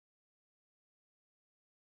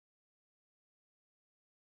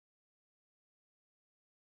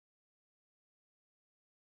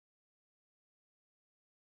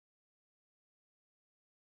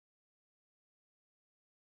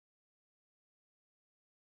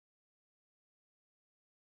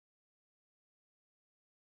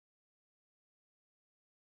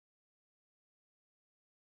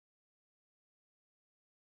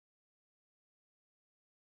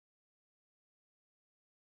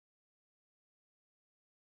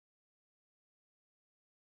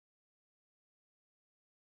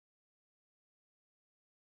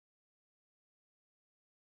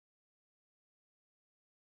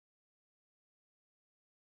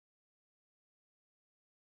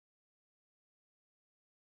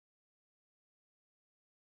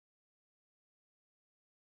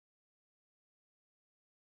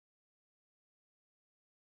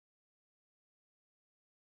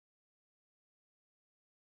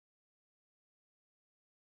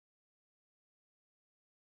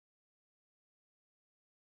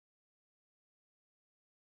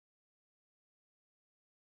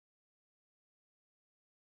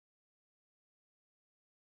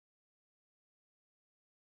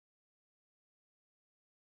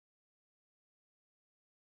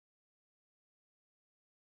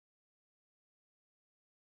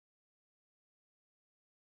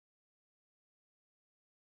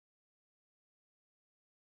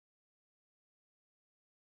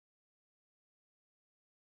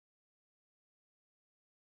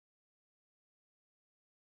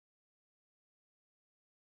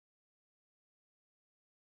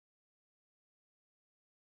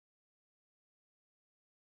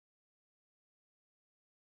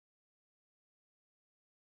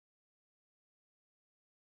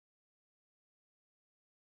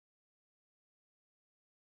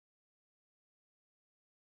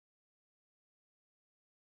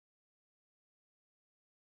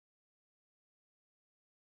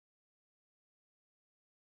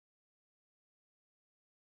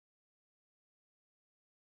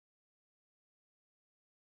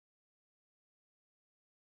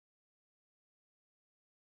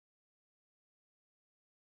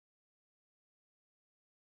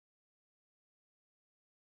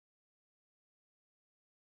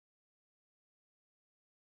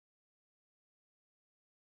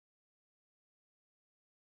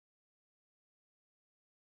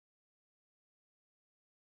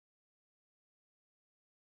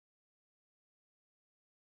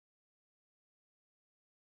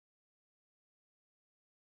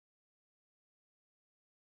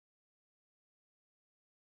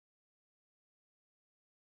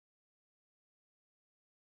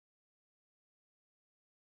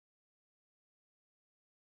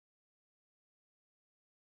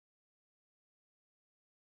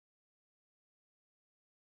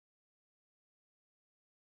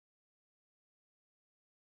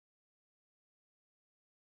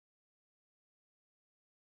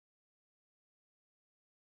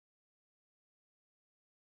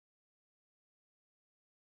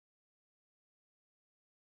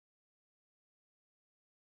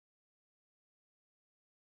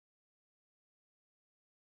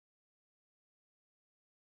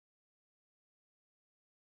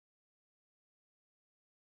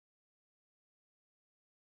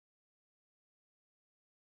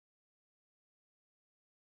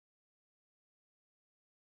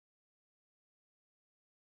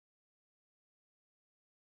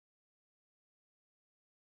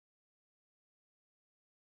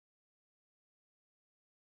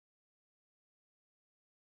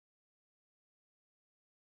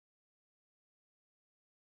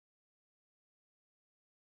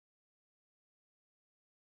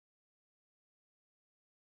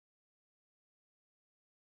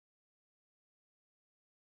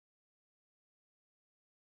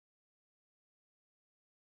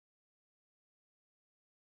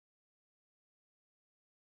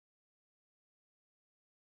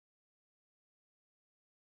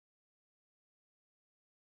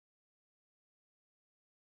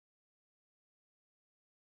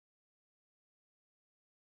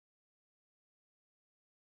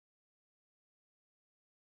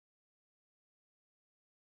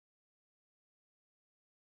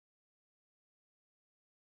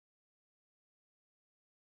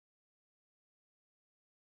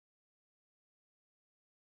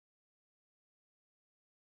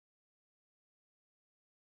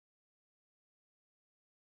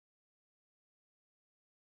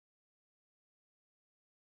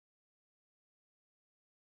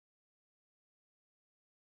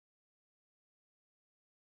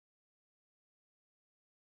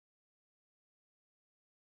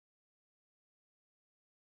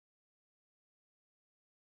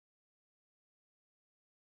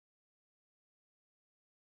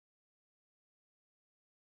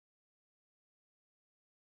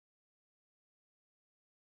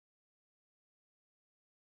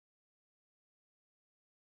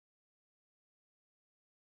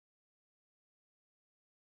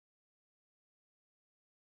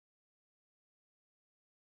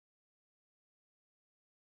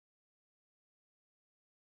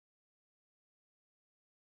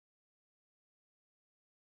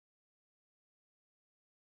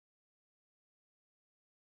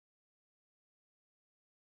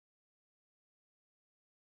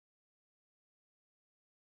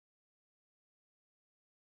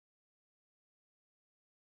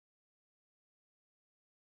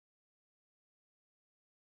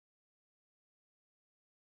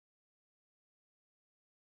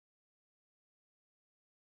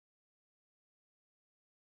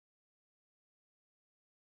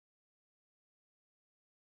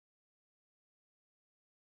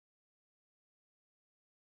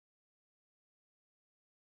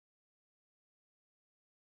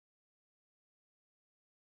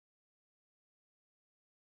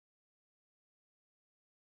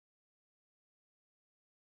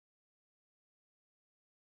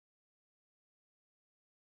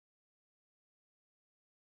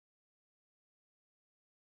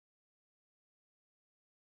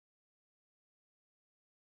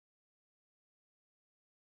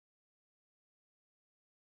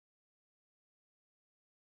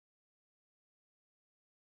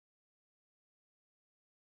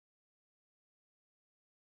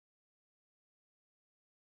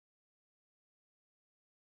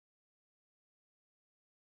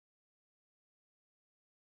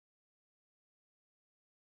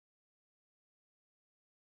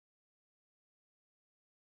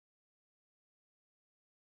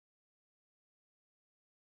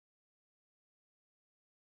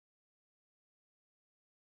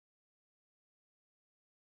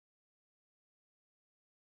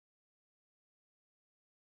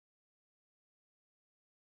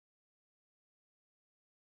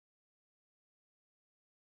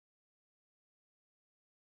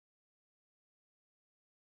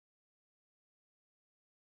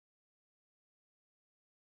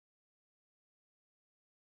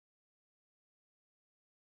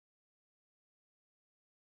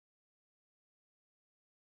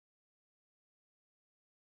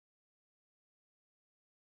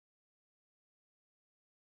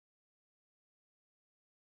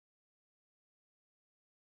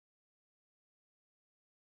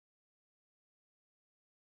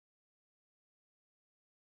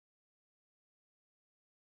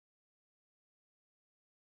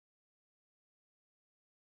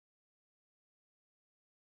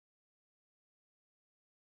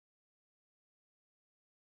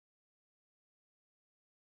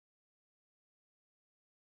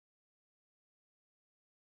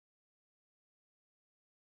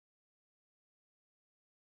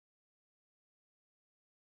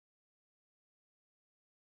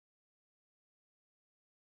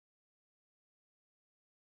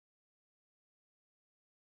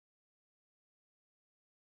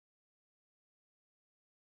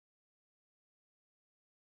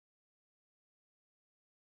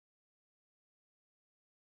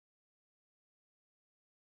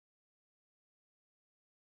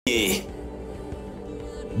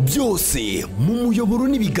byose mu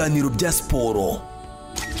muyoboro n'ibiganiro bya siporo.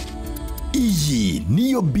 Iyi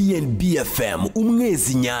niyo BNB FM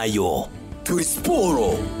umwezi nyayo. Turi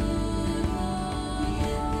siporo.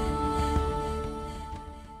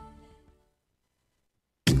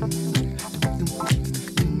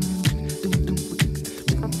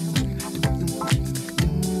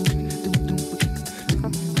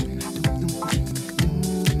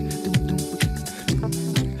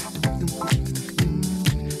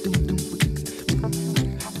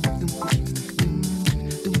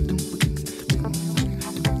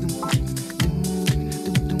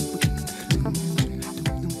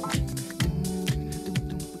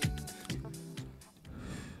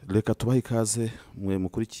 Reka tubahe ikaze mwe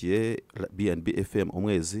mukurikiye BNB FM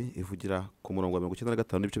umwezi ivugira ku murongo wa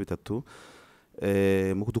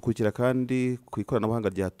 95.3 mu kudukurikira kandi ku ikoranabuhanga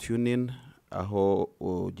rya TuneIn aho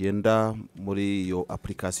ugenda muri iyo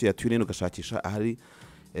application ya TuneIn ugashakisha ahari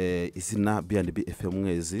izina BNB FM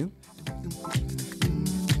umwezi.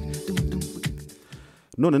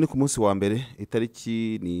 None ni ku munsi wa mbere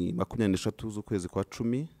itariki ni 23 z'ukwezi kwa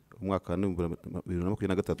 10 umwaka wa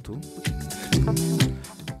 2023.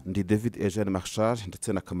 Ndi David Eugene Marshall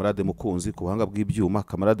ndetse na kamarade mukunzi ku buhanga bw'ibyuma.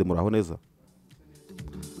 Kamarade muraho neza?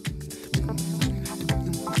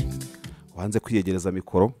 Wanze kwiyegereza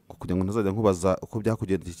mikoro kugira ngo ntazajya nkubaza uko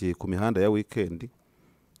byakugendekeye ku mihanda ya weekend,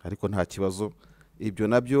 ariko nta kibazo, ibyo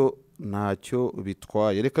nabyo ntacyo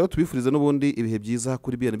bitwaye. Reka tubifurize n'ubundi ibihe byiza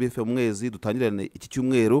kuri BNB FM umwezi. Dutangirane iki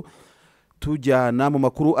cyumweru tujyana mu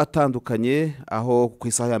makuru atandukanye, aho ku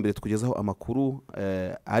isaha ya mbere tukugezaho amakuru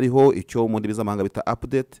ariho icyo mu ndimi z'amahanga bita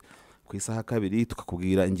update. Ku isaha kabiri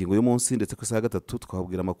tukakubwira ingingo y'umunsi, ndetse ku isaha gatatu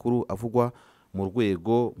tukabwira amakuru avugwa mu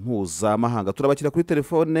rwego mpuzamahanga. Turabakira kuri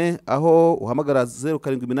telefone aho uhamagara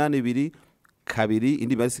 0782 kabiri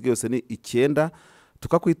indi mibare isigaye yose ni 9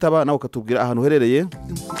 tukakwitaba nawe ukatubwira ahantu uherereye,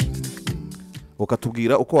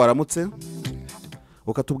 ukatubwira uko waramutse,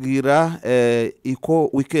 ukatubwira iko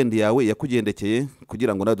weekend yawe yakugendekeye,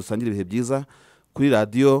 kugira ngo nawe dusangire ibihe byiza kuri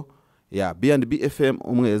radio ya BNB FM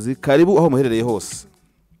umwezi. Karibu aho muherereye hose.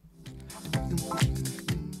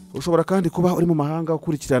 Ushobora kandi kuba uri mu mahanga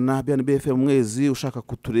ukurikirana BNB FM umwezi, ushaka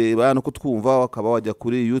kutureba no kutwumva, wakaba wajya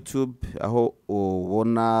kuri YouTube aho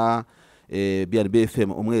ubona BNB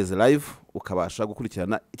FM umwezi live, ukabasha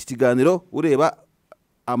gukurikirana iki kiganiro ureba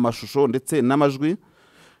amashusho ndetse n'amajwi.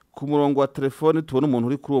 Ku murongo wa telefone tubona umuntu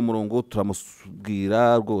uri kuri uwo murongo,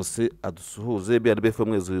 turamusubwira rwose adusuhuze. BNB FM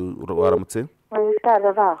umwezi, waramutse?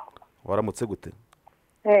 Waramutse gute?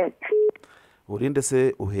 Urinde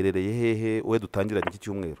se uherereye hehe we dutangiranye iki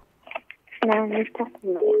cyumweru?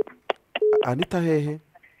 Anita hehe?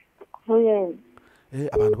 Kuruyenzi.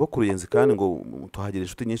 Abantu bo Kuruyenzi kandi ngo tuhagira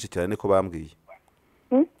inshuti nyinshi cyane ko bambwiye.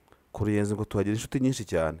 Kuruyenzi ngo tuhagira inshuti nyinshi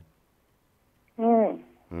cyane.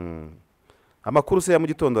 Amakuru se ya mu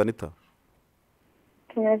gitondo Anita?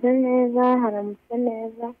 Tumeze neza, haramutse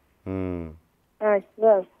neza.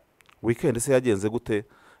 Kibazo. Weekend se yagenze gute?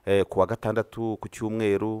 Ku wa gatandatu, ku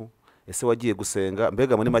cyumweru, ese wagiye gusenga?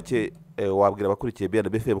 Mbega muri make wabwira abakurikiye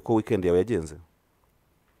BNB FM ko weekend yawe yagenze?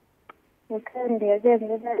 Weekend yagenze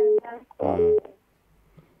neza.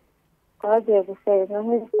 Twagiye gusenga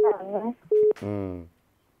nk'isanzwe.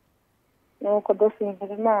 Nuko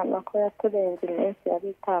dusinzira Imana ko yaturenze iminsi yari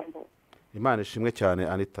itambuka. Imana ishimwe cyane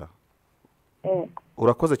Anita.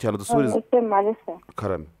 Urakoze cyane dusubiriza. Ese Marisa.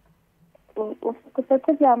 Karame.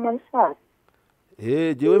 Ufite bya Marisa?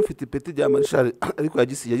 Jewe mfite ipeti rya Marshal ariko ya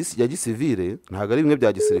gisivile, ntago ari bimwe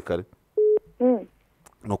bya gisirikare.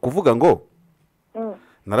 No kuvuga ngo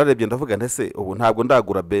nararebye ndavuga ntese ubu ntago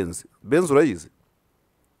ndagura Benz. Benz urayizi?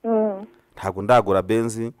 Ntago ndagura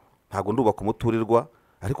Benz, ntago ndubaka umuturirwa,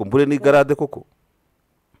 ariko mbure ni garade koko.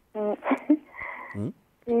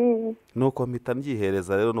 Nuko mpita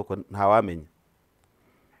ngihereza rero, nuko ntawamenya.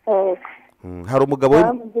 Hari umugabo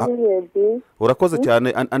urakoze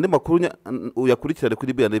cyane. Andi makuru uyakurikirane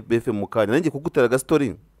kuri BNB FM mu kanya. Nanjye kugutera ga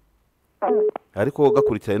story, ariko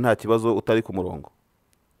gakurikirane nta kibazo utari ku murongo.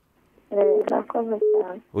 Urakoze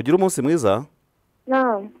cyane. Ugira umunsi mwiza.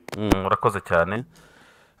 Urakoze cyane.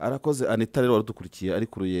 Arakoze Anita rero wadukurikiye ari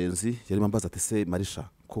ku Ruyenzi, yari mambaza ati se Marisha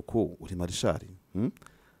koko uri Marishari?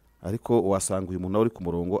 Ariko wasanga uyu muntu uri ku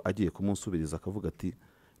murongo agiye kumunsubiriza akavuga ati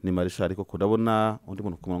ni Marisha, ariko ndabona undi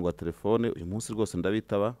muntu ku murongo wa telefone. Uyu munsi rwose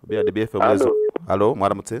ndabitaba BNB FM umwezi. Allo,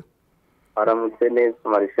 mwaramutse? Aramutse neza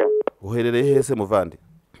Marisha. Uherereye hese muvandi?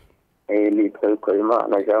 Nitwa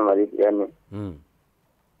Imana Jean Marie Vianney.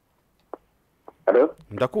 Allo?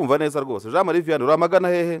 Ndakumva neza rwose. Jean Marie Vianney uramagana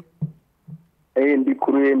hehe? Ndi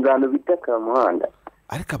ku Ruyenzi bita Kamuhanda.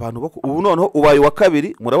 ariko abantu ubu noneho ubaye wa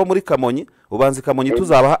kabiri muraba muri Kamonyi ubanze Kamonyi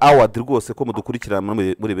tuzabaha award rwose ko mudukurikirana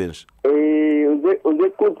muri benshi uze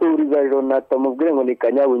kuturiza Jonathan mubwire ngo ni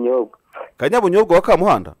Kanyabunyobwa wa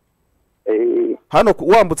Kamuhanda hano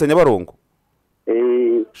wambutse Nyabarongo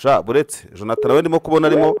sha buretse Jonathan nawe ndimo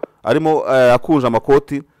kubona arimo akunja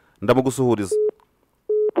amakoti ndamugusuhuriza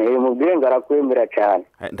mubwire ngo arakwemera cyane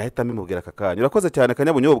ndahita mbimubwira aka kanya urakoze cyane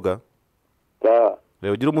Kanyabunyobwa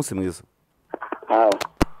rero ugira umunsi mwiza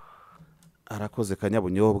arakoze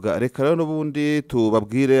Kanyabunyobwa reka rero n'ubundi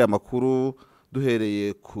tubabwire amakuru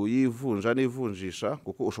duhereye ku yivunja n'ivunjisha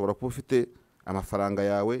kuko ushobora kuba ufite amafaranga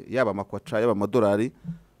yawe yaba amakwaca yaba amadolari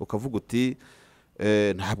ukavuga uti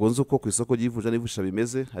ntabwo nzi uko ku isoko ry'ivunja n'ivunjisha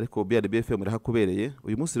bimeze ariko BFM irahakubereye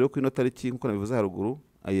uyu munsi rero ku ino tariki nkuko nabivuze haruguru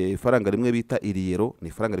ifaranga rimwe bita iriyero ni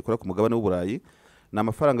ifaranga rikora ku mugabane w'Uburayi ni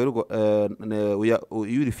amafaranga iyo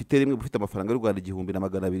urifite rimwe ufite amafaranga y'u Rwanda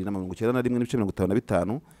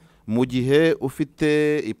 1291.55 mu gihe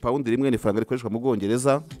ufite ipawundi rimwe ni ifaranga rikoreshwa mu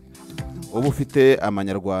Bwongereza ubu ufite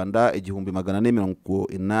amanyarwanda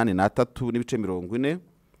 1483.40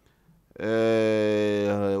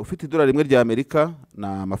 ufite idolari rimwe rya Amerika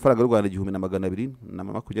na amafaranga y'u Rwanda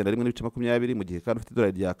 1221.20 mu gihe kandi ufite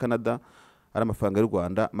idolari rya Canada ari amafaranga y'u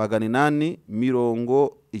Rwanda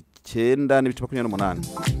 890.28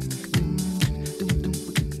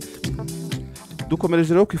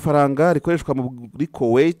 dukomereje rero ku ifaranga rikoreshwa muri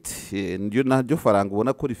Kuwait naryo faranga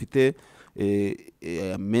ubona ko rifite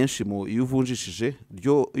menshi mu iyo uvunjishije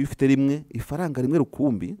ryo iyo ufite rimwe ifaranga rimwe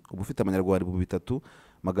rukumbi uba ufite amanyarwanda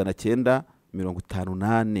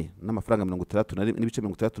 3958 n'amafaranga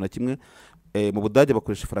 63.31 mu Budage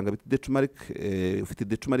bakoresha ifaranga bita Deutschmark ufite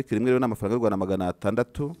Deutschmark rimwe rero n'amafaranga y'u Rwanda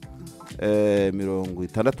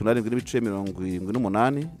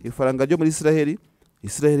 667.78 ifaranga ryo muri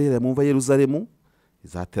Israel yamumva Yerusalemu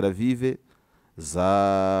za Tel Aviv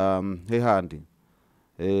za hehandi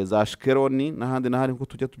za Ashkeloni n'ahandi nko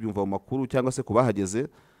tujya tubyumva mu makuru cyangwa se kubahageze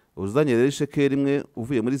uzanye rero ishekeri imwe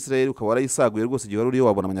uvuye muri Israel ukaba warayisaguye rwose igihe wari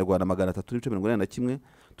wabona amanyarwanda 341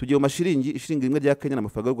 tugiye mu mashiringi ishiringi rimwe rya Kenya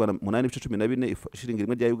n'amafaranga y'u Rwanda 8.14 ishiringi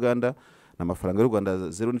rimwe rya Uganda n'amafaranga y'u Rwanda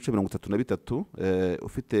 0.33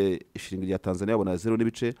 ufite ishiringi rya Tanzania wabona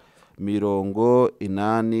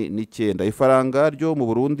 0.89 ifaranga ryo mu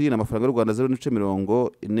Burundi n'amafaranga y'u Rwanda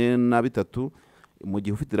 0.43 mu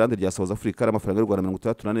gihe ufite irande rya South Africa amafaranga y'u Rwanda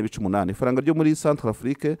 68.8 ifaranga ryo muri Central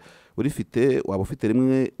Afrique urifite waba ufite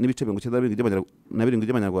rimwe n'ibice 92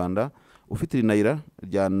 by'amanyarwanda ufite naira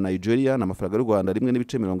rya Nigeria n'amafaranga y'u Rwanda rimwe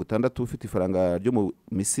n'ibice 60 ufite ifaranga ryo mu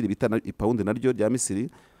Misiri bita ipaundi naryo rya Misiri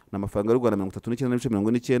n'amafaranga y'u Rwanda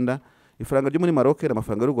 39.49 ifaranga ryo muri Maroc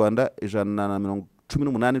n'amafaranga y'u Rwanda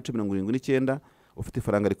 118.79 ufite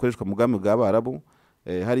ifaranga rikoreshwa mu bwami bw'Abarabu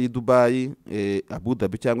hari Dubai Abu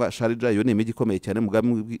Dhabi cyangwa Sharjah iyo ni imijyi ikomeye cyane mu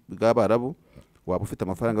bwami bw'Abarabu waba ufite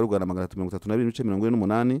amafaranga y'u Rwanda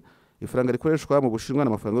 332.48 ifaranga rikoreshwa mu Bushinwa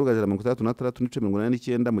n'amafaranga y'u Rwanda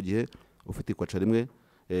 66.89 mu gihe ufite ikwaca rimwe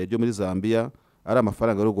ryo muri Zambia ari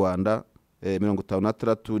amafaranga y'u Rwanda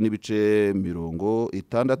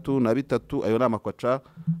 56.63 ayo ni amakwaca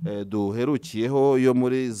duherukiyeho yo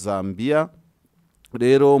muri Zambia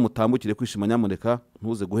rero mutambukire kwishima nyamuneka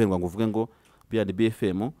ntuze guhendwa ngo uvuge ngo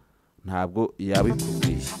BFM ntabwo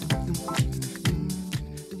yabikubwiye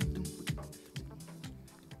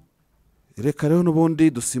reka rero n'ubundi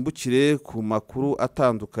dusimbukire ku makuru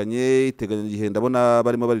atandukanye iteganya igihe ndabona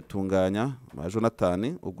barimo baritunganya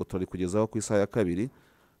Jonathan ubwo turi kugezaho ku isaha ya kabiri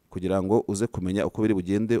kugira ngo uze kumenya uko biri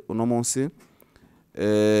bugende uno munsi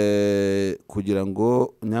kugira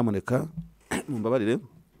ngo nyamuneka mumbabarire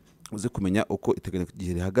uze kumenya uko iteganya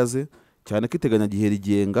igihe rihagaze cyane ko iteganya igihe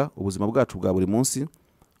rigenga ubuzima bwacu bwa buri munsi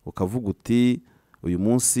ukavuga uti uyu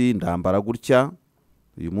munsi ndambara gutya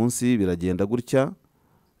uyu munsi biragenda gutya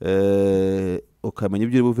ukamenya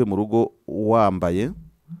ibyo buve mu rugo wambaye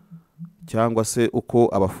cyangwa se uko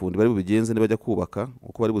abafundi bari bubigenze nibajya kubaka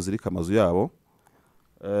uko bari buzirika amazu yabo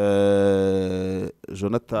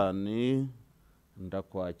Jonathan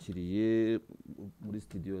ndakwakiriye muri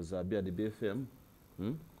studio za BFM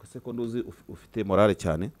kose ko nduzi ufite morale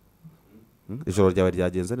cyane ijoro ryawe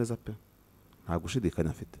ryagenze neza pe nta gushidikanya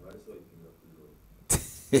afite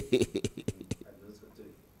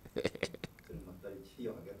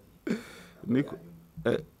niko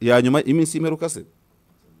ya nyuma iminsi imperuka se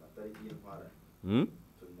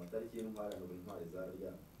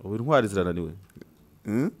ubu intwari zirananiwe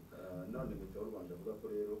none leta y'u Rwanda avuga ko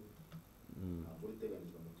rero ntabwo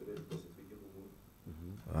iteganijwe mu turere twose tw'igihugu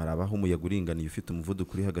harabaho umuyaga uringaniye ufite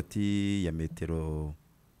umuvuduko uri hagati ya metero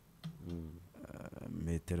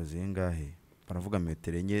zingahe baravuga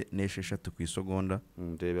metero enye n'esheshatu ku isogonda.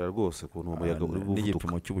 ndebera rwose kuntu umuyaga uri guvuduka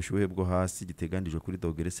n'igipimo cy'ubushyuhe bwo hasi giteganijwe kuri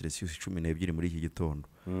dogere Celsius 12 muri iki gitondo.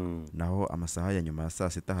 Naho amasaha ya nyuma ya saa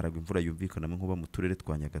sita haragwa imvura yumvikanamo inkuba mu turere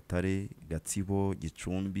twa Nyagatare, Gatsibo,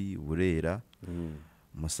 Gicumbi, Burera,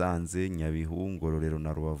 Musanze, Nyabihu, Ngororero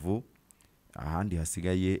na Rubavu. Ahandi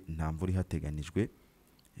hasigaye nta mvura ihateganijwe.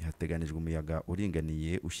 Hateganijwe umuyaga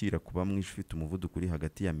uringaniye ushyira kuba mwinshi ufite umuvuduko uri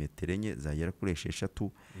hagati ya metero enye zagera kuri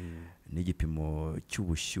esheshatu, n'igipimo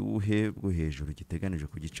cy'ubushyuhe bwo hejuru giteganijwe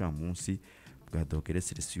ku gicamunsi bwa dogere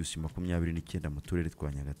Celsius 29 mu turere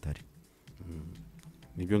twa Nyagatare.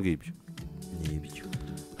 nibyo ngibyo.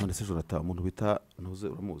 None se Jonathan, umuntu bita ntuze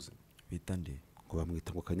uramuzi bita nde ngo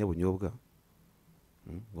bamwita ngo Kanyabunyobwa,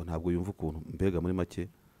 ngo ntabwo yumva ukuntu mbega muri make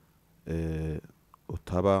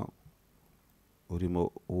utaba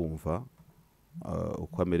urimo wumva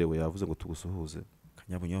uko amerewe, yavuze ngo tugusuhuze.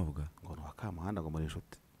 Kanyabunyobwa ngo ni Wakamuhanda ngo muri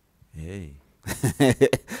inshuti.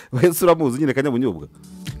 wese uramuzi nyine Kanyabunyobwa?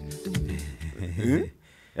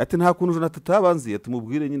 Ati nta kuntu Jonathan tabanzi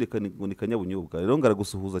atumubwire nyine ngo ni Kanyabunyobwa. Rero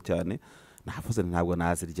ngaragusuhuza cyane, navuze ntabwo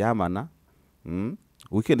naziryamana.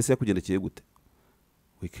 Weekend se yakugendekeye gute?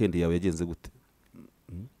 Weekend yawe yagenze gute?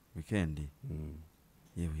 Weekend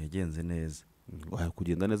yewe yagenze neza.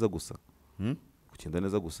 Kugenda neza gusa. Kugenda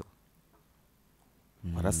neza gusa.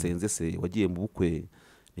 Warasenze se, wagiye mu bukwe,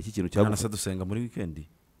 iki kintu cyangwa se dusenga muri weekend?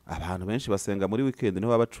 Abantu benshi basenga muri weekend niho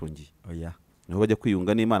babacungiye. Oya, niho bajya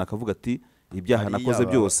kwiyunga n'Imana akavuga ati ibyaha nakoze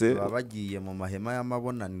byose. Babagiye mu mahema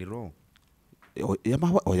y'amabonaniro.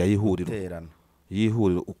 Oya, yihuriro.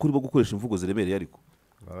 Yihuriro ukuri bo gukoresha imvugo ziremereye, ariko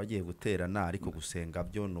babagiye guterana, ariko gusenga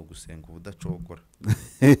byo no gusenga ubudacogora.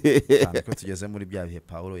 Kandi ko tugeze muri bya bihe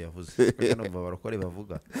Paulo yavuze ko no barokore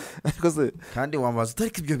bavuga. Kandi wambaza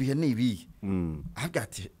utariko ibyo bihe nibiye.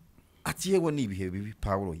 Ati yewe nibihe bibi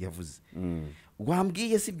Paulo yavuze.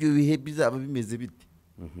 Wambwiye si ibyo bihe bizaba bimeze bite?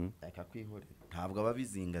 Akakwihorera. Ntabwo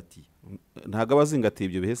ababizingatiye. Ntabwo abazingatiye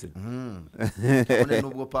ibyo bihe se. None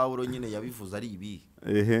nubwo Paulo nyine yabivuze ari ibi.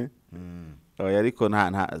 Oya, ariko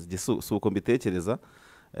nta suko mbitekereza,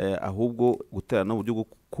 ahubwo guterana mu buryo bwo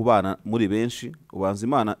kubana muri benshi. Ubanza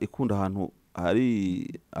Imana ikunda ahantu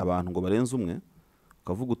hari abantu ngo barenze umwe,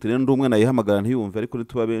 ukavuga uti rero umwe nayihamagara ntiyumve, ariko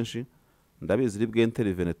nituba benshi ndabizi iri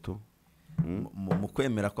bw'intervene tu. Mu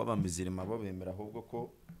kwemera ko abamizirima bo bemera ahubwo ko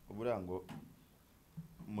uburango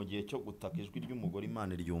mu gihe cyo gutaka ijwi ry'umugore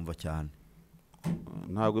Imana ryumva cyane.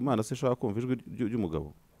 Ntabwo Imana se ishaka kumva ijwi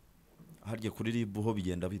ry'umugabo. Harya kuri ribu ho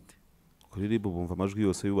bigenda bite? Kuri ribu bumva amajwi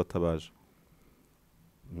yose y'ubatabaje.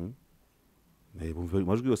 Bumva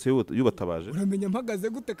amajwi yose y'ubatabaje. Uramenya mpagaze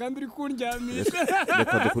gute kandi uri kundyamisha?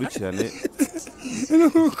 Reka dukurikirane.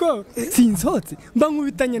 Nuko sinzotse mba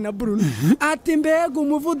nkubitanye na Bruno. Ati mbega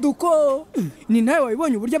umuvuduko. Ni nawe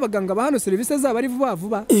wabibonye uburyo abaganga ba hano serivisi zabo ari vuba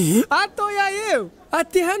vuba. Atoya yewe.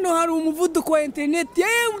 Ati hano hari umuvuduko wa internet ya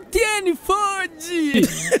MTN 4G.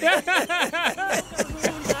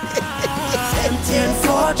 MTN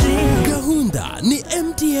 4G. Gahunda ni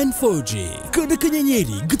MTN 4G. Kanda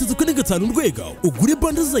kanyenyeri 345 urwego ugure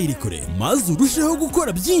banda zairi kure maze urusheho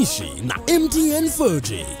gukora byinshi na MTN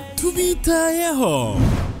 4G. Tubitayeho.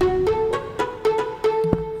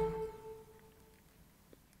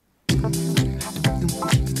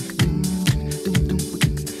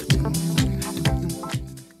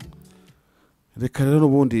 Reka rero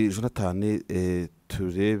n'ubundi Jonathan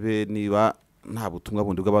turebe niba nta butumwa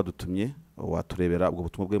bundi bw'abadutumye waturebera ubwo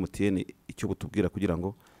butumwa bwa MTN icyo butubwira kugira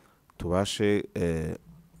ngo tubashe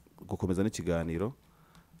gukomeza n'ikiganiro.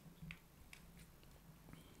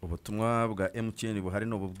 Ubutumwa bwa MTN buhari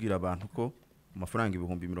no bubwira abantu ko amafaranga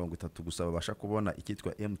 30,000 gusa babasha kubona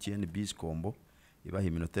ikitwa MTN Biz Combo, ibaha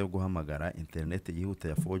iminota yo guhamagara, internet yihuta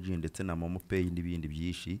ya 4G ndetse na Momo Pay n'ibindi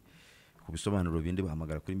byinshi. Ku bisobanuro bindi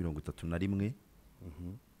bahamagara kuri 31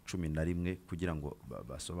 11 kugira ngo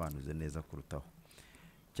basobanuze neza kurutaho.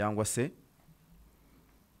 Cyangwa se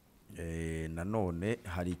nanone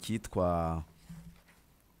hari kitwa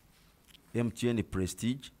MTN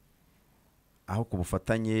Prestige, aho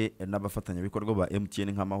kubufatanye n'abafatanya bikorwa ba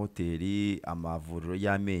MTN nk'amahoteli, amavuriro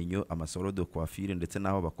y'amenyo, amasalo de coiffure ndetse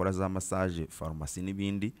naho bakora za massage, pharmacy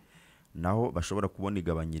n'ibindi, naho bashobora kubona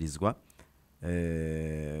igabanyirizwa.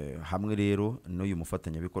 Hamwe rero n'uyu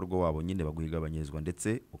mufatanya bikorwa wabo nyine baguhigabanyirizwa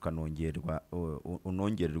ndetse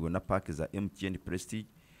unongererwa na pack za MTN Prestige.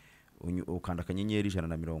 Ukanda kanyenyeri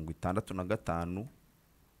 165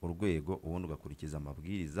 urwego ubundi ugakurikiza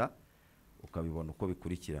amabwiriza ukabibona uko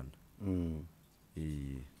bikurikirana.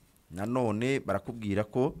 Nanone barakubwira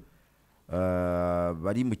ko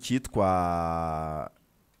bari mu cyitwa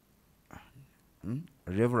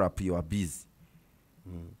Level Up Your Biz.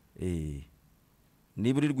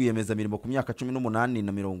 niba uri rwiyemezamirimo ku myaka 18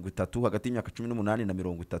 na 30 hagati y'imyaka 18 na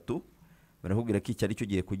 30 barakubwira ko iki ari cyo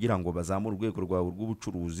gihe kugira ngo bazamure urwego rwawe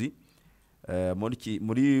rw'ubucuruzi.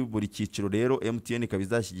 Muri buri cyiciro rero MTN ikaba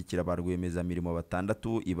izashyigikira ba rwiyemezamirimo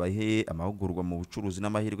batandatu ibahe amahugurwa mu bucuruzi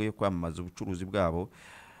n'amahirwe yo kwamamaza ubucuruzi bwabo,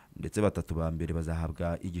 ndetse batatu ba mbere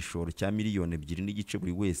bazahabwa igishoro cya miliyoni 2.5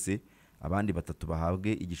 buri wese, abandi batatu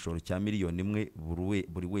bahabwe igishoro cya miliyoni 1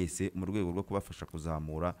 buri wese mu rwego rwo kubafasha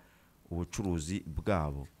kuzamura ubucuruzi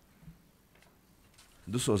bwabo.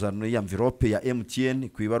 Dusoza no ya envelope ya MTN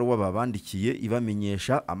ku ibaruwa babandikiye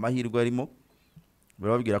ibamenyesha amahirwe arimo,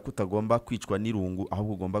 barababwira ko utagomba kwicwa n'irungu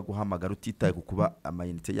ahubwo ugomba guhamagara utitaye ku kuba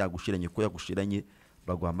amayinite yagushiranye ko yagushiranye,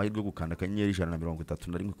 baguha amahirwe yo gukanda akanyenyeri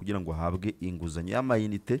 131 kugira ngo uhabwe inguzanyo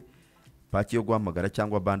y'amayinite, paki yo guhamagara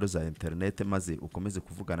cyangwa bando za internet, maze ukomeze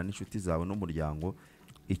kuvugana n'inshuti zawe n'umuryango.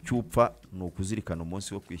 Icyupfa ni ukuzirikana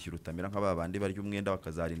umunsi wo kwishyura utamera nk'ababandi bari umwenda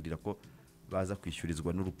bakazarindira ko baza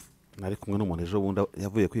kwishyurizwa n'urupfu. nari kumwe n'umuntu ejo bundi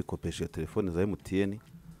yavuye kwikopesha telefone za MTN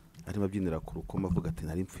arimo abyinira ku rukoma avuga ati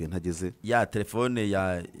nari mpfuye ntageze ya telefone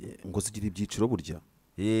ya ngo zigira ibyiciro burya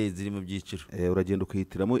ziri mu byiciro, uragenda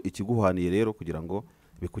ukihitiramo ikiguhaniye rero kugira ngo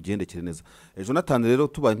bikugendekere neza. Jonathan rero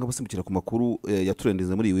tubaye nk'abasimbukira ku makuru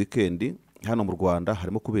yaturendeze muri iyi weekend hano mu Rwanda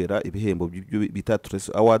harimo kubera ibihembo bita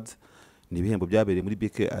Trace Awards, ni ibihembo byabereye muri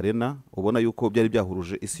BK Arena, ubona yuko byari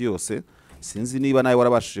byahuruje isi yose. Sinzi niba nawe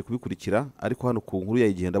warabashije kubikurikira, ariko hano ku nkuru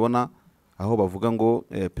yayigihe ndabona aho bavuga ngo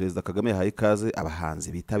Perezida Kagame yahaye ikaze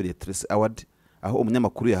abahanzi bitabiriye Trace Award, aho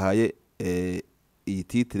umunyamakuru yahaye iyi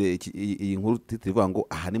titre iyi nkuru titre ivuga ngo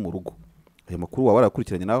aha ni mu rugo. Ayo makuru waba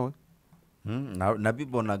warakurikiranye nawe?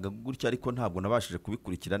 Nabibonaga gutya ariko ntabwo nabashije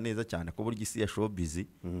kubikurikira neza cyane ko burya isi ya showbiz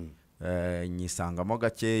nyisangamo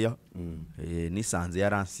gakeya, nisanze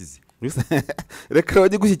yaransize. Reka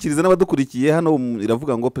bajye gushyikiriza n'abadukurikiye hano.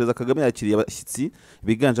 Iravuga ngo Perezida Kagame yakiriye abashyitsi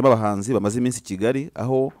biganjemo abahanzi bamaze iminsi i Kigali,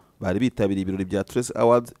 aho bari bitabiriye ibirori bya Trace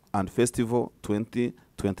Awards and Festival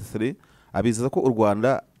 2023, abizeza ko u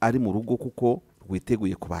Rwanda ari mu rugo kuko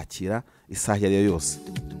rwiteguye kubakira isaha yari yose.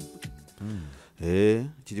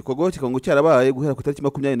 Iki gikorwa kikaba ngo cyarabaye guhera ku itariki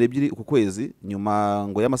 22 uku kwezi, nyuma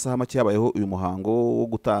ngo y'amasaha make yabayeho uyu muhango wo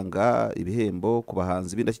gutanga ibihembo ku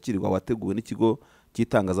bahanzi b'indashyikirirwa wateguwe n'ikigo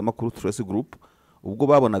cy'itangazamakuru Trace Group. Ubwo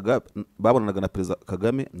babonanaga na Perezida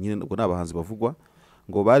Kagame, nyine ubwo n'abahanzi bavugwa,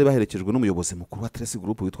 ngo bari baherekejwe n'umuyobozi mukuru wa Trace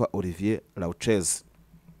Group witwa Olivier Lauchez.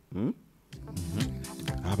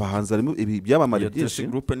 Abahanzi arimo ibi byamamare byinshi. Trace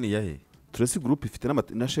Group ni yahe? Trace Group ifite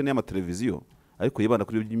na chaîne y'amateleviziyo ariko yibanda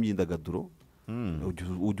kuri by'imyidagaduro.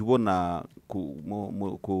 Ujya ubona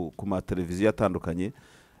ku mateleviziyo atandukanye,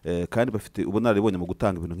 kandi bafite ubunararibonye mu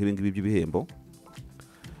gutanga ibintu nk'ibi ngibi by'ibihembo.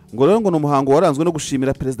 Ngo rero ngo n'umuhango waranzwe no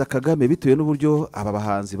gushimira Perezida Kagame bitewe n'uburyo aba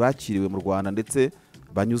bahanzi bakiriwe mu Rwanda, ndetse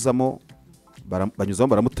banyuzamo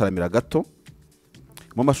baramutaramira gato.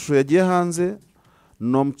 Mu mashusho yagiye hanze,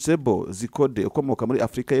 Nomchebo Zikode ukomoka muri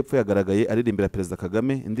Afrika y'Epfo yagaragaye aririmbira Perezida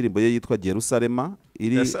Kagame indirimbo ye yitwa Jerusalema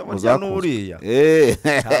iri muzakuye.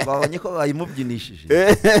 Babonye ko bayimubyinishije.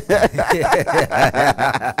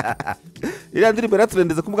 Iriya ndirimbo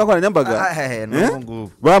yaraturendeze ku mbuga nkoranyambaga.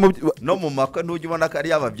 No mu makwe ntujya ubona ko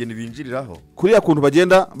ari ababyini binjiriraho kuriya kuntu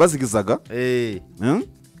bagenda bazigizaga.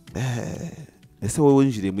 Ese wowe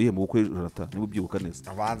winjiriye muri mu bukwe Jonathan niba ubyibuka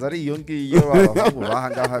neza? Abanza ari iyo ngiyo babavuga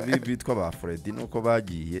bahangaha bitwa ba Freddy nuko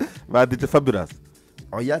bagiye ba DJ Fabulous.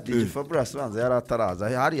 Oya DJ Fabulous banza yarataraza,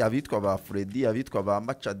 hari abitwa ba Freddy, abitwa ba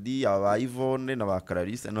Machadi, aba Yvonne na ba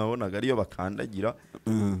Clarisse, nabonaga ariyo bakandagira.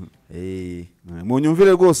 Mu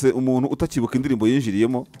nyumvire rwose umuntu utakibuka indirimbo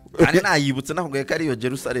yinjiriyemo ari nayibutse navuga ko ari yo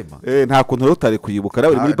Jerusalema. Nta kuntu rero utari kuyibuka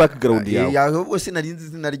nawe muri background yawe. Ahubwo sinarinzi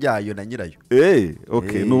izina ryayo na nyirayo.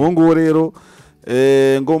 Okay, n'ubungubu rero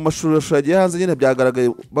ngo mu mashusho yagiye hanze nyine byagaragaye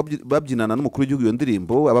babyinana n'umukuru w'igihugu iyo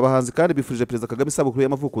ndirimbo. Aba bahanzi kandi bifurije Perezida Kagame isabukuru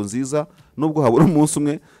y'amavuko nziza, nubwo habura umunsi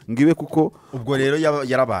umwe ngibe kuko ubwo rero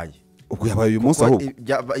yarabaye. Ubwo yabaye uyu munsi ahubwo.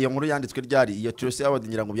 Iyo nkuru yanditswe ryari iyo Trace Award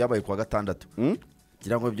ngira ngo byabaye ku wa gatandatu.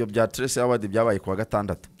 Ngira ngo ibyo bya Trace Award byabaye ku wa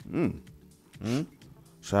gatandatu.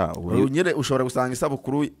 Nyine ushobora gusanga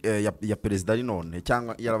isabukuru ya Perezida ari none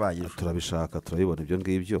cyangwa yarabaye. Turabishaka turabibona ibyo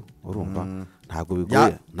ngibyo urumva ntabwo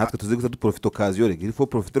bigoye. Natwe tuzi gusa duprofite occasion rege il faut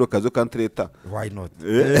profiter occasion quand leta. Why not?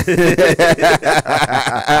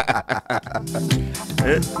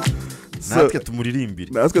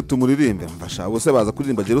 Natwe tumuririmbire mbasha bose baza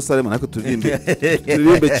kuririmba Jerusalem, natwe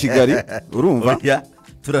turirimbe Kigali urumva.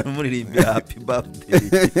 Turamuririmbira happy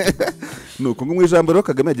birthday. Nuko mu ijambo rero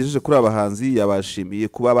Kagame yagejeje kuri abahanzi yabashimiye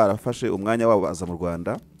kuba barafashe umwanya wabo baza mu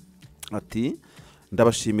Rwanda. Ati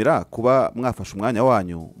ndabashimira kuba mwafashe umwanya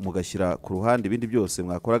wanyu mugashyira ku ruhande ibindi byose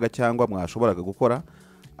mwakoraga cyangwa mwashoboraga gukora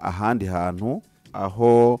ahandi hantu,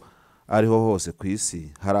 aho ariho hose ku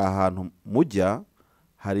isi hari ahantu mujya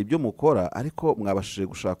hari ibyo mukora ariko mwabashije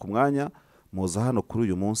gushaka umwanya muza hano kuri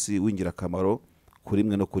uyu munsi w'ingirakamaro kuri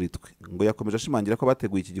mwe no kuri twe ngo yakomeje ashimangira ko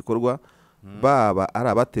bateguye iki gikorwa baba ari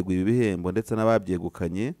abateguye ibihembo ndetse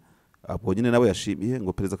n'ababyegukanye abo nyine nabo yashimiye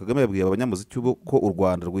ngo Perezida Kagame yabwiye abanyamuziki ko u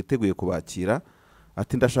Rwanda rwiteguye kubakira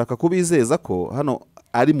ati ndashaka kubizeza ko hano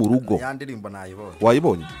ari mu rugo. ya ndirimbo nayibonye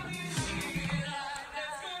Wayibonye?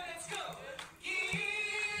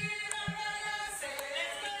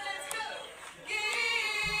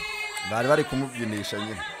 bari kumubyinisha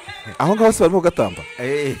nyine aho ngaho se barimo gatamba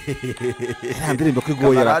ya ndirimbo ko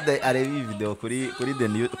igoye areba iyi video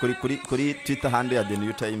kuri Twitter handle ya The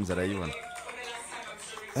New Times arayibona.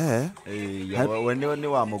 we ni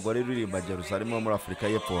wa mugore uririmba Jerusalem wo muri Afurika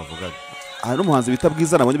y'Epfo wavugaga. hari n'umuhanzi bita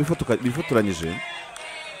Bwiza nabonye bifotoranyije.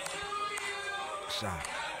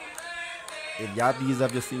 ibya Bwiza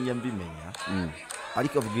byo sinjya mbimenya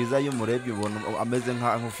ariko Bwiza iyo umurebye ubona ameze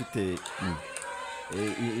nk'aho ufite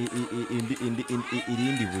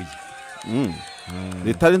irindi buye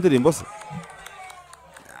ritari indirimbo se.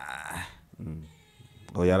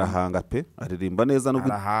 yarahanga pe aririmba neza nubwo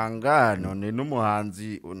arahanga none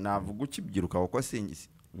n'umuhanzi navuga ukibyiruka kuko singisi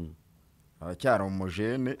aracyari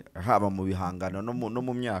umujene haba mu bihangano no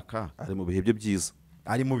mu myaka ari mu bihe bye byiza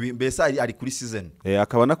ari mu mbese ari kuri season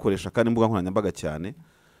akaba nakoresha kandi imbuga nkoranyambaga cyane.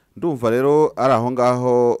 Ndumva rero ari aho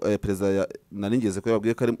ngaho perezida naringeze ko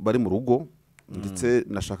yabwiye ko bari mu rugo ndetse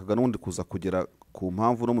nashakaga n'undi kuza kugera ku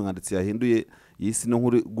mpamvu no mwanditsi yahinduye yisi no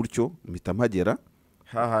nkuru gutyo mpita mpagera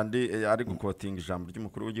hahandi ari gukotinga ijambo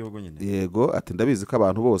ry'umukuru w'igihugu nyine. Yego ati ndabizi ko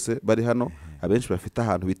abantu bose bari hano abenshi bafite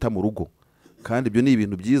ahantu bita mu rugo kandi ibyo ni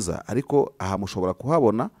ibintu byiza ariko aha mushobora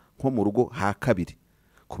kuhabona nko mu rugo ha kabiri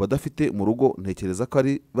ku badafite mu rugo ntekereza ko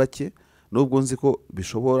ari bake nubwo nzi ko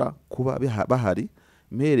bishobora kuba bahari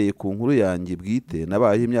mpereye ku nkuru yanjye bwite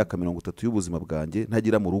nabayeho imyaka 30 y'ubuzima bwanjye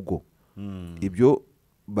ntagira mu rugo. Ibyo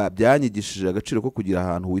byanyigishije agaciro ko kugira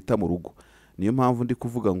ahantu wita mu rugo. Niyo mpamvu ndi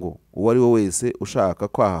kuvuga ngo uwo ari we wese ushaka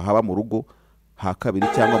ko haba mu rugo ha kabiri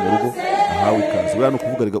cyangwa mu rugo ahawe ikaze. Buriya no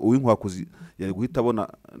kuvuga rega uw'inkwakuzi yari guhita abona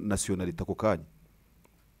nationality ako kanya.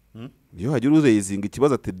 Iyo hagira uzeyizinga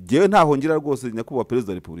ikibazo ati jewe ntaho ngira rwose nyakubahwa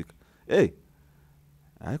Perezida wa Repubulika.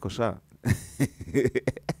 Ariko sha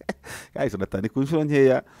kahise natani ku nshuro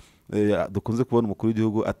nkeya dukunze kubona umukuru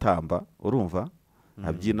w'igihugu atamba urumva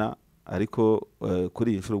abyina ariko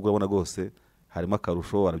kuri iyi nshuro urabona rwose harimo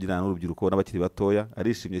akarusho arabyinana n'urubyiruko n'abakiri batoya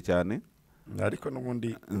arishimye cyane ariko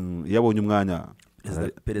n'ubundi yabonye umwanya.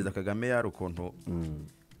 Perezida Kagame yari ukuntu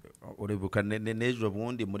urebuka nejo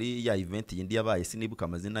bundi muri ya event yindi yabaye sinibuka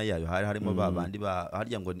amazina yayo harimo babandi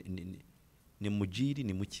harya ngo ni mujiri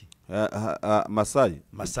ni muki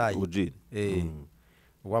Masai Ujiri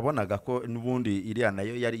wabonaga ko n'ubundi iriya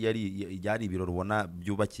nayo yari ibiro rubona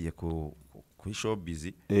byubakiye ku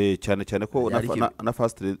showbiz cyane ko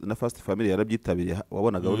na fast family yarabyitabiriye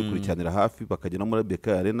wabonaga uri kuricyanira hafi bakajya no muri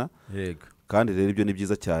Beka Arena. Kandi rero ibyo ni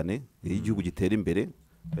byiza cyane iyo igihugu gitera imbere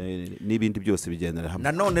n'ibindi byose bigendera hamwe.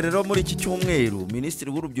 Nanone rero muri iki cyumweru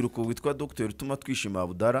Minisitiri w'Urubyiruko witwa Dr. Tuma Twishima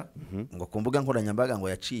Abudara ngo ku mbuga nkoranyambaga ngo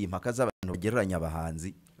yaciye impaka z'abantu bagereranya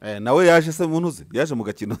abahanzi. Nawe yaje se muntu uzi yaje mu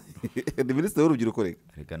gakino ni Minisitiri w'Urubyiruko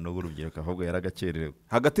reka no urubyiruko ahubwo yaragacererewe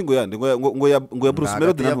hagati ngo yandi ngo ya Bruce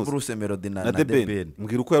Melody na Bruce Melody na The Ben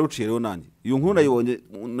mbwira uko yaruciye rero nanjye iyo nkuru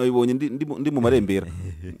nayibonye ndi mu marembera.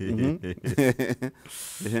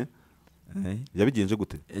 Yabigenje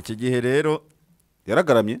gute iki gihe rero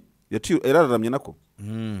yaragaramye yararamye nako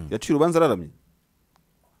yaciye urubanza araramye.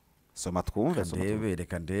 Soma twumve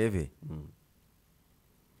reka ndebe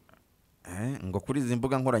ngo kuri izi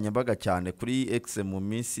mbuga nkoranyambaga cyane kuri X mu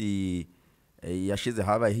minsi yashize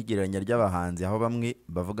habaye higereranya ry'abahanzi aho bamwe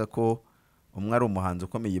bavuga ko umwe ari umuhanzi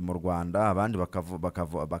ukomeye mu Rwanda abandi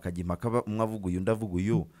bakajya impaka umwe avuga uyu ndavuga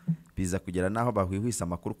uyu biza kugera naho bahwihwisa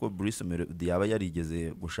amakuru ko Bruce Melody yaba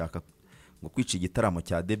yarigeze gushaka ngo kwica igitaramo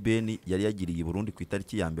cya The Ben yari yagiriye i Burundi ku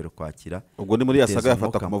itariki ya mbere Ukwakira. Ubwo ni muri ya saga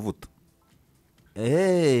yafata ku mavuta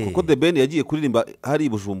kuko The Ben yagiye kuririmba hari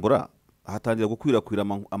Bujumbura hatangira gukwirakwira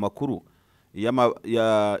amakuru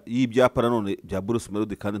y'ibyapa nanone bya Bruce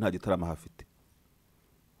Melody kandi nta gitaramo hafite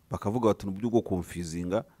bakavuga bati n'uburyo bwo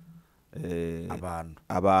kumfizinga abantu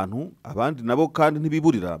abandi nabo kandi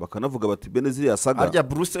ntibiburira bakanavuga bati Benezili yasaga arya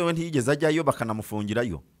Bruce we ntiyigeze ajyayo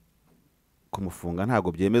bakanamufungirayo. Kumufunga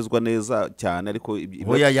ntago byemezwa neza cyane ariko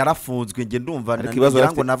oya yarafunzwe nge ndumva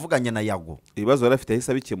ngira ngo navuganye na Yago ibibazo yarafite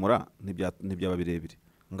ahise bikemura ntibyaba birebire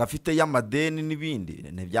ngafite y'amadeni n'ibindi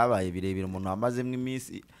ntibyabaye birebire umuntu amazemo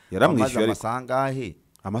iminsi yaramwishyuye amasangahe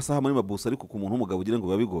amasaha muri mabusa ariko ku muntu w'umugabo ugira ngo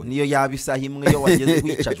babigoye niyo yaba isaha imwe yo wageze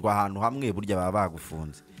wicajwe ahantu hamwe burya baba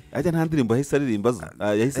bagufunze. ajya nta ndirimbo ahise aririmba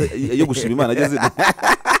yo gushima Imana ageze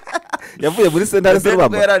yavuye muri sentare se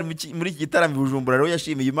rubamba muri iki gitaramo Bujumbura rero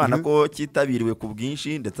yashimiye Imana ko cyitabiriwe ku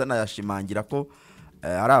bwinshi ndetse anayashimangira ko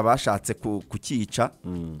ari abashatse kukica.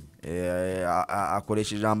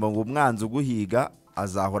 Akoresha ijambo ngo umwanzi uguhiga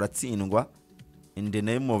azahora atsindwa in the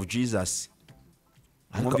name of Jesus.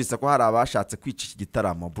 Mwumvise ko hari abashatse kwica iki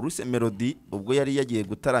gitaramo. Bruce Melody ubwo yari yagiye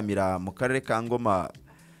gutaramira mu karere ka Ngoma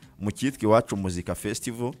mu cyitwa Iwacu Muzika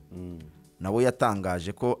Festival, nawe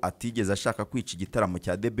yatangaje ko atigeze ashaka kwica igitaramo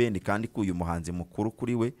cya The Ben kandi ko uyu muhanzi mukuru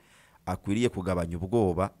kuri we akwiriye kugabanya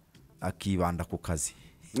ubwoba akibanda ku kazi.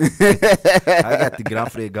 Agati grand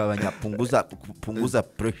frère gabanya punguza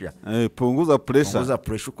pressure. Punguza pressure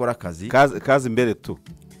ukora akazi. Kazi imbere tu.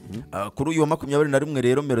 Kuri uyu 21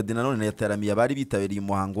 rero Melody nanone yataramiye abari bitabiriye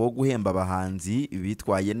umuhango wo guhemba abahanzi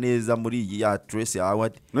bitwaye neza muri ya Trace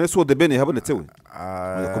Award. None so The Ben yabonetse we.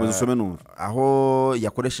 Komeza usome numva. Aho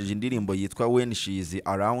yakoresheje indirimbo yitwa When She Is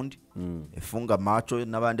Around. Ifunga macho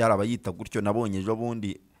n'abandi hari abayita gutyo nabonye ejo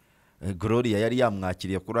bundi Gloria yari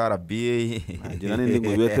yamwakiriye kuri RBA. Agira n'indi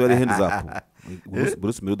ngo bete bari hands up.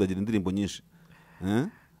 Bruce Melody agira indirimbo nyinshi.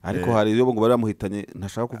 Ariko hari iyo ngo bari bamuhitanye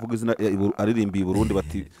ntashaka kuvuga izina aririmbiye Burundi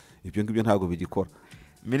bati ibyo ngibyo ntago bigikora.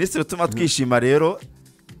 Minisitiri utuma twishima rero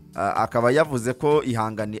akaba yavuze ko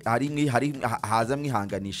hari haza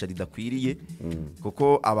mwihanganisha ridakwiriye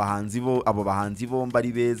kuko abo bahanzi bomba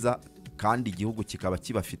ari beza kandi igihugu kikaba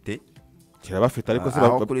kibafite kirabafite ariko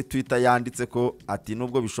aho kuri Twitter yanditse ko ati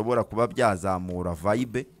nubwo bishobora kuba byazamura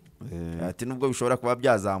vibe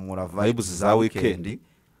vibes za weekend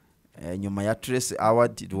nyuma ya Trace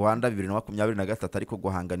Award Rwanda 2023 ariko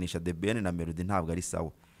guhanganisha The Ben na Melody ntabwo ari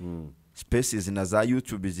sawa. Spaces na za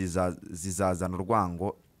YouTube zizazana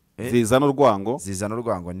urwango zizana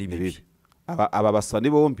urwango nibibi. Aba basani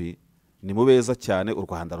bombi ni mubeza cyane u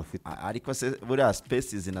Rwanda rufite. Ariko se buriya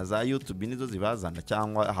Spaces na za YouTube nizo zibazana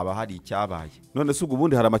cyangwa haba hari icyabaye. None se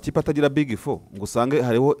ubundi hari amakipe atagira Big Four ngo usange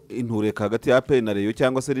hariho intureka hagati ya APR na Rayon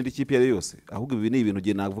cyangwa se n'indi kipe yose. Ahubwo ibi ni ibintu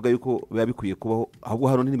giye navuga yuko biba bikwiye kubaho. Ahubwo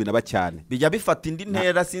hano n'ibinaba cyane. Bijya bifata indi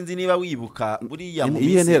ntera sinzi niba wibuka buriya mu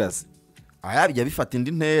iyi ntera. Bijya bifata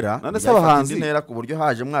indi ntera. None se abahanzi ntera ku buryo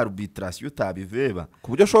haje mwa arbitration utabiveba.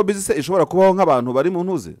 Ku buryo showbiz se ishobora kubaho nk'abantu bari mu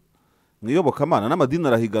ntuze. Mwiyoboka Mana n'amadini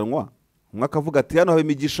arahiganwa. Umwe akavuga ati hano habe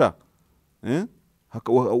imigisha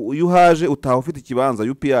uyu haje utaha ufite ikibanza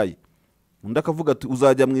UPI, undi akavuga ati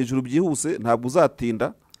uzajya mu ijuru byihuse ntabwo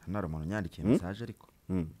uzatinda. Nari umuntu nyandikiye message ariko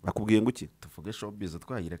bakubwiye ngo iki tuvuge showbiz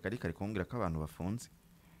twahireka ari kumbwira ko abantu bafunze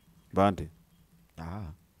bande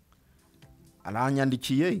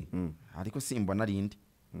aranyandikiye ariko simbona rindi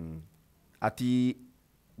ati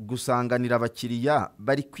gusanganira abakiriya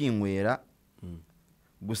bari kwinywera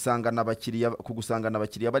gusangana abakiriya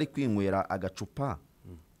bari kwinywera agacupa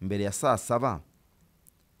mbere ya saa 7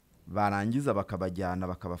 barangiza bakabajyana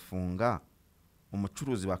bakabafunga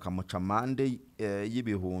umucuruzi bakamuca amande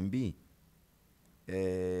y'ibihumbi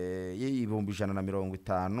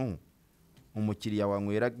 150 umukiriya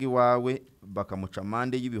wanyweraga iwawe bakamuca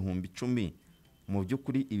amande y'ibihumbi 10. Mu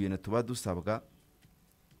by'ukuri ibintu tuba dusabwa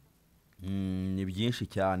ni byinshi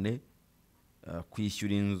cyane,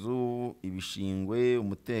 kwishyura inzu, ibishingwe,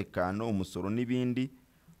 umutekano, umusoro n'ibindi.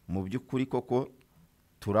 Mu by'ukuri koko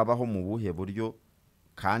turabaho mu buhe buryo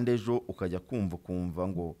kandi ejo ukajya kumva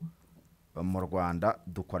ngo mu Rwanda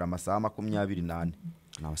dukora amasaha 24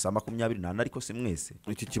 amasaha 24 ariko si mwese.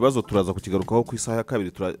 Iki kibazo turaza kukigarukaho ku isaha ya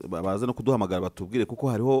kabiri, baza no kuduhamagara batubwire kuko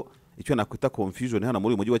hariho icyo nakwita confusion hano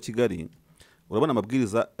muri mujyi wa Kigali. Urabona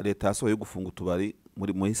amabwiriza leta yasohoye yo gufunga utubari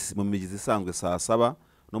mu migizi isanzwe saa 7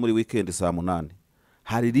 no muri weekend saa 8.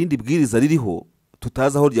 Hari irindi bwiriza ririho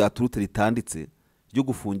tutaza aho ryaturute ritanditse ryo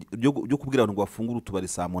kubwira abantu ngo bafungure utubari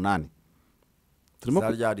saa 8. Turimo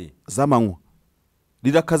zamanywa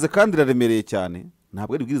rirakaze kandi raremereye cyane,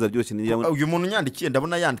 ntabwo ari bwiriza byose ni uyu muntu nyandikiye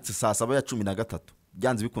ndabona yanditse saa 7 ya 13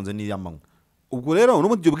 byanze bikunze ni yamanywa. Ubwo rero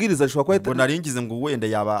n'ubundi byo bwiriza rishobora kuba naringize ngo wenda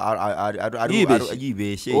yaba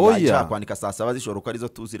yibeshye yacha kwandika saa 7 zishobora ko arizo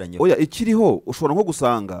tuziranye. Oya ikiriho ushobora nko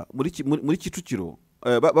gusanga muri Kicukiro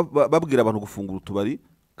babwira abantu gufungura utubari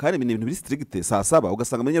kandi ibintu biri strict saa 7,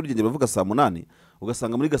 ugasanga muri Nyarugenge bavuga saa 8,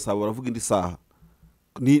 ugasanga muri Gasabo baravuga indi saha.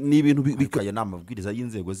 Ni ibintu bikaye namabwiriza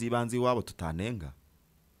y'inzego zibanze iwabo tutanenga.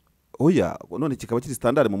 Oya none kikaba kiri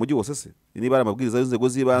standard mu mujyi wose se niba ari amabwiriza y'inzego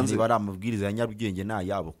zibanze, niba ari amabwiriza ya Nyarugenge na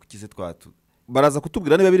yabo kukize twatu baraza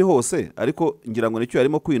kutubwira niba biri hose, ariko ngira ngo nicyo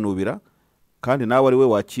yarimo kwinubira kandi nawe ari we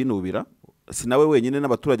wakinubira si nawe wenyine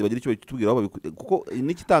n'abaturage bagira icyo kitubwiraho kuko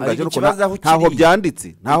n'ikitangaje Ariko nuko ikibazo aho ntaho kiri- byanditse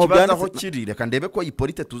ikibazo aho kiri reka ndebe ko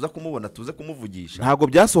Hippolyte tuza kumubona tuze kumuvugisha ntago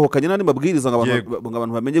byasohokanye n'andi mabwiriza ngo Yego.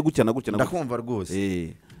 abantu bamenye gutya na gutya na gutya. ndakumva rwose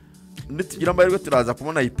Eh, nitugira amahirwe turaza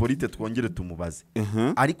kubona Hippolyte twongere tumubaze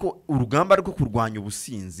ariko urugamba rwo kurwanya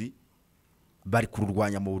ubusinzi bari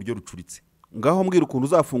kururwanya mu buryo rucuritse ngaho mbwira ukuntu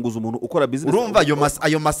uzafunguza umuntu ukora business urumva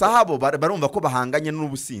ayo masaha bo barumva ko bahanganye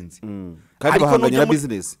n'ubusinzi kandi ariko bahanganye nujya na mu-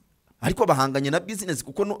 business ariko bahanganye na business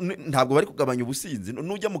kuko ntabwo bari kugabanya ubusinzi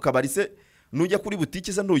nujya mu kabari se nujya kuri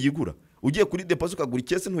butiki se ntuyigura ugiye kuri deposit ukagura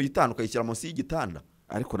ikese ntuyitana ukayishyira munsi y'igitanda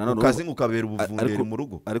ariko nanone ukazi ukabera ubuvunderi mu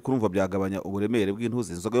rugo ariko urumva byagabanya uburemere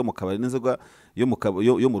bw'intuzi inzoga yo mu kabari n'inzoga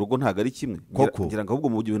yo mu rugo ntago ari kimwe Koko. ngira ngo ahubwo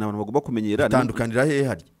mu gihe abantu bagomba kumenyera itandukanira hehe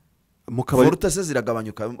harya mu kabari volute se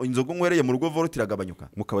ziragabanyuka inzoga unywereye mu rugo volute iragabanyuka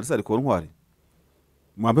mu kabari se hari kontwari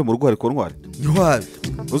mwambe mu rugo hari kontwari ntiwabe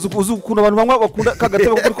uzi ukuntu abantu banywa bakunda kagatebe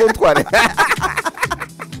ko kuri kontwari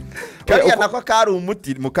kariya nako kari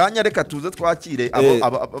umuti mu kanya reka tuze twakire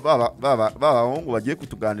abahungu bagiye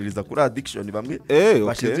kutuganiriza kuri addiction bamwe Okay.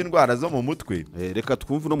 bashinze indwara zo mu mutwe reka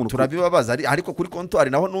twumve no muntu turabibabaza ariko kuri kontwari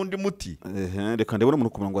naho n'undi muti reka ndebe n'umuntu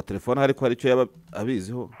ku murongo wa telefone ariko hari icyo yaba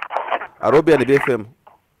abiziho Arobe ya BFM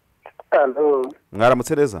Alo,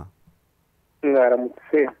 mwaramutse neza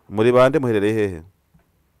mwaramutse. muri bande muherereye hehe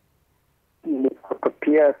Ni Papa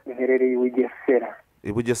Pius mherereye i Bugesera.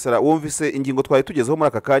 i Bugesera wumvise ingingo twari tugezeho muri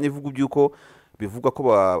aka kanya ivuga by'uko bivuga ko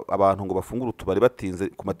abantu ngo bafungura utubari batinze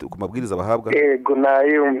ku mabwiriza bahabwa Yego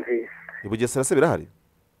nayumvise. i Bugesera se birahari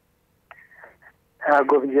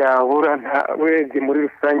Ntago byabura urebye muri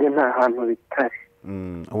rusange nta hantu bitari.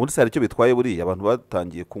 ubundi se hari icyo bitwaye buriya abantu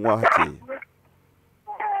batangiye kunywa hakeye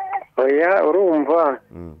Oya urumva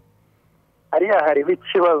hariya hariho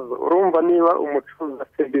ikibazo urumva niba umucuruzi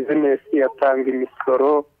afite bizinesi atanga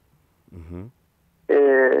imisoro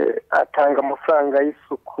atanga amafaranga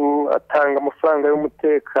y'isuku atanga amafaranga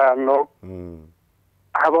y'umutekano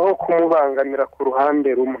habaho kumubangamira ku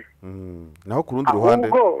ruhande rumwe naho ku rundi ruhande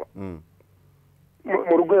ahubwo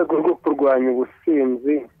mu rwego rwo kurwanya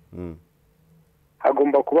ubusinzi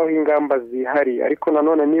hagomba kubaho ingamba zihariye ariko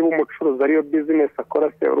nanone niba umucuruzi ariyo bizinesi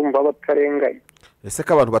akora se urumva batarenganye ese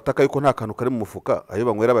ko abantu bataka yuko nta kantu kari mu mufuka ayo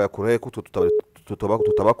banywera bayakura he ko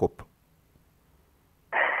tutabakopa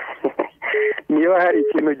niba hari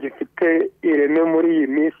ikintu gifite ireme muri iyi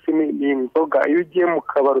minsi ni inzoga iyo ugiye mu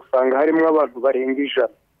kabari usanga harimo abantu barenga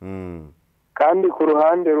 100 kandi ku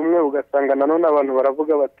ruhande rumwe ugasanga nanone abantu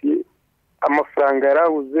baravuga bati amafaranga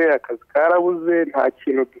yarabuze akazi karabuze nta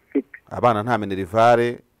kintu dufite abana nta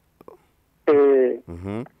minerivare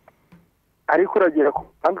ariko uragera ku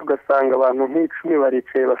kandi ugasanga abantu nk'icumi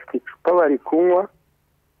baricaye bafite icupa bari kunywa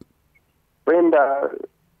wenda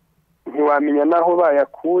ntiwamenya n'aho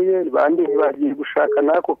bayakuye bandi ntibagiye gushaka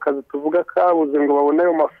n'ako kazi tuvuga kabuze ngo babone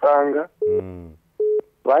ayo mafaranga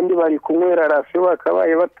abandi bari kunywera rasiyo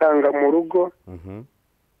bakabaye batanga mu rugo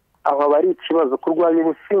aho aba ari ikibazo kurwanya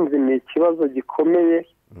ubusinzi ni ikibazo gikomeye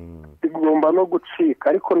bigomba no gucika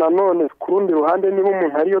ariko nanone ku rundi ruhande niba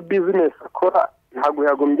umuntu ariyo bizinesi akora ntabwo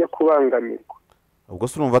yagombye kubangamirwa ubwo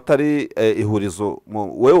se urumva atari ihurizo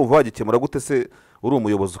wowe wumva wagikemura gute se uri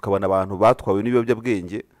umuyobozi ukabona abantu batwawe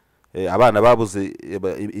n'ibiyobyabwenge abana babuze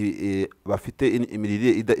bafite imirire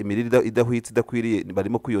idahwitse idakwiriye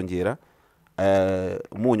barimo kwiyongera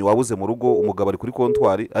umunyu wabuze mu rugo umugabo ari kuri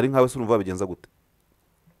kontwari ari nkawe se urumva wabigenza gute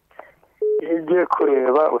iyo ugiye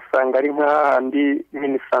kureba usanga ari nk'ahandi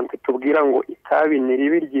minisante tubwira ngo itabi ni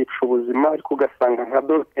ribi ryica ubuzima ariko ugasanga nka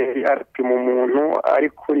dogiteri arapima umuntu ari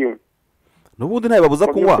kurinywa n'ubundi ntawe babuza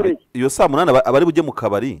kunywa iyo saa munani aba ari bujye mu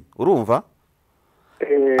kabari urumva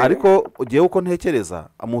ariko ugiye uko ntekereza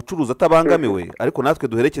umucuruzi atabangamiwe ariko natwe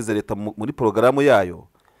duherekeze leta muri porogaramu yayo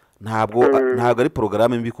ntabwo ari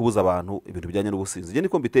porogaramu mbi kubuza abantu ibintu bijyanye n'ubusinzi njye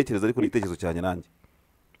niko mbitekereza ariko ni igitekerezo cyanjye nanjye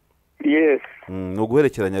ni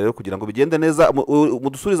uguherekeranya rero kugira ngo bigende neza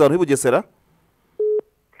mudusurize abantu b'i Bugesera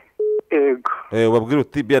ubabwire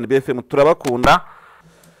uti BFM turabakunda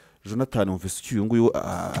Jonathan wumvise icyo uyu nguyu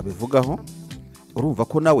abivugaho urumva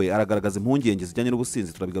ko nawe aragaragaza impungenge zijyanye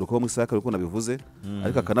n'ubusinzi turabigarukaho mu isaha ariko nabivuze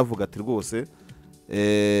ariko akanavuga ati rwose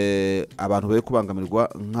abantu bari kubangamirwa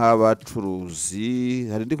nk'abacuruzi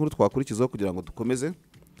hari indi nkuru twakurikizaho kugira ngo dukomeze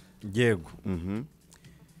yego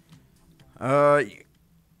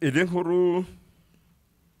iri nkuru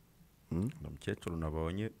umukecuru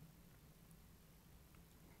nabonye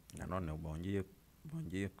nanone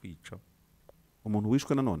bongeye kwica umuntu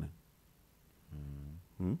wishwe nanone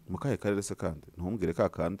mu kahe karere se kandi ntumbwire ka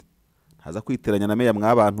kandi ntaza kwiteranya na meya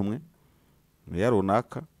mw'abantu mwe meya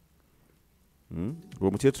runaka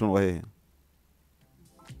uwo mukecuru ni uwa hehe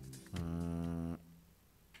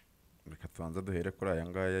reka tubanza duhere kuri aya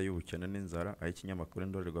ngaya y'ubukene n'inzara aho ikinyamakuru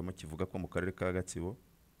indorerwamo kivuga ko mu karere ka Gatsibo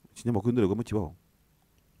ikinyamakuru indorerwamo kibaho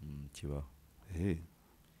kibaho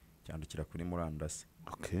cyandikira kuri murandasi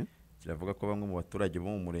okay kiravuga ko bamwe mu baturage bo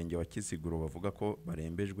mu murenge wa Kiziguro bavuga ko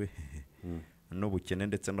barembejwe n'ubukene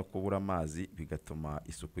ndetse no kubura amazi bigatuma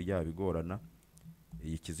isuku yabo igorana.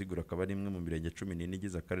 Iyi Kiziguro akaba ari imwe mu mirenge 14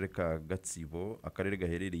 igize akarere ka Gatsibo, akarere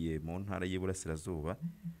gaherereye mu ntara y'Iburasirazuba.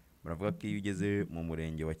 Baravuga ko iyo ugeze mu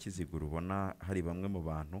murenge wa Kiziguro ubona hari bamwe mu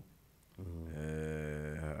bantu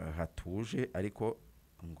hatuje ariko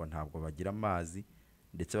ngo ntabwo bagira amazi,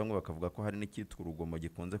 ndetse bamwe bakavuga ko hari n'icyitwa urugomo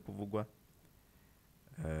gikunze kuvugwa.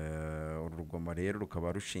 Urugomo rero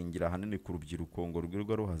rukaba rushingira ahanini ku rubyiruko ngo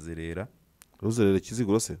rwirwa ruhazerera. Ruzerera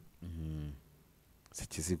Kiziguro se? Si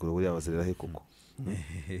Kiziguro buriya bazerera he koko?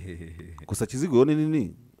 Gusa Kiziguro ni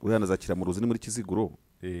nini, uriya nazakira mu ruzi ni muri Kiziguro.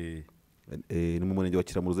 Ni mu murenge wa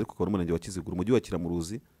Kiramuruzi ariko ko n'umurenge wa Kiziguro. Umujyi wa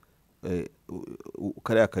Kiramuruzi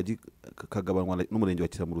kariya kagabanwa n'umurenge wa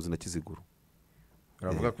Kiramuruzi na Kiziguro.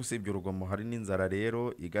 Baravuga ko usibye urugomo hari n'inzara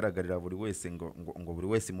rero igaragarira buri wese ngo buri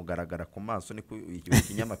wese mugaragara ku maso ni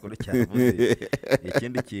ikinyamakuru cyavuze.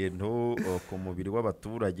 Ikindi kintu ku mubiri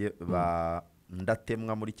w'abaturage ba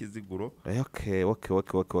ndatemwa muri Kiziguro. Okay.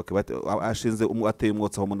 Ashinze ateye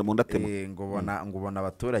umwotsa mu ndatemwa. ngo bona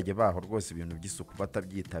abaturage baho rwose ibintu by'isuku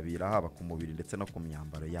batabyitabira haba ku mubiri ndetse no ku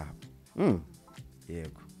myambaro yabo.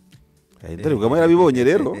 Yego. Indorerwamo yarabibonye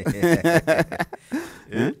rero.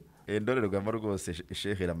 Indorerwamo rwose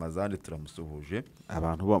Sheikh Ramazani turamusuhuje.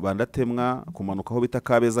 Abantu bandatemwa kumanuka aho bita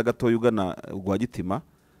Kabeza gatoya ugana Rwagitima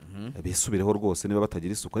bisubireho rwose niba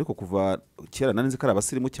batagira isuku, ariko kuva kera nari nzi ko ari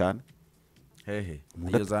abasirimu cyane.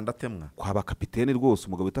 Iyo zandatemwa kwa ba kapiteni rwose,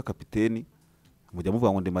 umugabo bita kapiteni mujya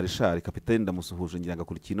muvuga ngo ndi marishari kapiteni ndamusuhuje ngira ngo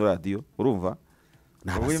kuri Hino radio urumva.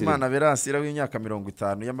 Uwimana Berasira w'imyaka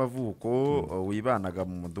 50 y'amavuko wibanaga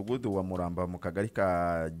mu mudugudu wa Muramba mu kagari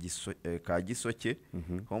ka Gisoke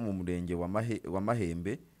ho mu murenge wa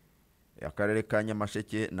Mahembe akarere ka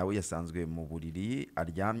Nyamasheke, nawe yasanzwe mu buriri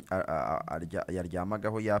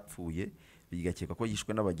yaryamagaho yapfuye, bigakeka ko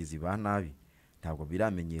yishwe n'abagizi ba nabi. Ntabwo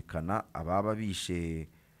biramenyekana ababa bishe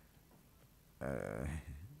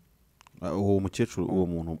uwo mukecuru uwo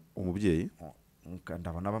muntu umubyeyi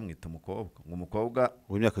ndabona bamwita umukobwa, ngo umukobwa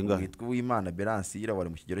w'imyaka ingahe witwa Uwimana Berasira wari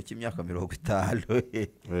mu kigero cy'imyaka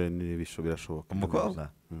 50. Ni birashoboka.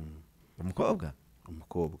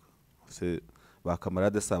 Umukobwa se ba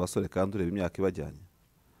kamarade sa basore kandi ureba imyaka ibajyanye.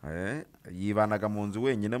 Yibanaga mu nzu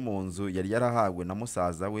wenyine, mu nzu yari yarahawe na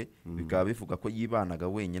musaza we. Bikaba bivuga ko yibanaga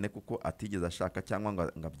wenyine kuko atigeze ashaka cyangwa ngo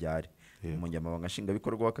abyare. Umunyamabanga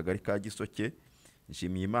nshingwabikorwa w'akagari ka Gisoke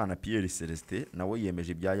Nshimiyimana Pierre Celestin nawe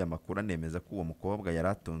yemeje iby'aya makuru, anemeza ko uwo mukobwa yari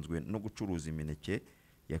atunzwe no gucuruza imineke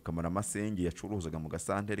yakamara amasenge yacuruzaga mu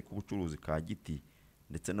gasantere k'ubucuruzi ka Giti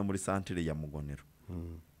ndetse no muri santere ya Mugonero.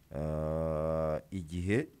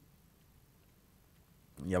 Igihe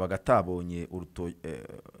yabaga atabonye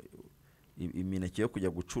imineke yo kujya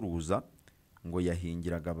gucuruza ngo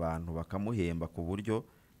yahingiraga abantu bakamuhemba ku buryo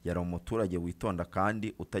yari umuturage witonda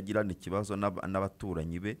kandi utagirana ikibazo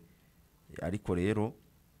n'abaturanyi be. Ariko rero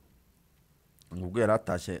ubwo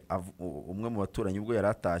yaratashye umwe mu baturanyi ubwo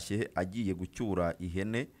yaratashye agiye gucyura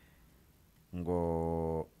ihene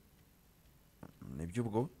ngo nibyo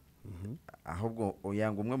ubwo ahubwo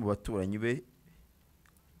yanga umwe mu baturanyi be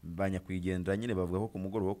banyakwigendera nyine bavuga ko ku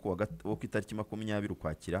mugoroba wo ku itariki 20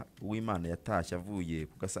 Ukwakira Uwimana yatashye avuye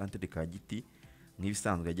ku gasantere ka Giti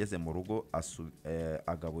nk'ibisanzwe ageze mu rugo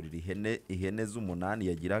agaburira ihene z'8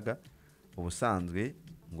 yagiraga. Ubusanzwe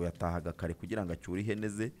ngo yatahaga kare kugira ngo acyure ihene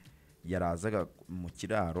ze, yarazaga mu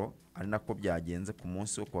kiraro ari nako byagenze ku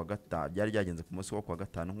munsi wo kwa gatanu, byari byagenze ku munsi wo kwa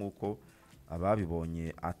gatanu nk'uko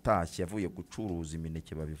ababibonye atashye avuye gucuruza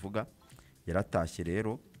imineke babivuga. Yaratashye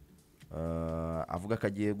rero avuga ko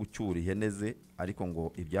agiye gucyura ihene ze, ariko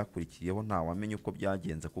ngo ibyakurikiyeho nta wamenye uko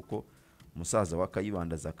byagenze kuko umusaza wa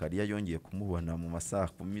Kayibanda Zakariya yongeye kumubona mu masaha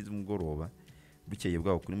 10 z'umugoroba bukeye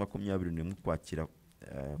bwaho kuri 21 Ukwakira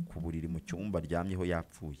ku buriri mu cyumba aryamyeho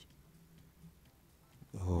yapfuye.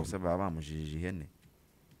 Bose baba bamujijije ihene.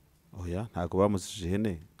 Oya ntago bamujijije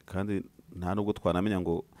ihene kandi nta nubwo twanamenya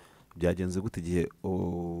ngo byagenze gute igihe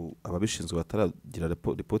ababishinzwe bataragira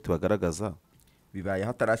report bagaragaza. Bibaye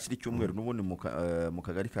hatarashira icyumweru n'ubundi mu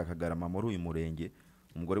kagari ka Kagarama muri uyu murenge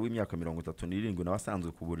umugore w'imyaka 37 nawe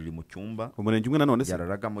asanzwe ku buriri mu cyumba umurenge umwe nanone se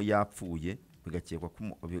yararagamo yapfuye, bigakekwa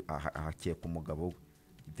ko ahakeka umugabo we.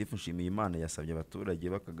 Gitifu Nshimiyimana yasabye abaturage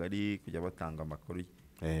b'akagari kujya batanga amakuru.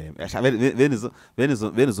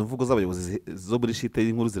 Bene izo mvugo z'abayobozi zo muri shite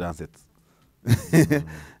y'inkuru ziransetsa.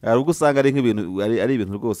 Hari ubwo usanga ari nk'ibintu ari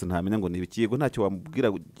ibintu rwose ntamenya ngo ni ibikigo ntacyo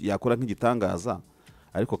wamubwira yakora nk'igitangaza,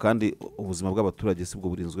 ariko kandi ubuzima bw'abaturage si bwo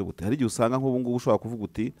burinzwe bute. Hari igihe usanga nk'ubu ngubu ushobora kuvuga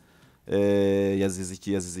uti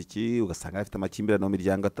yazize iki ugasanga afite amakimbirane mu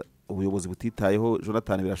miryango ubuyobozi butitayeho.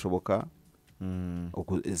 Jonathan birashoboka,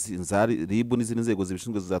 ribu n'izindi nzego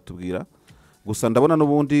zibishinzwe zizatubwira. Gusa ndabona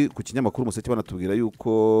n'ubundi ku kinyamakuru Umuseke banatubwira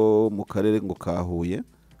yuko mu karere ngo ka Huye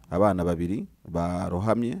abana babiri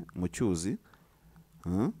barohamye mu cyuzi,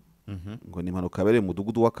 ngo ni impanuka yabereye mu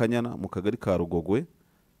mudugudu wa Kanyana mu kagari ka Rugogwe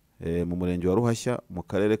mu murenge wa Ruhashya mu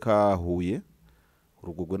karere ka Huye.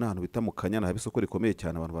 Rugogwe ni ahantu bita mu Kanyana, haba isoko rikomeye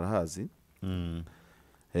cyane, abantu barahazi.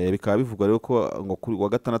 Bikaba bivugwa rero ko ngo kuri wa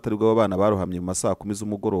gatandatu aribwo abana barohamye mu masaha 10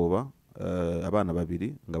 z'umugoroba. Abana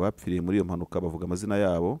babiri ngo bapfiriye muri iyo mpanuka, bavuga amazina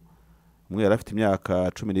yabo. Umwe yari afite imyaka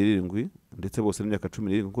 17 ndetse bose n'imyaka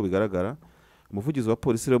 17 nkuko bigaragara. Umuvugizi wa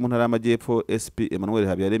polisi rero mu ntara y'Amajyepfo SP Emmanuel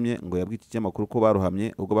Habiyaremye ngo yabwiye iki kinyamakuru ko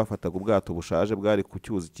barohamye ubwo bafataga ubwato bushaje bwari ku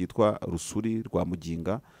cyuzi cyitwa Rusuri rwa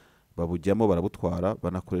Muginga, babujyamo barabutwara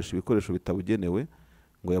banakoresha ibikoresho bitabugenewe.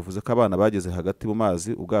 Ngo yavuze ko abana bageze hagati mu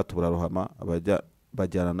mazi ubwato burarohama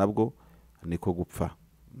bajyana nabwo niko gupfa.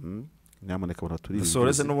 Nyamuneka baraturi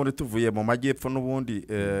dusoreze n'ubundi tuvuye mu Majyepfo n'ubundi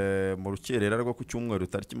mu rukerera rwo ku cyumweru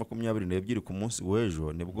tariki 22 ku munsi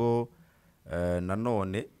w'ejo nibwo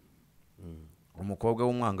nanone umukobwa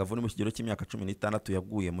w'umwangavu uri mu kigero cy'imyaka 16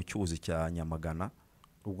 yaguye mu cyuzi cya Nyamagana.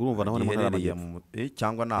 Ubwo urumva naho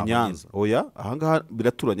cyangwa naho Nyanza. Oya, ahangaha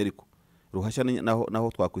biraturanye ariko Ruhashya naho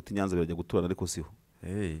twakwita Nyanza birajya guturana ariko siho.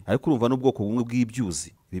 Ariko urumva n'ubwoko bumwe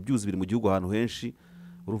bw'ibyuzi. Ibi byuzi biri mu gihugu ahantu henshi,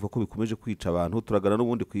 urumva ko bikomeje kwica abantu. Turagana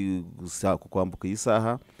n'ubundi kwambuka iyi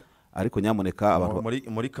saha, ariko nyamuneka abantu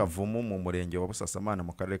muri Kavumu mu murenge wa Busasamana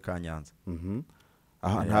mu karere ka Nyanza.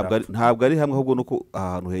 Ntabwo ari hamwe, ahubwo nuko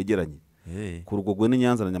ahantu hegeranye. Ku Rugogwe ni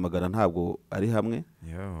Nyanza na Nyamagana ntabwo ari hamwe,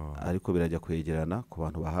 ariko birajya kwegerana ku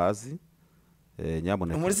bantu bahazi.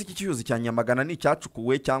 Nyamuneka muri iki cyuzi cya Nyamagana ni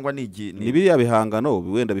cyacukuwe cyangwa ni biriya bihangano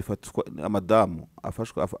wenda bifatwa amadamu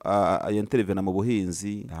afashwa intervene mu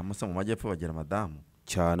buhinzi. Musa mu Majyepfo bagira amadamu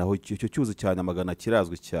cyane, aho icyo cyuzi cya Nyamagana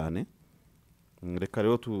kirazwi cyane. Reka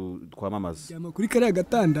rero twamamaza kuri kariya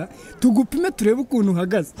gatanda tugupime turebe ukuntu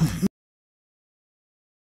uhagaze.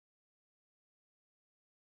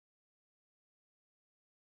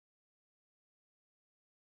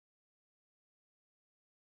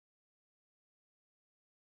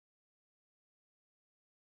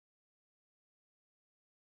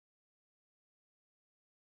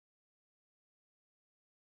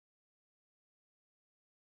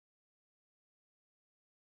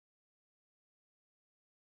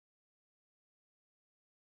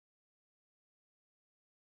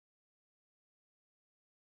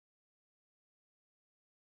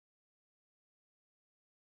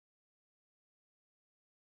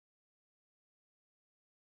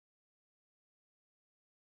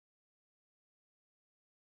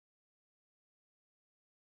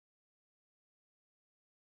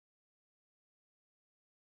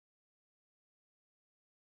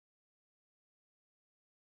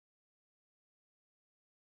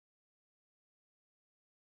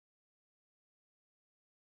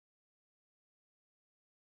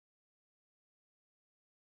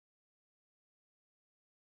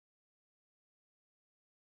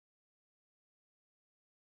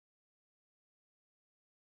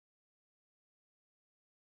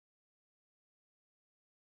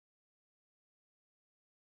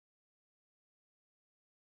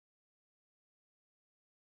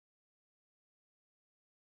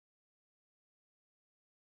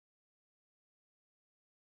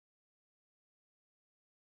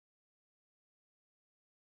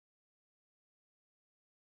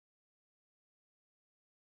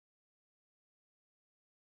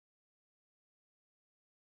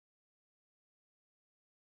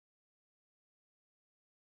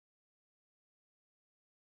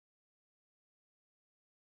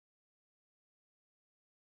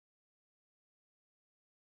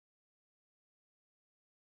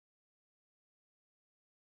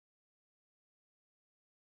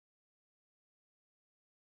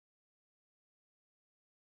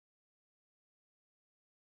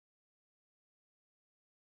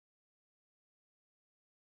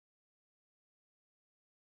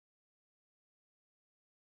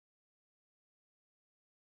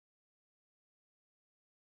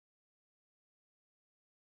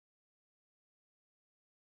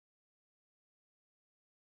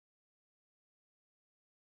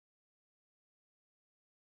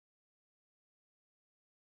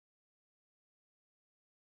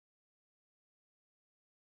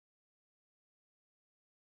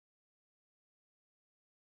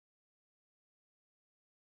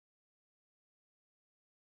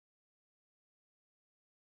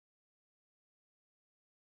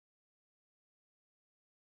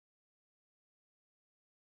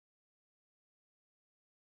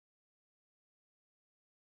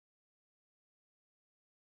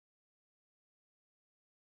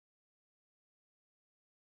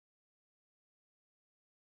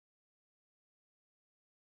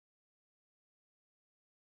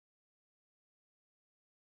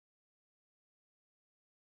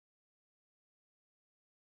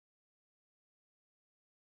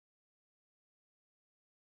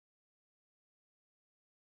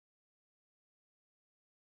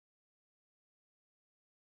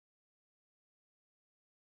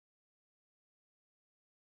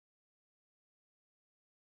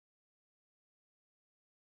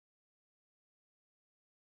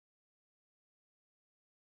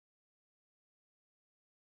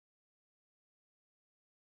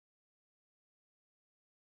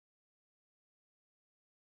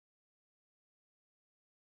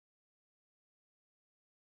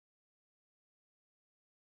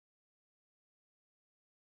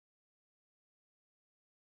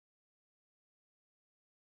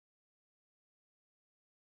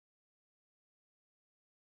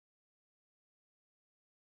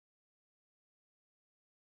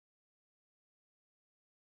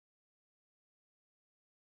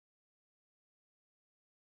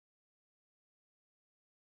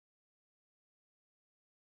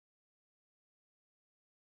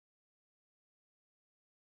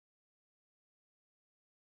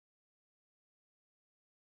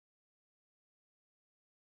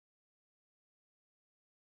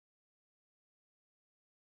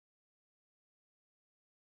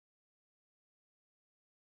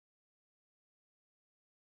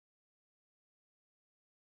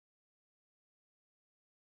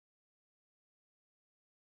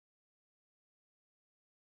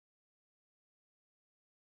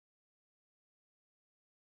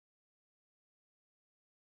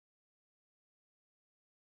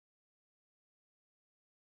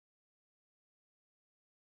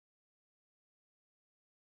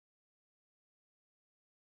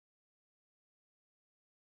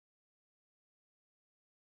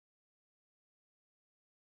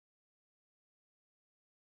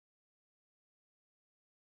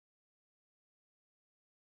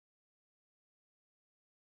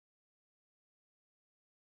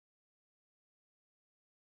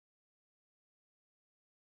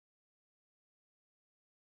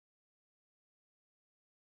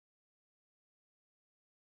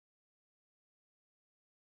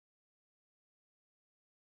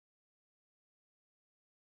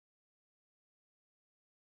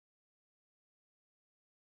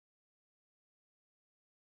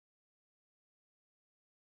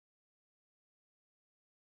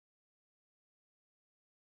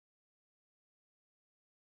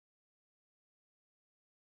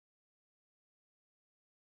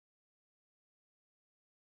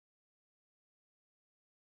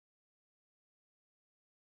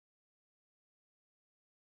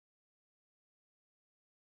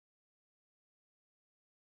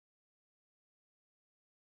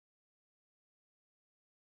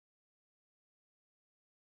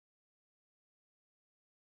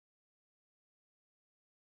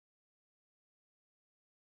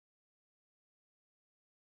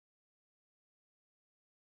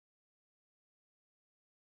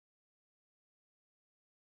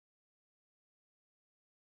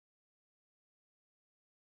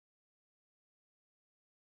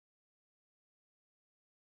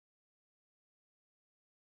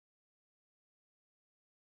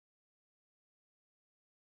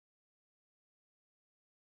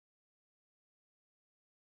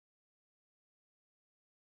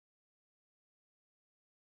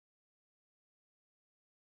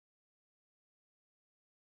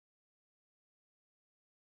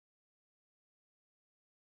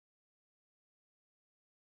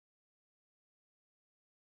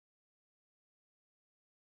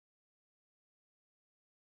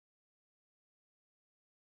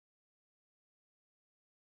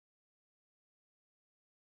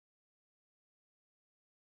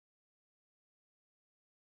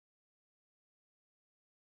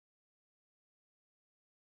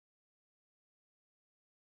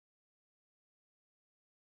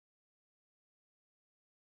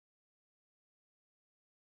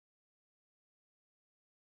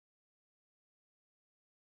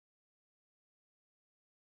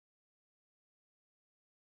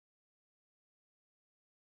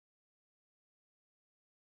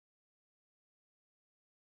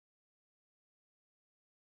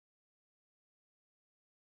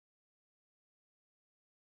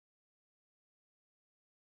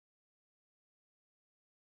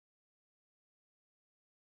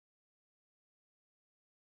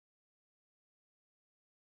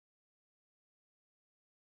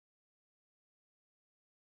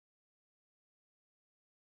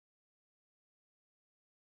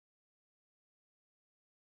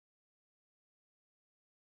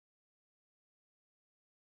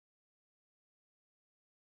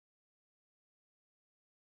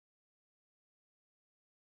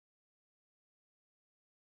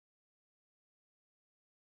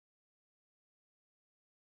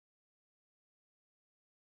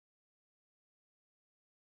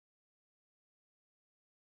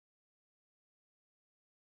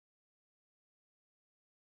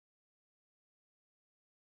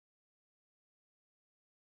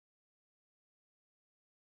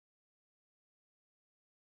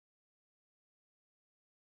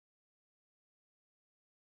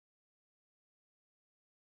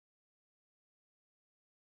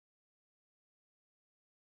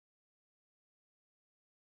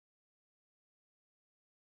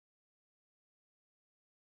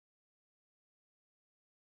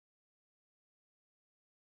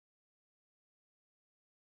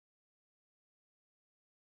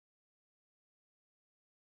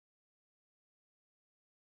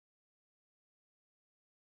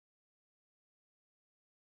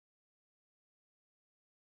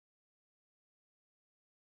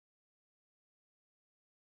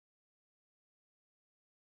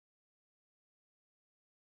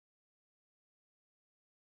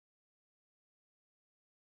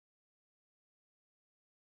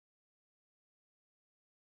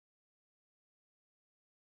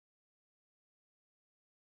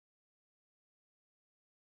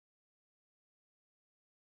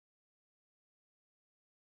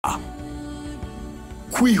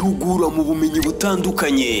 kwihugura mu bumenyi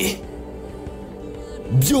butandukanye,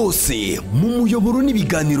 byose mu muyoboro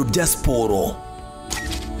n'ibiganiro bya siporo.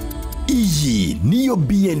 Iyi niyo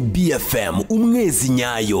BNB FM umwezi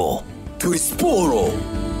nyayo, turi siporo.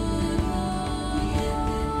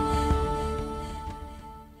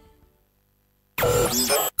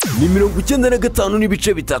 Ni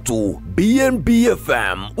 95.3 BNB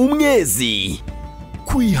FM umwezi,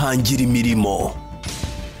 kwihangira imirimo,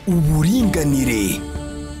 uburinganire,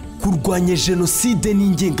 kurwanya jenoside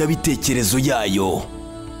n'ingengabitekerezo yayo,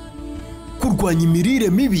 kurwanya imirire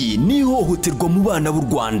mibi n'ihohoterwa mu bana b'u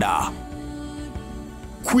Rwanda,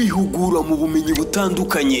 kwihugura mu bumenyi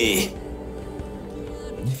butandukanye.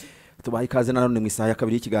 Tubaye ikaze nanone mu isaha ya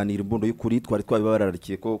kabiri y'ikiganiro imbundo y'ukuri. Twari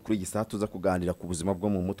twabibararikiye ko kuri iyi saha tuza kuganira ku buzima bwo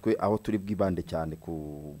mu mutwe, aho turi bwibande cyane ku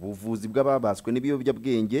buvuzi bw'ababaswe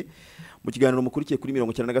n'ibiyobyabwenge. Mu kiganiro mukurikiye kuri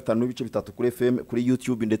 95.3 kuri FM, kuri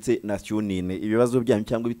YouTube ndetse na TuneIn. Ibibazo byanyu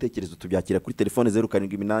cyangwa ibitekerezo tubyakira kuri telefone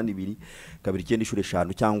 0782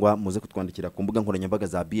 295 cyangwa muze kutwandikira ku mbuga nkoranyambaga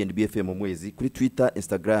za BNB FM umwezi, kuri Twitter,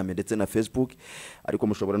 Instagram ndetse na Facebook. Ariko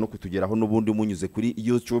mushobora no kutugeraho n'ubundi munyuze kuri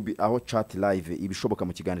YouTube aho chat live ibishoboka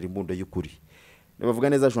mu kiganiro imbundo y'ukuri. Bavuga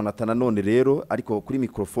neza Jonathan nanone rero, ariko kuri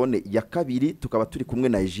microphone ya kabiri tukaba turi kumwe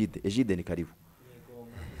na Egide. Ni karibu.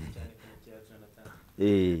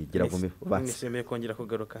 Gira vume bati. Nishimiye kongera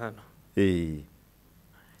kugaruka hano.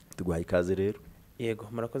 Tuguhaye ikaze rero. Yego,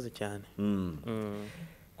 murakoze cyane.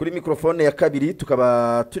 Kuri microphone ya kabiri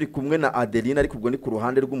tukaba turi kumwe na Adeline, ariko ubwo ni ku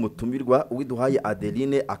ruhande rw'umutumirwa. Uwiduhaye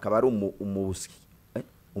Adeline akaba ari umubuski.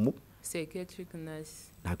 Psychiatric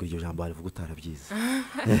nurse. Ntabwo iryo jambo arivuga utarabyiza.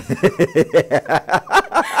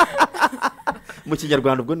 Mu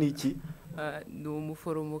kinyarwanda ubwo ni iki? Ni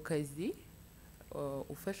umuforomokazi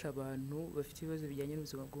ufasha abantu bafite ibibazo bijyanye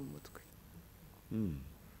n'ubuzima bwo mu mutwe.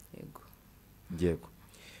 Yego.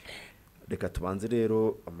 Reka tubanze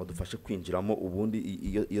rero amadufashe kwinjiramo ubundi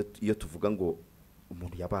iyo tuvuga ngo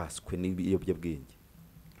umuntu yabaswe n'ibiyobyabwenge.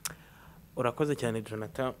 Urakoze cyane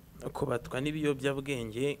Jonathan. Kubatwa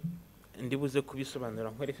n'ibiyobyabwenge ndibuze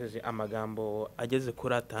kubisobanura nkoresheje amagambo ageze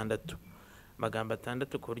kuri 6. Amagambo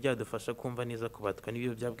 6 ku buryo adufasha kumva neza kubatwa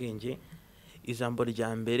n'ibiyobyabwenge. Ijambo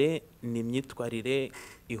rya mbere ni imyitwarire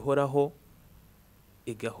ihoraho,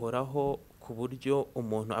 igahoraho ku buryo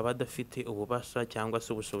umuntu aba adafite ububasha cyangwa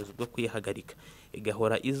se ubushobozi bwo kwihagarika,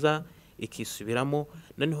 igahora iza ikisubiramo,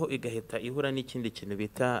 noneho igahita ihura n'ikindi kintu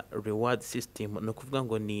bita reward system. No kuvuga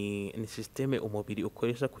ngo ni systeme umubiri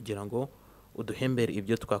ukoresha kugira ngo uduhembere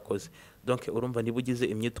ibyo twakoze. Donc urumva niba ugize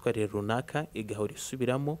imyitwarire runaka igahora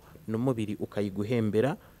isubiramo n'umubiri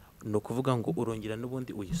ukayiguhembera, no kuvuga ngo urongera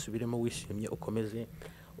n'ubundi uyisubiremo wishimye ukomeze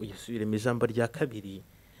uyisubiremo. Ijambo rya kabiri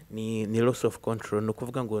ni loss of control. No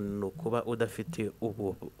kuvuga ngo no kuba udafite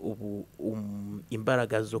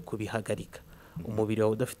imbaraga zo kubihagarika, umubiri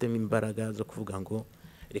wawe udafitemo imbaraga zo kuvuga ngo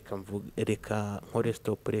reka nkore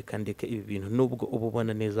stop, reka ndeke ibi bintu nubwo uba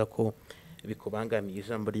ubona neza ko bikubangamiye.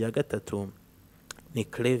 Ijambo rya gatatu ni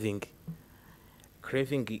craving.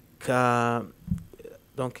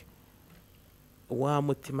 Donc wa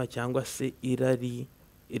mutima cyangwa se irari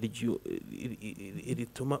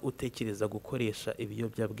rituma utekereza gukoresha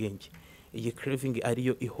ibiyobyabwenge. Iyi craving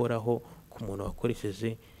ariyo ihoraho ku muntu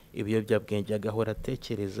wakoresheje ibiyobyabwenge, agahora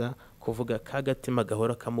atekereza kuvuga kagatima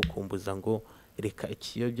gahora kamukumbuza ngo reka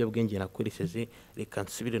ikiyobyabwenge nakoresheje reka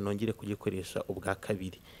nsubire nongere kugikoresha ubwa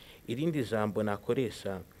kabiri. Irindi jambo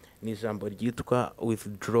nakoresha ni ijambo ryitwa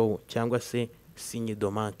withdraw cyangwa se signe de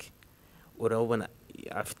manque. Urabona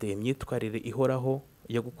afite imyitwarire ihoraho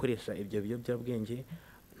yo gukoresha ibyo biyobyabwenge,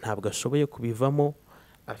 ntabwo ashoboye kubivamo,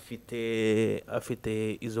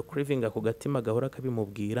 afite izo craving ku gatima gahora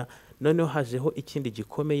kabimubwira. Noneho hajeho ikindi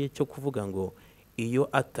gikomeye cyo kuvuga ngo iyo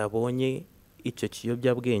atabonye icyo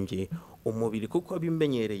kiyobyabwenge, umubiri kuko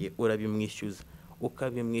bimenyereye urabimwishyuza,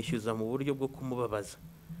 ukabimwishyuza mu buryo bwo kumubabaza.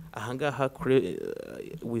 Ahangaha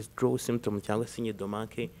withdraw symptom cyangwa signe de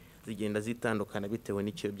manque zigenda zitandukana bitewe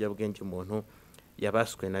n'ikiyobyabwenge umuntu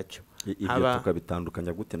yabaswe nacyo. Ibyo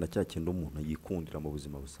tukabitandukanya gute na cya kintu umuntu yikundira mu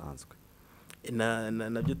buzima busanzwe?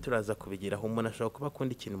 Nabyo turaza kubigiraho. Umuntu ashobora kuba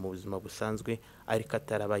akunda ikintu mu buzima busanzwe ariko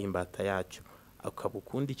atarabaye imbata yacyo. Ukaba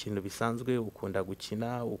ukunda ikintu bisanzwe, ukunda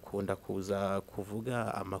gukina, ukunda kuza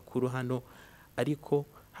kuvuga amakuru hano, ariko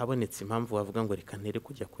habonetse impamvu wavuga ngo reka ntere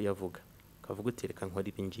kujya kuyavuga, ukavuga uti reka nkora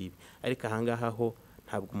ibi ngibi. Ariko ahangaha ho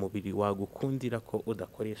ntabwo umubiri wagukundira ko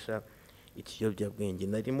udakoresha ikiyobyabwenge.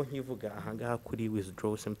 Narimo nkivuga ahangaha kuri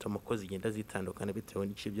withdraw symptom ko zigenda zitandukana bitewe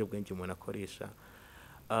n'ikiyobyabwenge umuntu akoresha.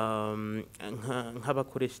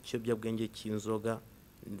 Nk'abakoresha ikiyobyabwenge cy'inzoga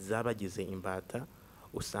zabagize imbata,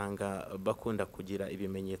 usanga bakunda kugira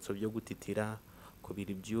ibimenyetso byo gutitira,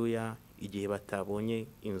 kubira ibyuya igihe batabonye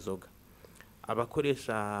inzoga.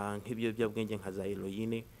 Abakoresha nk'ibiyobyabwenge nka za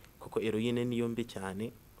heroine, kuko heroine niyo mbi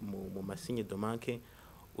cyane mu masinye domanke,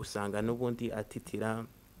 usanga n'ubundi atitira,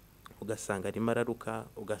 ugasanga arimo araruka,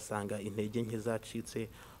 ugasanga intege nke zacitse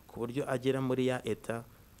ku buryo agera muri ya eta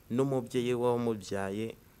n'umubyeyi we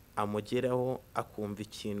wamubyaye amugeraho akumva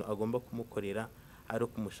ikintu agomba kumukorera ari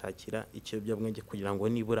ukumushakira ikiyobyabwenge kugira ngo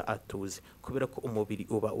nibura atuze, kubera ko umubiri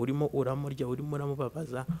uba urimo uramurya, urimo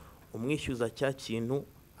uramubabaza, umwishyuza cya kintu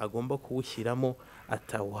agomba kuwushyiramo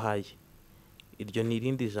atawuhaye. Iryo ni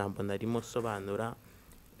irindi jambo narimo sobanura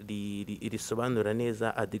risobanura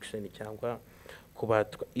neza addiction cyangwa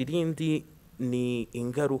kubatwa. Irindi ni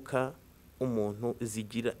ingaruka umuntu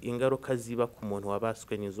zigira, ingaruka ziba ku muntu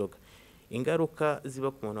wabaswe n'inzoga. Ingaruka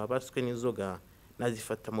ziba ku muntu wabaswe n'inzoga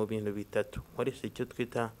nazifata mu bintu bitatu, nkoresha icyo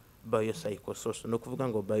twita biopsychosocial. No kuvuga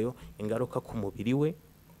ngo bio, ingaruka ku mubiri we,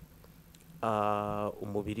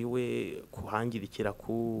 umubiri we kuhangirikira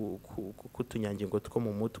kutunyangingo two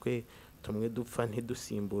mu mutwe, tumwe dupfa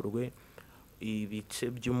ntidusimburwe,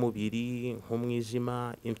 ibice by'umubiri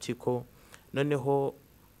nk'umwijima, impyiko. Noneho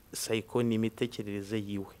psycho ni imitekerereze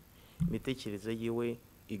yiwe, imitekerereze yiwe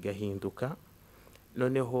igahinduka.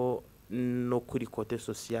 Noneho no kuri kote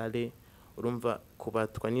sociale, urumva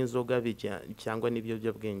kubatwa n'inzoga cyangwa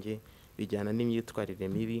n'ibiyobyabwenge bijyana n'imyitwarire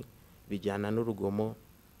mibi, bijyana n'urugomo,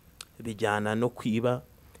 bijyana no kwiba,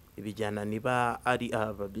 bijyana niba ari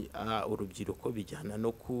urubyiruko, bijyana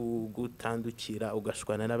no kugutandukira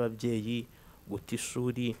ugashwana n'ababyeyi, guta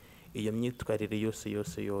ishuri. Iyo myitwarire yose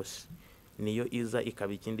niyo iza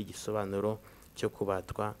ikaba ikindi gisobanuro cyo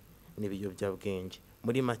kubatwa n'ibiyobyabwenge.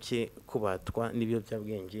 Muri make kubatwa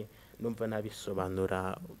n'ibiyobyabwenge numva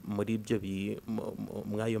nabisobanura muri ibyo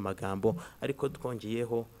mw'ayo magambo, ariko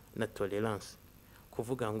twongeyeho na tolerance,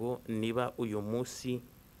 kuvuga ngo niba uyu munsi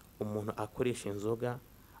umuntu akoresha inzoga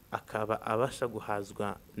akaba abasha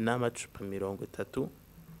guhazwa n'amacupa 30,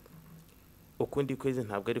 ukundi kwezi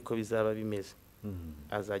ntabwo ariko bizaba bimeze.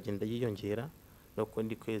 Azagenda yiyongera,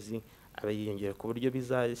 n'ukundi kwezi aba yiyongera, ku buryo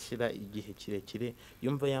bizashyira igihe kirekire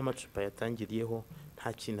yumva ya macupa yatangiriyeho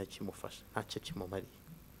nta kintu kimufasha, ntacyo kimumariye.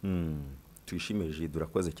 Tuyishimije,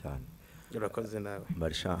 durakoze cyane. Urakoze nawe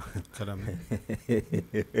Marisha. Karame.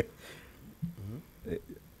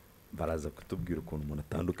 Baraza kutubwira ukuntu umuntu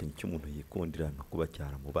atandukanye icyo umuntu yikundira no kuba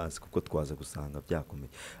cyaramubanze, kuko twaza gusanga byakomeye.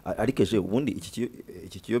 Ariko eje ubundi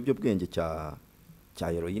iki kiyobyabwenge cya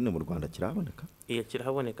heroine mu Rwanda kirahaboneka? Iya,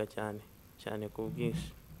 kirahaboneka cyane ku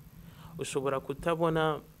bwinshi. Ushobora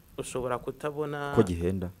kutabona ko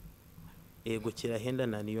gihenda. Yego kirahenda,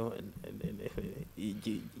 na niyo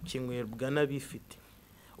kinywebwa n'abifite.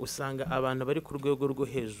 Usanga abantu bari ku rwego rwo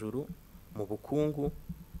hejuru mu bukungu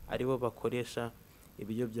aribo bakoresha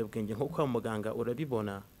ibiyobyabwenge. Nko kwa muganga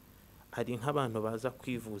urabibona, hari nk'abantu baza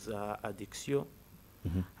kwivuza addiction.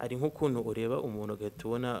 Hari nk'ukuntu ureba umuntu ugahita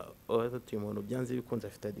ubona uyu muntu byanze bikunze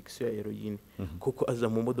afite addiction ya heroine, kuko aza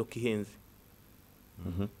mu modoka ihenze.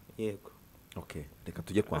 Yego. Okay, reka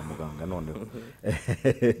tujye kwa muganga noneho.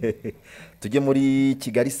 Tujye muri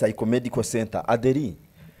Kigali Psychomedical Center. Aderi,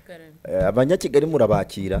 abanyakigali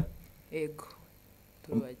murabakira? Yego,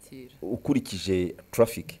 turabakira. Ukurikije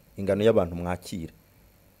traffic, ingano y'abantu mwakira?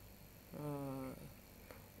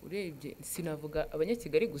 Urebye sinavuga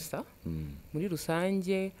abanyakigali gusa, muri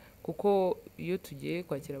rusange, kuko iyo tugiye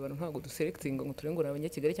kwakira abantu ntabwo duselectinga ngo turengure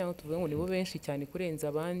abanyakigali cyangwa tuvuge ngo nibo benshi cyane kurenza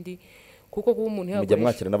abandi, kuko kuba umuntu mujya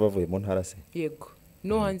mwakira n'abavuye mu ntara se? Yego,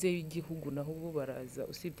 no hanze y'igihugu naho bo baraza,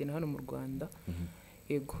 usibye na hano mu Rwanda.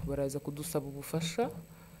 Yego, baraza kudusaba ubufasha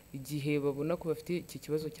igihe babona ko bafite iki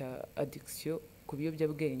kibazo cya addiction ku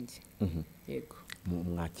biyobyabwenge. Yego,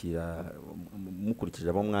 mwakira, mukurikije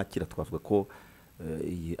abo mwakira, twavuga ko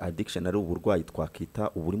iyi addiction ari uburwayi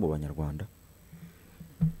twakita uburi mu Banyarwanda?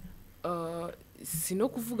 Si no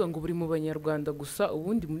kuvuga ngo buri mu Banyarwanda gusa,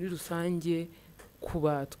 ubundi muri rusange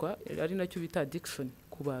kubatwa ari nacyo bita addiction,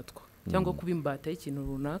 kubatwa cyangwa kuba imbata y'ikintu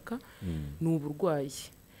runaka ni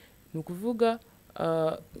uburwayi. Ni ukuvuga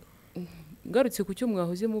ngarutse ku cyo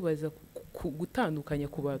mwahoze mubaza gutandukanya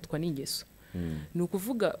kubatwa n'ingeso. Ni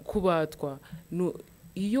ukuvuga kubatwa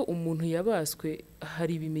iyo umuntu yabaswe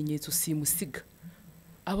hari ibimenyetso simusiga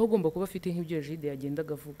aba agomba kuba afite nk'ibyo Jide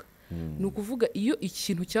yagendaga avuga. Ni ukuvuga iyo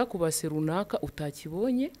ikintu cyakubase runaka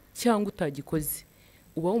utakibonye cyangwa utagikoze,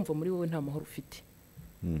 uba wumva muri wowe nta mahoro ufite.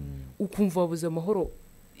 Ukumva wabuze amahoro,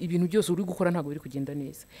 ibintu byose uri gukora ntabwo biri kugenda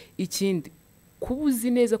neza. Ikindi, kuba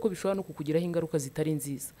uzi neza ko bishobora no kukugiraho ingaruka zitari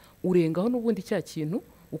nziza, urengaho n'ubundi cya kintu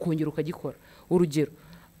ukongera ukagikora. Urugero,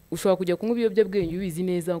 ushobora kujya kunywa ibiyobyabwenge ubizi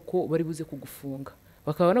neza ko bari buze kugufunga,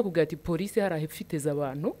 bakaba banakubwira ati polisi hari ahifiteza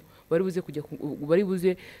abantu bari buze kujya bari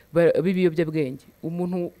buze b'ibiyobyabwenge.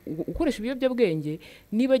 Umuntu ukoresha ibiyobyabwenge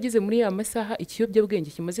niba ageze muri ya masaha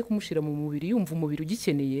ikiyobyabwenge kimaze kumushira mu mubiri yumva umubiri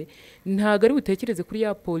ugikeneye, ntago ari butekereze kuri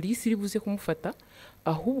ya polisi iri buze kumufata,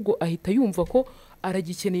 ahubwo ahita yumva ko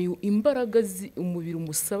aragikeneye imbaraga umubiri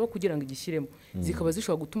umusaba kugira ngo igishyiremo zikaba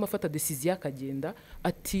zishobora gutuma afata decision akagenda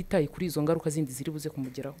atitaye kuri izo ngaruka zindi ziri buze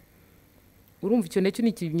kumugeraho. Urumva icyo necyo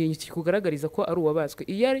ni ikimenyetso kikugaragariza ko ari uwabazwe.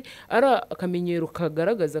 Iyo ari akamenyero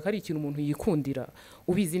kagaragaza ko ari ikintu umuntu yikundira,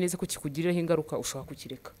 ubizi neza ko kikugiriraho ingaruka, ushobora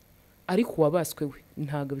kukireka. Ariko uwabazwe we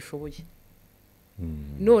ntago bishoboye.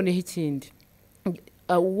 Noneho ikindi,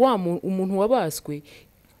 umuntu wabazwe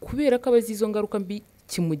kubera ko abazi izo ngaruka mbi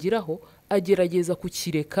kimugiraho, agerageza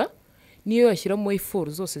kukireka, niyo yashyiramo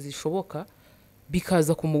effort zose zishoboka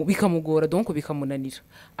bikaza bikamugora, donc bikamunanira,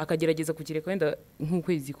 akagerageza kukireka wenda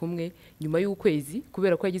nk'ukwezi kumwe, nyuma y'ukwezi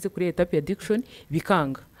kubera ko yageze kuri etape ya addiction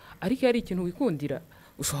bikanga. Ariko ari ikintu wikundira,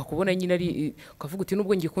 ushobora kubona nyine ari ukavuga uti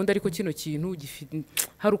nubwo ngikunda ariko kino kintu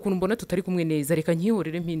hari ukuntu mbona tutari kumwe neza, reka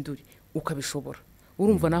nkihorere mpindure, ukabishobora.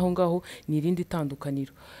 Urumva naho ngaho ni irindi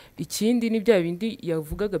tandukaniro. Ikindi ni bya bindi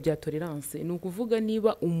yavugaga bya tolerance, ni ukuvuga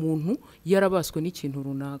niba umuntu yarabaswe n'ikintu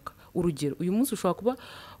runaka. Urugero, uyu munsi ushobora kuba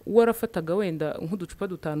warafataga wenda nk'uducupa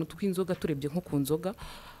 5 tw'inzoga, turebye nko ku nzoga,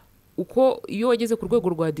 uko iyo wageze ku rwego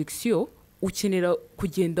rwa addiction ukenera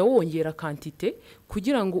kugenda wongera quantité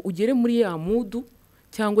kugira ngo ugere muri ya mudu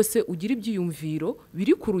cyangwa se ugire ibyiyumviro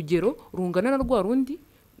biri ku rugero rungana na rwa rundi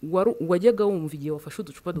wajyaga wumva igihe wafashe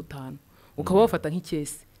uducupa 5 ukaba wafata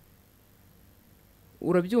nk'ikesi.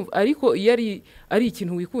 Urabyumva? Ariko iyo ari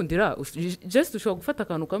ikintu wikundira, just ushobora gufata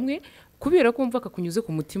akantu kamwe kubera ko umva kakunyuze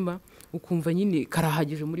ku mutima, ukumva nyine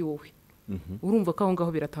karahagije muri wowe. Urumva ko aho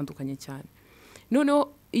ngaho biratandukanye cyane.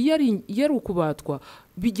 Noneho iyo ari ukubatwa,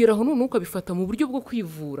 bigeraho none ukabifata mu buryo bwo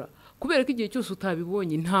kwivura, kubera ko igihe cyose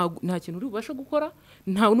utabibonye nta kintu uri bubasha gukora,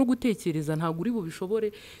 nta no gutekereza, ntabwo uri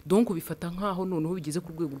bubishobore, donc ubifata nkaho noneho bigeze ku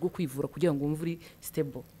rwego rwo kwivura kugira ngo wumve uri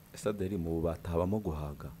stable. Saderi mu bubata habamo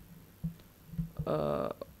guhaga.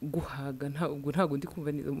 Guhaga ntabwo ndi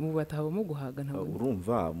kumva mu bubata habamo guhaga. Ntabwo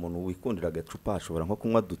urumva umuntu wikundira agacupa ashobora nko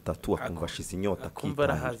kunywa 3 akumva ashize inyota, akumva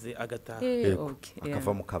arahaze agataha,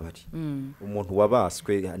 akava mu kabari. Umuntu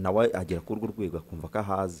wabaswe nawe agera ku rwego akumva ko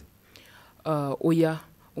ahaze. Oya,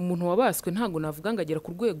 umuntu wabaswe ntabwo navuga ngo agera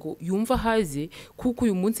ku rwego yumva ahaze, kuko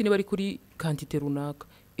uyu munsi niba ari kuri quantité runaka,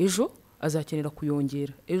 ejo azakenera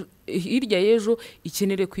kuyongera, hirya y'ejo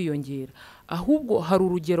ikenere kwiyongera. Ahubwo hari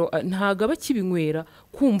urugero, ntago aba kibinywera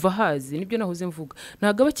kumva haze, nibyo nahoze mvuga,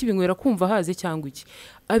 ntago aba kibinywera kumva haze cyangwa iki,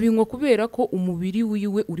 abinywa kubera ko umubiri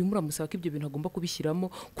wiwe urimo uramusaba ko ibyo bintu agomba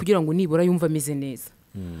kubishyiramo kugira ngo nibura yumva ameze neza.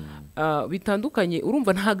 Bitandukanye,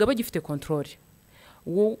 urumva ntago aba gifite control.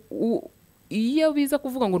 Iyo biza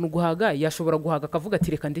kuvuga ngo nuguhaga, yashobora guhaga akavuga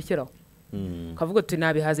ati reka ndekeraho, kavuga ati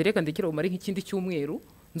nabihaze reka ndekeraho umare nk'ikindi cyumweru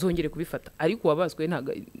nzongere kubifata. Ariko wabazwe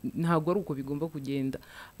ntago ari uko bigomba kugenda.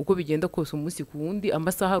 Uko bigenda kose umunsi ku wundi,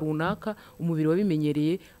 amasaha runaka umubiri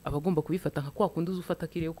wabimenyereye abagomba kubifata nka kwa kundi uzufata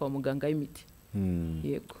kiriyo kwa muganga y'imiti.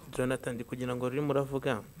 Yego Jonathan, ndi kugira ngo ruri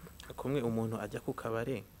muravuga kumwe umuntu ajya ku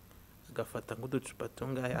kabare agafata nk'uducupa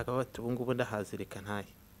tungahe akaba ati ubu ngubu ndahazirika ntahe,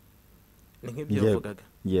 ni nk'ibyo yavugaga.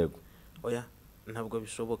 Yego. Oya, ntabwo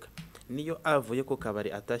bishoboka. Niyo avuye ku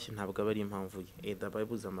kabare atashye ntabwo aba ari impamvu ye,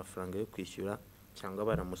 babuze amafaranga yo kwishyura cyangwa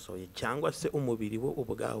baramusoye, cyangwa se umubiri wo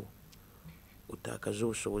ubwawo utakaje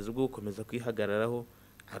ubushobozi bwo gukomeza kwihagararaho,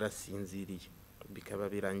 arasinziriye, bikaba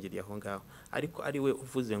birangiriye aho ngaho. Ariko ari we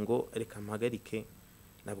uvuze ngo reka mpagarike,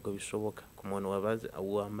 ntabwo bishoboka ku muntu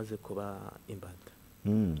wamaze kuba imbata.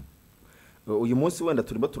 Uyu munsi wenda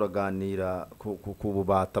turimo turaganira ku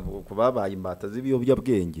bubata, ku babaye imbata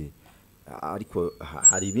z'ibiyobyabwenge, ariko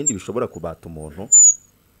hari ibindi bishobora kubata umuntu.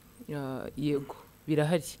 Yego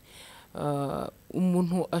birahari.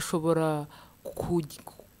 Umuntu ashobora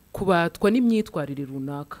kubatwa n'imyitwarire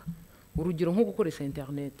runaka. Urugero nko gukoresha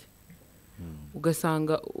internet,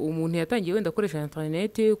 ugasanga umuntu yatangiye wenda akoresha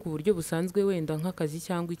internet ku buryo busanzwe wenda nk'akazi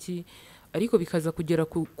cyangwa iki, ariko bikaza kugera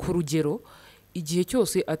ku rugero igihe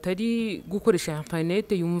cyose atari gukoresha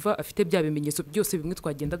internet yumva afite bya bimenyetso byose bimwe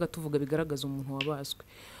twagendaga tuvuga bigaragaza umuntu wabaswe.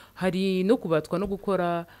 Hari no kubatwa no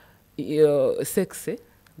gukora sexe,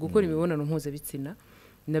 gukora imibonano mpuzabitsina,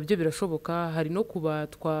 nabyo birashoboka. Hari no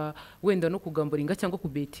kubatwa wenda no kugamburinga cyangwa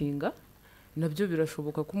kubetinga, nabyo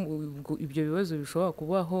birashoboka ko ibyo bibazo bishobora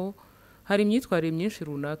kubaho. Hari imyitwarire myinshi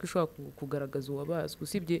runaka ishobora kugaragaza uwabazwe,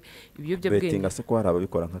 usibye ibiyobyabwenge. Betinga se ko hari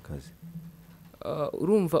ababikora nk'akazi.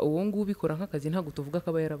 Urumva uwo nguwo ubikora nk'akazi ntabwo tuvuga ko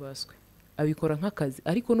aba yarabaswe, abikora nk'akazi.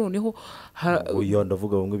 Ariko noneho uyo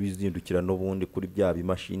ndavuga bamwe bizindukira n'ubundi kuri bya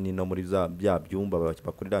bimashini no muri bya byumba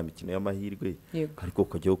bakorera imikino y'amahirwe, ariko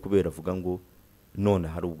ukajyaho kubera avuga ngo none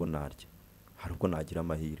hari ubwo narya hari ubwo nagira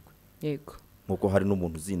amahirwe yego nkuko hari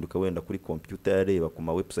n'umuntu uzinduka wenda kuri computer yareba ku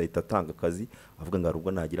ma website atanga akazi avuga ngo hari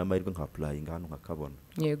ubwo nagira amahirwe nka applying hano nkakabona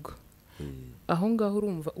yego aho ngaho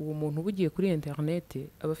urumva uwo muntu uba ugiye kuri interinete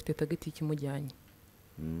aba afite tageti y'ikimujyanye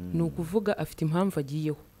ni ukuvuga afite impamvu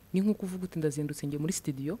agiyeho ni nk'uko uvuga uti ndazindutse ngiye muri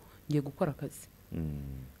studio ngiye gukora akazi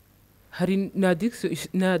hari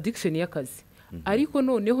na addiction y'akazi ariko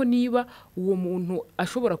noneho niba uwo muntu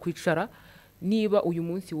ashobora kwicara niba uyu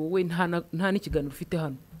munsi wowe nta n'ikiganiro ufite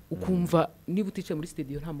hano ukumva niba uticaye muri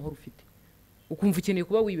studio nta mahoro ufite ukumva ukeneye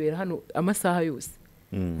kuba wibera hano amasaha yose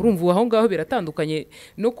urumva aho ngaho biratandukanye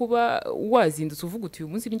no kuba wazindutse uvuga uti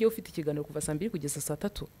uyu munsi ninjye ufite ikiganiro kuva saa 2 kugeza saa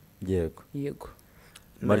 3 yego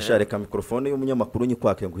Marisha reka mikrofone y'umunyamakuru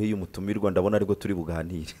nyikwake ngo hiye umutumirwa ndabona ariko turi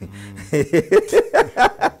buganire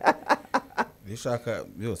bishaka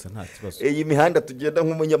byose nta kibazo iyi mihanda tugenda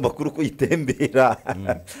nk'umunyamakuru kuyitembera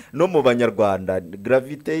no mu banyarwanda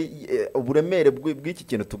gravite uburemere bw'iki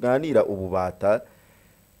kintu tuganira ububata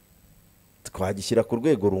twagishyira ku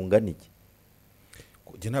rwego runganiki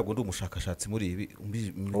njye ntabwo ndi umushakashatsi muri ibi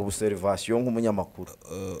observation nk'umunyamakuru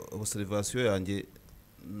observation yanjye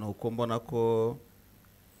nuko mbona ko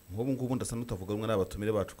nk'ubu ngubu ndasa n'utavuga rumwe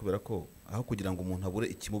n'abatumire bacu kubera ko aho kugira ngo umuntu abure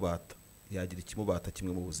ikimubata yagira ikimubata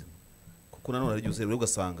kimwe mu buzima kuko nanone ari byose rero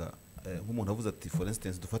ugasanga nk'umuntu avuze ati for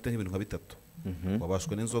instance dufate nk'ibintu nka bitatu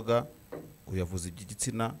wabashwe n'inzoga uyavuze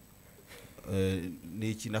iby'igitsina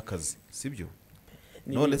n'iki n'akazi sibyo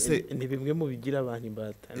none se ni bimwe mu bigira abantu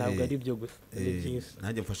imbata ntabwo ari byo gusa ni byinshi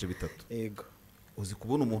nanjye mfashe bitatu yego uzi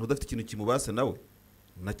kubona umuntu udafite ikintu kimubase nawe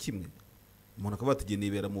na kimwe umuntu akaba atigiye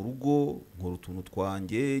nibera mu rugo nkora utuntu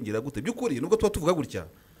twanjye ngira gute by'ukuri nubwo tuba tuvuga gutya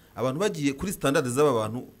abantu bagiye kuri standard z'aba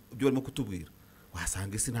bantu ibyo barimo kutubwira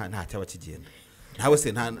wasanga isi nta cyaba kigenda ntawe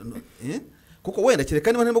se nta kuko wenda kereka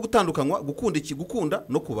niba ntarimo gutandukanywa gukunda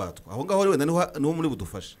no kubatwa aho ngaho wenda niho muri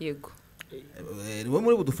budufashe yego niho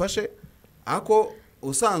muri budufashe ako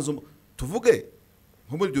usanzwe tuvuge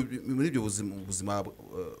nko muri ibyo buzima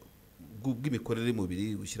bw'imikorere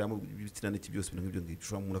y'umubiri ushyiramo ibitsina n'iki byose ibintu nk'ibyo ngibyo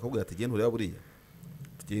ushobora umuntu akavuga ati genda ureba buriya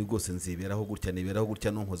tugiye rwose nziberaho gutya niberaho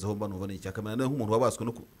gutya nonkozeho mba numva n'iki akamera nawe nk'umuntu wabaswe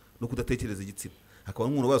no kudatekereza igitsina hakaba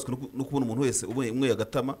n'umuntu wabaswe no kubona umuntu wese umwe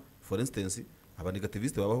agatama for instance aba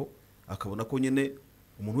negativiste babaho akabona ko nyine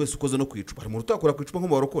umuntu wese ukoze no kwicupa hari umuntu utakora kwicupa nko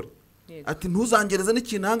mu barokore ati ntuzangereze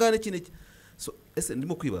n'ikintu ahangaha n'iki so ese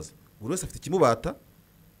ndimo kwibaza buri wese afite ikimubata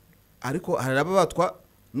ariko hari ababatwa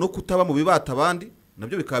no kutaba mu bibata abandi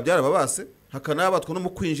nabyo bikaba byarababase hakanabatwa no mu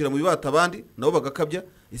kwinjira mu bibata abandi nabo bagakabya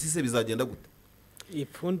isi se bizagenda gute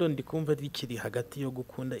ipfundo ndikumva rikiri hagati yo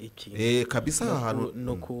gukunda ikintu kabisa ahantu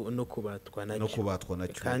no kubatwa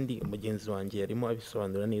nacyo kandi umugenzi wanjye yarimo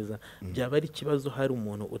abisobanura neza byaba ari ikibazo hari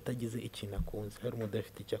umuntu utagize ikintu akunze hari umuntu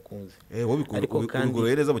udafite icyo akunze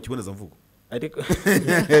ubigurohereza mu kibonezamvugo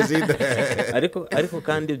ariko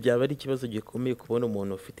kandi byaba ari ikibazo gikomeye kubona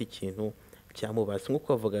umuntu ufite ikintu cyamubase nk'uko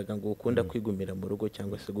bavugaga ngo ukunda kwigumira mu rugo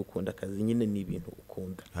cyangwa se gukunda akazi nyine ni ibintu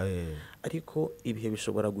ukunda ariko ibihe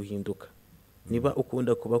bishobora guhinduka niba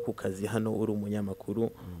ukunda kuba ku kazi hano uri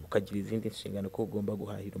umunyamakuru ukagira izindi nshingano ko ugomba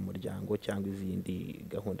guhahira umuryango cyangwa izindi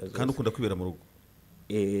gahunda zose kandi ukunda kwibera mu rugo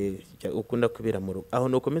ukunda kwibera mu rugo aho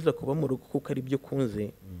nukomeza kuba mu rugo kuko ari byo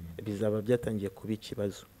ukunze bizaba byatangiye kuba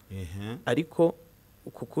ikibazo ariko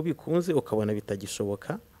kuko ubikunze ukabona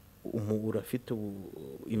bitagishoboka urafite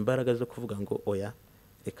imbaraga zo kuvuga ngo oya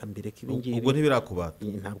reka mbireke ibi ngibi ubwo ntibirakubata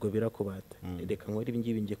ntabwo birakubata reka nkore ibi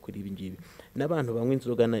ngibi njye kuri ibi ngibi n'abantu banywa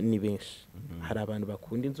inzoga ni benshi hari abantu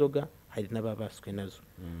bakunda inzoga hari n'ababaswe nazo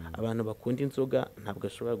abantu bakunda inzoga ntabwo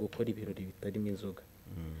ashobora gukora ibirori bitarimo inzoga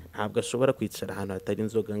ntabwo ashobora kwicara ahantu hatari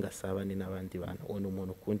inzoga ngo asabane n'abandi bantu uwo ni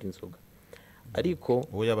umuntu ukunda inzoga ariko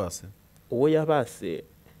uwo yabase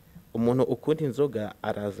umuntu ukunda inzoga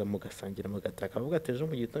araza mugasangira mugataka avuga ati ejo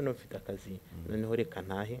mu gitondo mfite akazi noneho reka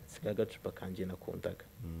ntahe nsiga agacupa kanjye nakundaga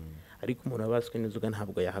ariko umuntu wabaswe n'inzoga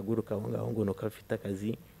ntabwo yahaguruka aho ngaho ngo nuko afite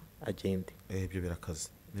akazi agende ibyo birakaze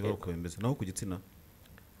niba uko bimeze naho ku gitsina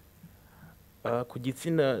ku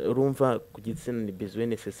gitsina urumva ku gitsina ni besoin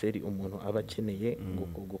nécessaire umuntu aba akeneye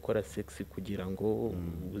gukora sex kugira ngo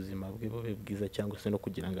ubuzima bwe bube bwiza cyangwa se no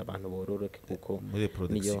kugira ngo abantu bororoke kuko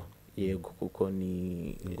niyo yego kuko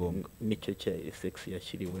nicyo cya sex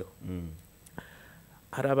yashyiriweho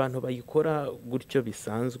hari abantu bayikora gutyo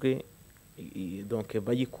bisanzwe donc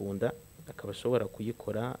bayikunda akaba ashobora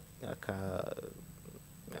kuyikora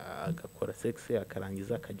agakora sex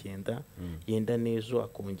akarangiza akagenda yenda n'ejo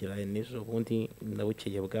akongera n'ejo ubundi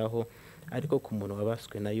nabukeye bwaho ariko ku muntu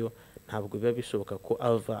wabaswe nayo ntabwo biba bishoboka ko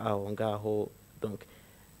ava aho ngaho donc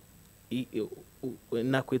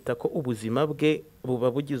nakwita ko ubuzima bwe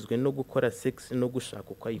buba bugizwe no gukora sex no gushaka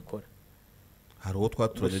uko ayikora hari uwo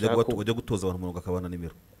twaturanye kujya gutoza abantu umurongo akabana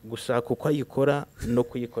nimero gushaka uko ayikora no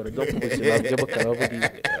kuyikora no ku buzima bwe bukaba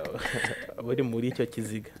buri muri icyo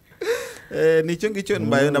kiziga. Nicyo ngicyo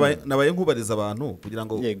nabaye nkubariza abantu kugira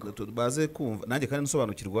ngo baze kumva nanjye kandi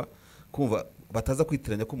nsobanukirwa kumva bataza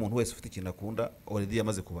kwitiranya ko umuntu wese ufite ikintu akunda already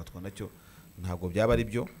yamaze kubatwa nacyo ntabwo byaba ari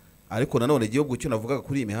byo. Ariko nanone igihugu cyo navugaga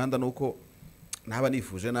kuri iyi mihanda nuko naba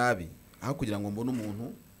nifuje nabi aho kugira ngo mbone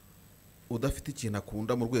umuntu udafite ikintu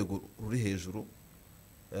akunda mu rwego ruri hejuru,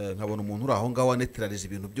 nkabona umuntu uri aho ngaho wanetirarije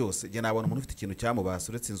ibintu byose. Njye nabona umuntu ufite ikintu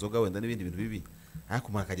cyamubasa uretse inzoga wenda n'ibindi bintu bibi, ariko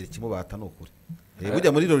umuntu akagira ikimubata ni ukuri.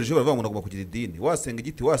 Burya muri religion baravuga ngo nagomba kugira idini, wasenga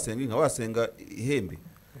igiti, wasenga inka, wasenga ihembe,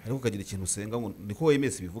 ariko ukagira ikintu usenga. Niko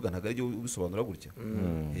wemese bivuga, ntabwo ari byo ubisobanura gutya.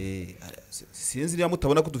 Sinzi niba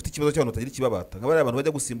mutabona ko dufite ikibazo cy'abantu batagira ikibabata, nk'abari abantu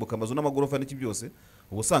bajya gusimbuka amazu n'amagorofa n'iki byose,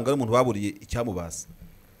 ubu usanga ari umuntu baburiye icyamubasa.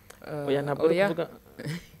 Oya ntabwo uvuga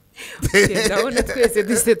ndabona twese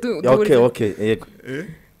duhise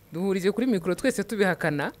duhurije kuri mikoro twese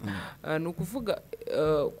tubihakana. Ni ukuvuga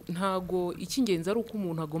ntago icy'ingenzi ari uko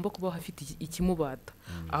umuntu agomba kuba afite ikimubata,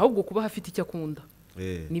 ahubwo kuba afite icyo akunda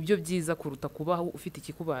nibyo byiza kuruta kuba ufite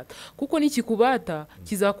ikikubata, kuko n'ikikubata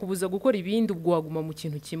kizakubuza gukora ibindi ubwo waguma mu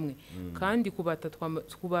kintu kimwe. Kandi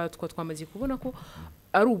kubatwa twamaze kubona ko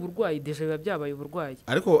ari uburwayi, deja biba byabaye uburwayi.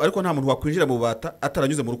 Ariko nta muntu wakwinjira mu bubata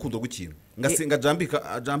ataranyuze mu rukundo rw'ikintu, ngasenga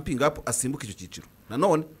jumping up asimbuka icyo cyiciro.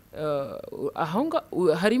 Nanone ahonga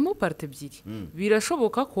harimo parte ebyiri.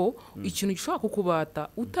 Birashoboka ko ikintu gishobora kukubata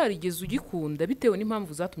utarigeze ugikunda bitewe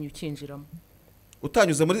n'impamvu zatumye ukinjiramo,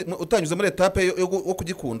 utanyuze muri etape yo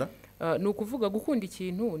kugikunda. Ni ukuvuga gukunda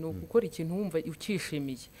ikintu ni ugukora ikintu wumva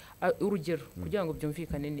ukishimiye. Urugero kugira ngo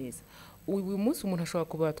byumvikane neza, uyu munsi umuntu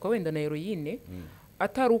ashobora kubatwa wenda na heroine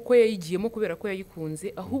atari uko yayigiyemo kubera ko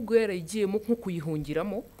yayikunze, ahubwo yarayigiyemo nko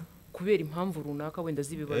kuyihungiramo kubera impamvu runaka wenda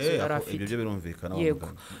z'ibibazo yari afite. Yego,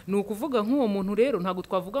 ni ukuvuga nk'uwo muntu rero ntabwo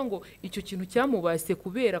twavuga ngo icyo kintu cyamubase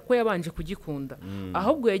kubera ko yabanje kugikunda,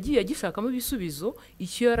 ahubwo yagiye agishakamo ibisubizo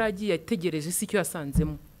icyo yari agiye ategereje si cyo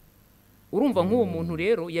yasanzemo. Urumva nk'uwo muntu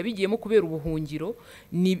rero yabigiyemo kubera ubuhungiro,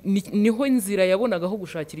 niho inzira yabonagaho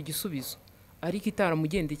gushakira igisubizo, ariko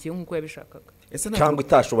itaramugendekeye nk'uko yabishakaga, cyangwa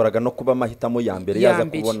itashoboraga no kuba amahitamo ya mbere yaza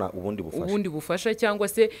kubona ubundi bufasha, cyangwa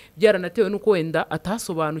se byaranatewe n'uko wenda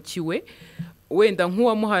atasobanukiwe, wenda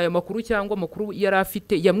nk'uwamuhaye amakuru cyangwa amakuru yari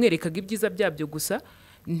afite yamwerekaga ibyiza byabyo gusa,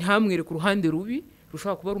 ntamwereke uruhande rubi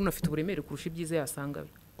rushobora kuba runafite uburemere kurusha ibyiza yasangabe.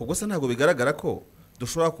 Ubwo se ntabwo bigaragara ko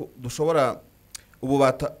dushobora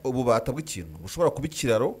ububata bw'ikintu bushobora kuba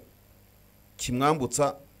ikiraro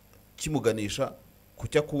kimwambutsa kimuganisha ku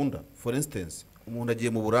cyo akunda. For instance, umuntu agiye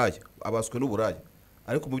mu buraya, abaswe n'uburaya,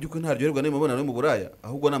 ariko mu by'ukuri ntaryoherwa n'imibonano mu buraya,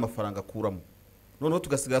 ahubwo n'amafaranga akuramo. Noneho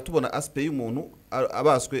tugasigara tubona aspect y'umuntu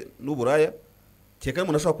abaswe n'uburaya, cyeka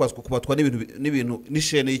umuntu ashobora kubatwa n'ibintu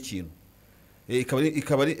n'ishene y'ikintu,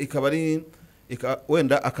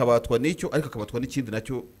 wenda akabatwa n'icyo, ariko akabatwa n'ikindi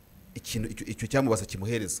nacyo ikintu icyo cyamubasa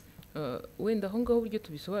kimuhereza. Wenda aho ngaho uburyo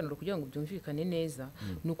tubisobanura kugira ngo byumvikane neza,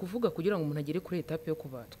 ni ukuvuga kugira ngo umuntu agere kuri etape yo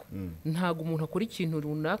kubatwa, ntabwo umuntu akora ikintu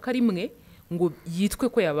runaka rimwe ngo yitwe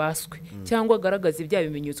ko yabaswe cyangwa agaragaze bya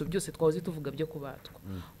bimenyetso byose twahoze tuvuga byo kubatwa.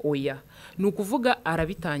 Oya, ni ukuvuga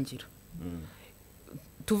arabitangira.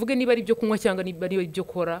 Tuvuge niba ari ibyo kunywa cyangwa niba ari ibyo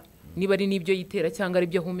kora, niba ari n'ibyo yitera cyangwa ari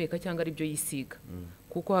ibyo ahumeka cyangwa ari ibyo yisiga,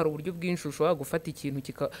 kuko hari uburyo bwinshi ushobora gufata ikintu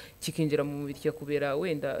kikinjira mu mubiri kikubera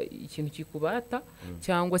wenda ikintu kikubata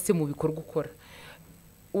cyangwa se mu bikorwa ukora.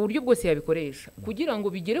 Uburyo bwose yabikoresha kugira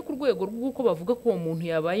ngo bigere ku rwego rw'uko bavuga ko uwo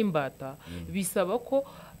muntu yabaye imbata, bisaba ko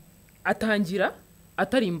atangira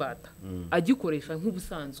atari imbata, agikoresha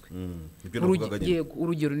nk'ubusanzwe. Yego,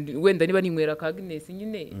 urugero wenda niba ninywera ka Agnes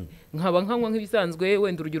nyine nkaba nkanywa nk'ibisanzwe,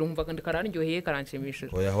 wenda urugero nkumva karanaryoheye karanshimishije.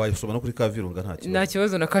 Oya, wayisoma no kuri Kavirunga nta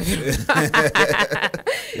kibazo na Kavirunga.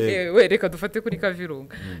 We reka dufate kuri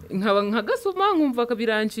Kavirunga, nkaba nkagasoma nkumva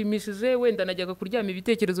kabiranshimishije, wenda najyaga kuryama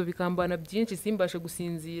ibitekerezo bikambana byinshi simbashe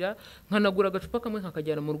gusinzira, nkanagura agacupa kamwe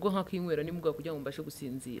nkakajyana mu rugo nkakinywera nimugwa kugira ngo mbashe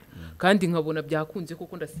gusinzira, kandi nkabona byakunze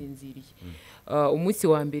kuko ndasinziriye. Umunsi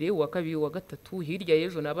wa mbere, uwa kabiri, uwa gatatu, hirya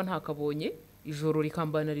y'ejo naba ntakabonye, ijoro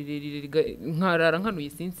rikambana rirerire nkarara nkanuye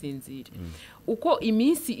sinsinzire. Uko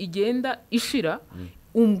iminsi igenda ishira,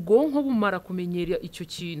 ubwonko bumara kumenyera icyo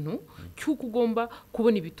kintu cy'uko ugomba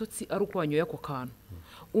kubona ibitotsi ari uko wanyoye ako kantu.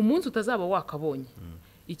 Umunsi utazaba wakabonye,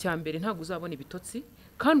 icya mbere ntabwo uzabona ibitotsi,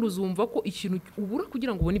 kandi uzumva ko ikintu ubura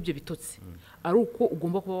kugira ngo ubone ibyo bitotsi ari uko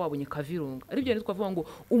ugomba kuba wabonye kavirunga ari byo twavuga ngo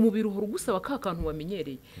umubiri uhora ugusaba ka kantu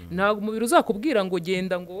wamenyereye ntabwo umubiri uzakubwira ngo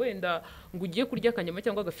genda ngo wenda ngo ugiye kurya akanyama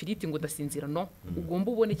cyangwa agafiriti ngo udasinzira no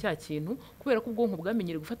ugomba ubone cya kintu kubera ko ubwonko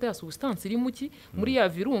bwamenyereye gufata ya substance iri muri ya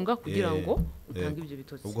virunga kugira ngo utange ibyo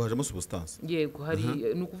bitotsi ubwo hajemo substance yego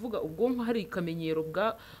hari ni ukuvuga ubwonko hari kamenyero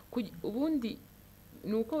bwa ubundi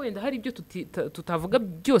nuko wenda hari ibyo tutavuga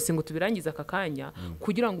byose ngo tubirangize aka kanya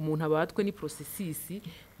kugira ngo umuntu abatwe ni processes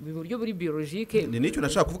mu buryo buri biologique ni nicyo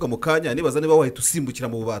nashaka kuvuga mu kanya nibaza niba wahita usimbukira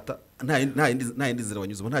mu bubata nta yindi nzira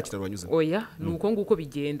wanyuzemo nta kiraro wanyuzemo oya nuko nguko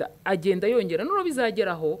bigenda agenda yongera none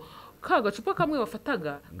bizageraho ka gacupa kamwe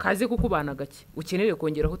wafataga kaze kukubana gake ukeneye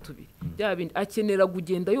kongeraho tubiri bya bindi akenera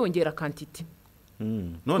kugenda yongera quantity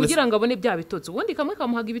kugira ngo abone bya bitotsi ubundi kamwe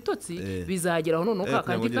kamuhaga ibitotsi bizageraho none ka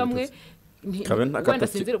kandi kamwe wenda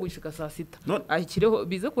sinzire gushika saa sita akireho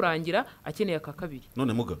bize kurangira akeneye aka kabiri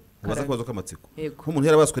none muga ubaza kubazo k'amatsiko nk'umuntu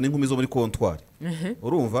yarabaswe n'inkumi zo muri kontwari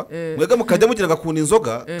urumva mwega mukajya mugira gakunda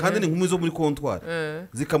inzoga kandi n'inkumi zo muri kontwari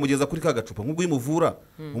zikamugeza kuri ka gacupa nk'ubwo imuvura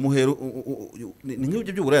umuhero ni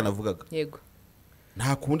nk'ibyo by'uburaya navugaga yego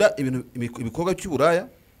ntakunda ibikorwa cy'uburaya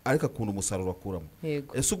ariko akunda umusaruro akuramo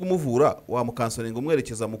ese ubwo umuvura wamukansoringa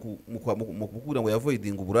umwerekeza mu kugira ngo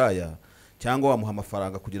yavoidinga uburaya cyangwa wamuha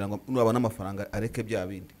amafaranga kugira ngo nubabona amafaranga areke bya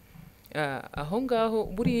bindi aho ngaho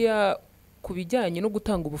buriya ku bijyanye no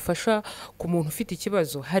gutanga ubufasha ku muntu ufite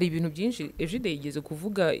ikibazo hari ibintu byinshi Ejide yigeze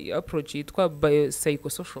kuvuga approach yitwa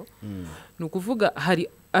biopsychosocial ni ukuvuga hari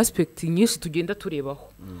aspect nyinshi tugenda turebaho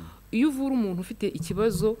iyo uvura umuntu ufite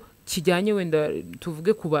ikibazo kijyanye wenda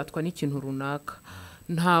tuvuge kubatwa n'ikintu runaka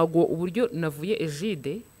ntago uburyo navuye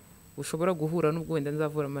Ejide ushobora guhura n'ubwo wenda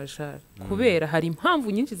nzavura amashari kubera hari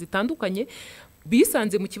impamvu nyinshi zitandukanye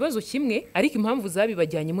bisanze mu kibazo kimwe ariko impamvu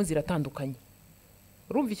zabibajyanyemo ziratandukanye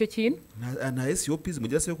urumva icyo kintu nta SOPs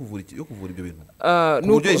mugira se yo kuvura ibyo bintu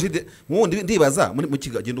n'uburyo Ejide mundi ndibaza mu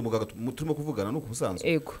kigagenda umugaga turimo kuvugana nuko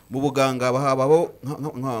busanzwe mu buganga bahabaho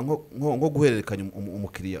nko guhererekanya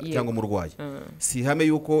umukiriya cyangwa umurwayi si hame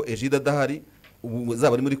yuko Ejide adahari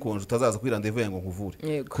zaba ari muri konje utazaza kuri rendez-vous yango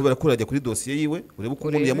nkuvure kubera ko urajya kuri dossier yiwe urebe uko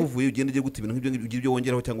umuntu yamuvuye ugende ugiye guta ibintu nk'ibyo ibyo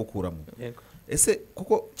wongeraho cyangwa ukuramo ese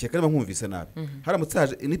kuko cyekare nkumvise nabi haramutse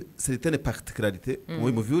haje ni certaine particularité mu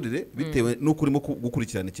muvurire bitewe nuko urimo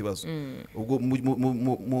gukurikirana ikibazo ubwo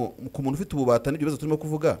ku muntu ufite ububata n'ibyo bibazo turimo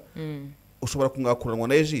kuvuga ushobora kumwakuranwa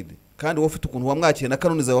na Ejide kandi wowe ufite ukuntu wamwakiye na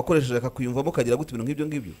kanuni zawe wakoresheje akakwiyumvamo kagira gute ibintu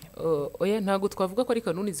ngibyo oya ntago twavuga ko ari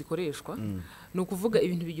kanuni zikoreshwa no kuvuga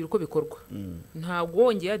ibintu bigira uko bikorwa ntago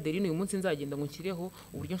wongeye Adeline uyu munsi nzagenda ngo nkireho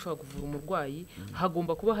uburyo nshobora kuvura umurwayi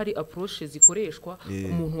hagomba kuba hari approach zikoreshwa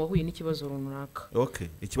ku muntu wahuye n'ikibazo runaka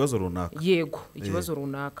ikibazo runaka yego ikibazo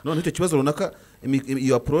runaka none icyo kibazo runaka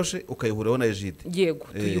iyo approach ukayihuriraho na Ejide yego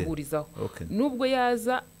tuyihurizaho nubwo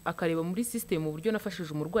yaza akareba muri system uburyo nafashije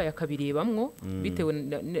umurwayi akabirebamwo bitewe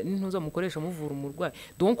n'intuza mukoresha muvura umurwayi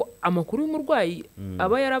donc amakuru y'umurwayi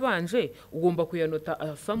aba yarabanje ugomba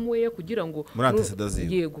kuyanota somewhere kugira ngo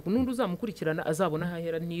yego n'undi uzamukurikirana azabona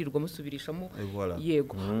hahera nirwa musubirishamo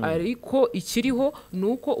yego ariko ikiriho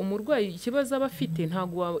nuko umurwayi ikibazo aba afite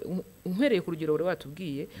ntago umpereye ku rugero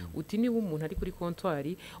watubwiye uti niba umuntu ari kuri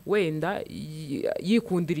kontwari wenda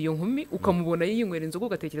yikundira iyo nkumi ukamubona yinywera inzoga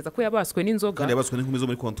ugatekereza ko yabaswe n'inzoga kandi yabaswe n'inkumi zo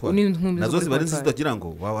muri kontwari nazo ziba ari zitagira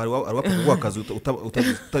ngo ari wapfa akazi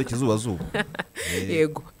utari zuba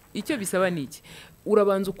yego icyo bisaba ni iki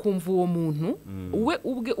urabanza ukumva uwo muntu we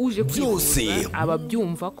ubwe uje kwivuza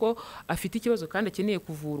ababyumva ko afite ikibazo kandi akeneye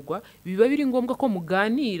kuvurwa biba biri ngombwa ko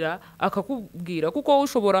muganira akakubwira kuko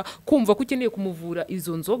ushobora kumva ko ukeneye kumuvura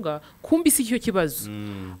izo nzoga kumbi si icyo kibazo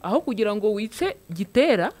aho kugira ngo wice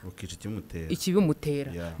gitera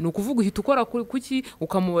ikibimutera ni ukuvuga uhita ukora kuki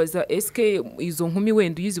ukamubaza eske izo nkumi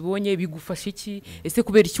wenda uyizibonye bigufasha iki ese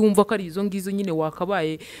kubera iki wumva ko ari izo ngizo nyine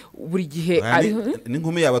wakabaye buri gihe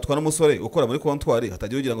n'inkumi yabatwa n'umusore ukora muri kontwari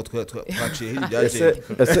hatagira ugira ngo twaciye hirya byaje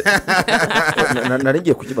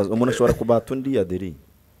narigiye kukibaza umuntu ashobora kubata undi Adeline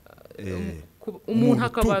umuntu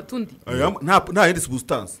akabata undi nta yindi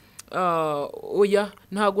substance oya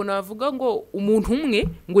ntago navuga ngo umuntu umwe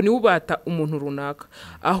ngo niwe ubata umuntu runaka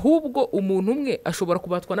ahubwo umuntu umwe ashobora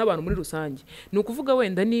kubatwa n'abantu muri rusange ni ukuvuga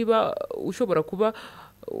wenda niba ushobora kuba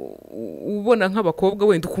ubona nk'abakobwa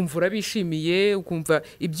wenda ukumva urabishimiye ukumva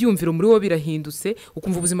ibyumviro muri wo birahindutse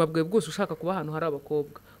ukumva ubuzima bwawe bwose ushaka kuba ahantu hari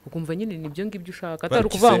abakobwa ukumva nyine nibyo ngibyo ushaka atari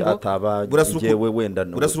ukuvuga ngo jewe wenda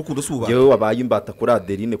jewe wabaye imbata kuri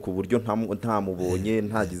Adeline ku buryo ntamubonye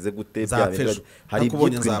ntagize gute hari ibyitwa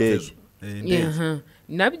indege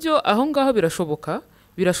nabyo aho ngaho birashoboka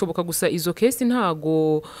birashoboka gusa izo kesi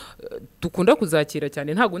ntago dukunda kuzakira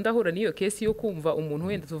cyane, ntago ndahura n'iyo kesi yo kumva umuntu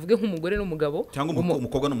wenda tuvuge nk'umugore n'umugabo cyangwa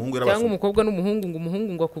umukobwa n'umuhungu cyangwa umukobwa n'umuhungu ngo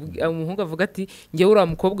umuhungu avuga ati njye uriya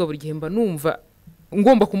mukobwa buri gihe mba numva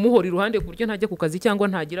ngomba kumuhora iruhande ku buryo ntajya ku kazi cyangwa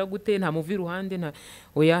ntagira gute nta muvi iruhande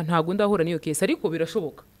oya ntago ndahura n'iyo kesi, ariko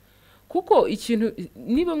birashoboka kuko ikintu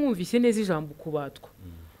niba mwumvise neza ijambo kubatwa,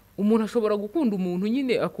 umuntu ashobora gukunda umuntu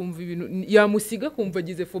nyine akumva ibintu yamusiga akumva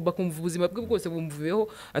agize foba, akumva ubuzima bwe bwose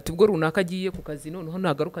bumvuyeho, ati ubwo runaka agiye ku kazi noneho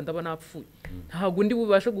nagaruka ndaba napfuye, ntabwo ndi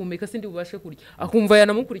bubashe guhumeka, sindi bubashe kurya, akumva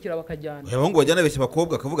yanamukurikira bakajyana. Abahungu bajyana beshya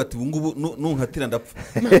bakobwa akavuga ati ubungubu nunkatira ndapfa,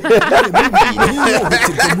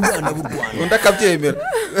 undi akabyemera.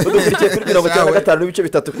 Udukurikiye kuri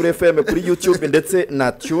 95.3 kuri FM kuri YouTube ndetse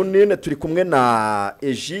na TuneIn, turi kumwe na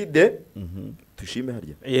Egide Tushime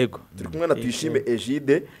Hirya. Yego, turi kumwe na Tuyishime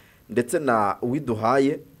Egide ndetse na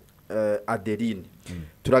Uwiduhaye Adeline.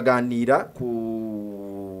 Turaganira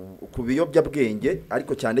ku biyobyabwenge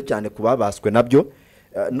ariko cyane cyane kubabaswe nabyo.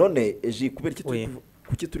 None Egi, kubera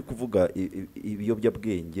kuki turi kuvuga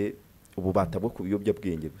ibiyobyabwenge, ububata bwo ku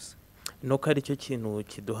biyobyabwenge gusa? Nuko ari cyo kintu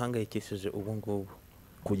kiduhangayikishije ubu ngubu.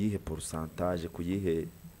 Kuyihe pourcentage, kuyihe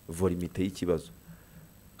volume y'ikibazo?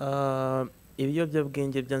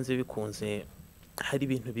 Ibiyobyabwenge byanze bikunze hari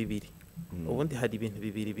ibintu bibiri. Ubundi hari ibintu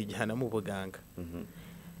bibiri bijyana mu buganga.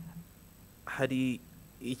 Hari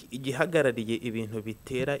igihagarariye ibintu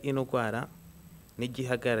bitera indwara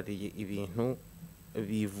n'igihagarariye ibintu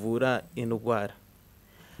bivura indwara.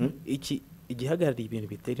 Igihagarariye ibintu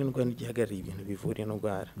bitera indwara n'igihagarariye ibintu bivura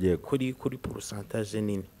indwara kuri pourcentage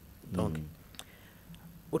nini. Donc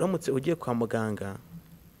uramutse ugiye kwa muganga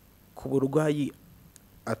ku burwayi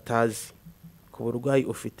atazi, ku burwayi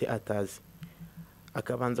ufite atazi,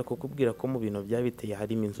 akabanza kukubwira ko mu bintu byabiteye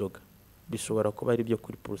harimo inzoga, bishobora kuba ari byo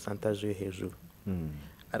kuri pourcentage yo hejuru.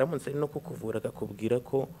 Aramutse no kukuvura akakubwira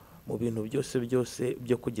ko mu bintu byose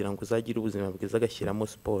byo kugira ngo uzagire ubuzima bwiza agashyiramo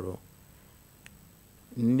siporo,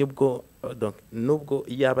 nubwo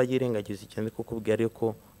yaba yirengagiza cyane kukubwira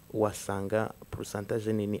ko wasanga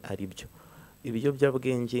pourcentage nini ari byo.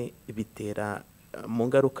 Ibiyobyabwenge bitera mu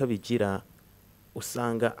ngaruka bigira,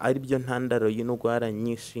 usanga ari byo ntandaro y'indwara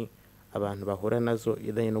nyinshi abantu bahura nazo,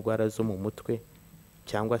 indwara zo mu mutwe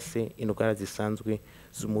cyangwa se indwara zisanzwe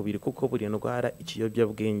z'umubiri, kuko buri ndwara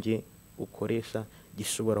ikiyobyabwenge ukoresha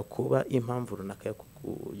gishobora kuba impamvu runaka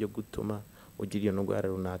yo gutuma ugira iyo ndwara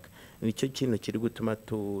runaka. Nicyo kintu kiri gutuma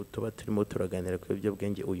tuba turimo turaganira ku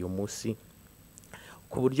biyobyabwenge uyu munsi,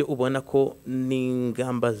 ku buryo ubona ko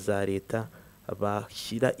n'ingamba za leta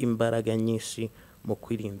bashyira imbaraga nyinshi mu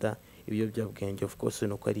kwirinda ibiyobyabwenge. Of course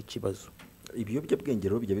nuko ari ikibazo. Ibiyobyabwenge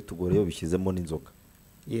rero bijya bitugora iyo bishyizemo n'inzoga.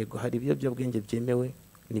 Yego, hari ibiyobyabwenge byemewe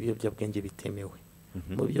n'ibiyobyabwenge bitemewe.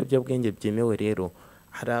 Mu biyobyabwenge byemewe rero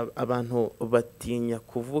hari abantu batinya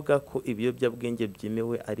kuvuga ko ibiyobyabwenge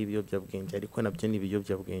byemewe ari ibiyobyabwenge, ariko nabyo ni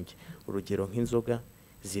ibiyobyabwenge. Urugero nk'inzoga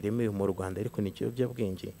ziremewe mu Rwanda ariko ni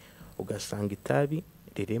ikiyobyabwenge, ugasanga itabi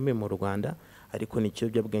riremewe mu Rwanda ariko ni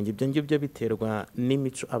ikiyobyabwenge. Ibyo ngibyo biterwa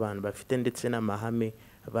n'imico abantu bafite ndetse n'amahame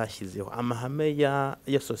bashyizeho. Amahame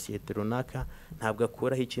ya sosiyete runaka ntabwo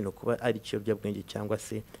akuraho ikintu kuba ari ikiyobyabwenge cyangwa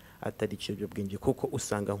se atari ikiyobyabwenge, kuko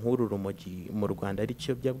usanga nk'uru rumogi mu Rwanda ari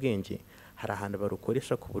ikiyobyabwenge, hari ahantu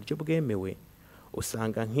barukoresha ku buryo bwemewe.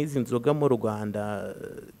 Usanga nk'izi nzoga mu Rwanda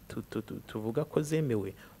tuvuga ko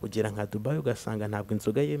zemewe, ugera nka Dubai ugasanga ntabwo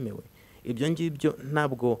inzoga yemewe. Ibyo ngibyo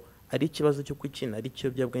ntabwo ari ikibazo cyo kwikina ari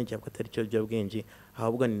ikiyobyabwenge cyangwa atari ikiyobyabwenge,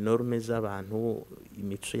 ahubwo ni norme z'abantu,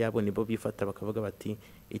 imico yabo nibo bifata bakavuga bati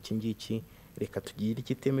iki ngiki reka tugire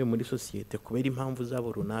ikitemewe muri sosiyete kubera impamvu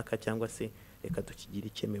zabo runaka, cyangwa se reka tukigire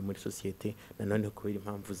icyemewe muri sosiyete nanone kubera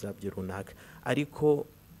impamvu zabyo runaka. Ariko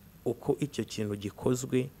uko icyo kintu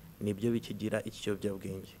gikozwe nibyo bikigira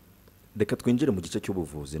ikiyobyabwenge. Reka twinjire mu gice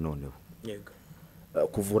cy'ubuvuzi noneho. Yego.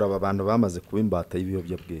 Kuvura aba bantu bamaze kuba imbata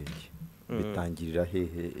y'ibiyobyabwenge bitangirira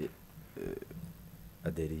hehe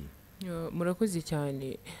Adeli? Murakoze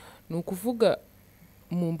cyane. Ni ukuvuga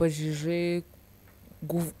mumbajije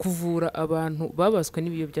kuvura abantu babaswe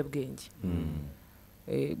n'ibiyobyabwenge.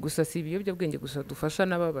 Gusa si ibiyobyabwenge gusa, dufasha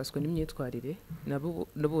n'ababaswe n'imyitwarire, nabo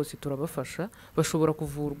bose turabafasha, bashobora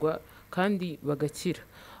kuvurwa kandi bagakira.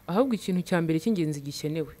 Ahubwo ikintu cya mbere cy'ingenzi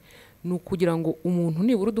gikenewe ni ukugira ngo umuntu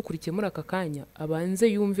nibura udukurikiye muri aka kanya abanze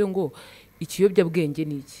yumve ngo ikiyobyabwenge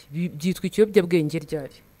ni iki, byitwa ikiyobyabwenge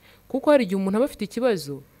ryari. Kuko hari igihe umuntu aba afite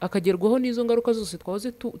ikibazo akagerwaho n'izo ngaruka zose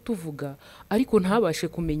twahoze tuvuga, ariko ntabashe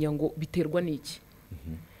kumenya ngo biterwa n'iki.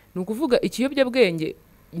 Ni ukuvuga ikiyobyabwenge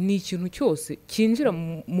ni ikintu cyose cyinjira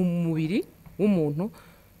mu mubiri w'umuntu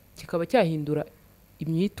kikaba cyahindura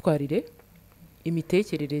imyitwarire,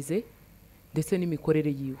 imitekerereze ndetse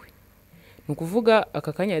n'imikorere yiwe. Ni ni ukuvuga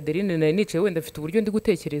aka kanya Adeline nari nicaye wenda afite uburyo ndi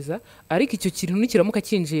gutekereza ariko icyo kintu nikiramuka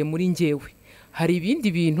kinjiye muri njyewe hari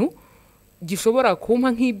ibindi bintu gishobora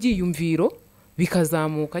kumpa nk'ibyiyumviro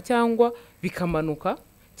bikazamuka cyangwa bikamanuka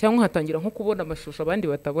cyangwa hatangira nko kubona amashusho abandi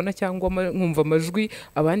batabona cyangwa nkumva amajwi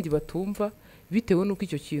abandi batumva bitewe n'uko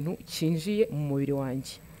icyo kintu kinjiye mu mubiri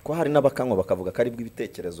wanjye. ko hari n'abakanywa bakavuga ko ari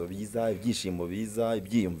bw'ibitekerezo biza ibyishimo biza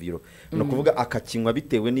ibyiyumviro no kuvuga akakinywa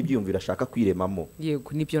bitewe n'ibyiyumviro ashaka kwiremamo. Yego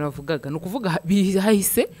nibyo navugaga no kuvuga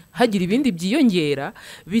hahise hagira ibindi byiyongera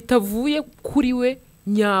bitavuye kuri we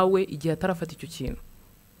nyawe igihe atarafata icyo kintu.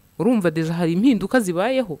 Urumva deja hari impinduka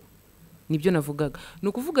zibayeho nibyo navugaga. No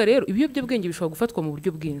kuvuga rero ibiyobyabwenge bishobora gufatwa mu buryo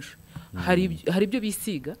bwinshi. Hari ibyo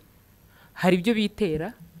bisiga, hari ibyo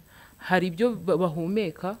bitera, hari ibyo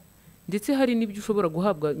bahumeka ndetse hari n'ibyo ushobora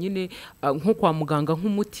guhabwa nyine nko kwa muganga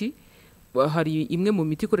nk'umuti. Hari imwe mu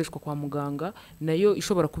miti ikoreshwa kwa muganga nayo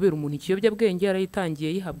ishobora kubera umuntu ikiyobyabwenge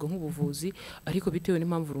yarayitangiye yihabwa nk'ubuvuzi ariko bitewe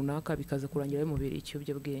n'impamvu runaka bikaza kurangira bimubereye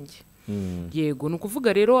ikiyobyabwenge. Yego ni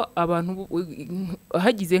ukuvuga rero abantu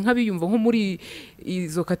hagize nk'abiyumva nko muri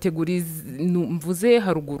izo kategori mvuze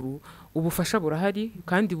haruguru ubufasha burahari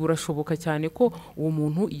kandi burashoboka cyane ko uwo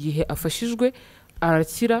muntu igihe afashijwe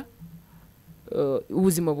arakira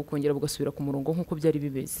ubuzima bukongera bugasubira ku murongo nk'uko byari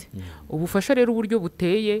bimeze. Ubufasha rero uburyo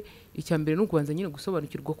buteye icya mbere no kubanza nyine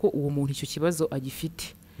gusobanukirwa ko uwo muntu icyo kibazo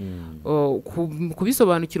agifite.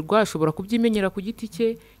 Kubisobanukirwa ashobora kubyimenyera ku giti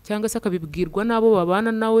cye cyangwa se akabibwirwa n'abo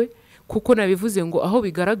babana nawe kuko nabivuze ngo aho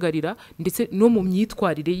bigaragarira ndetse no mu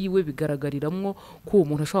myitwarire yiwe bigaragariramo ko uwo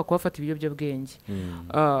muntu ashobora kuba afata ibiyobyabwenge.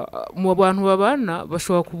 Mu bantu babana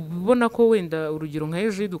bashobora kubona ko wenda urugero nka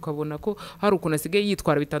Ejide ukabona ko hari ukuntu asigaye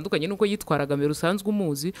yitwara bitandukanye nuko yitwaraga mbere usanzwe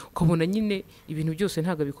umuzi ukabona nyine ibintu byose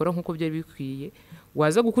ntabwo abikora nk'uko byari bikwiye.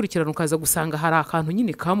 Waza gukurikirana ukaza gusanga hari akantu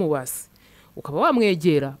nyine kamubase ukaba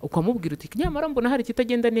wamwegera ukamubwira uti nyamara mbona hari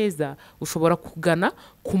kitagenda neza. Ushobora kugana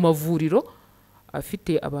ku mavuriro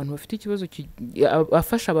afite abantu bafite ikibazo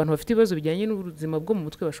afasha abantu bafite ibibazo bijyanye n'ubuzima bwo mu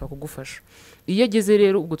mutwe bashaka kugufasha. Iyo ageze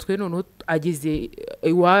rero ubwo twe noneho ageze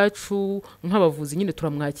iwacu nk'abavuzi nyine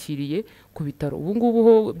turamwakiriye ku bitaro. Ubu ngubu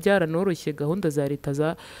ho byaranoroshye gahunda za leta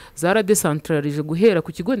zaradecentralije guhera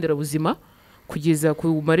ku kigo nderabuzima kugeza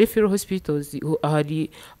ku referral hospitals. Hari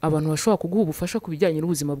abantu bashobora kuguha ubufasha ku bijyanye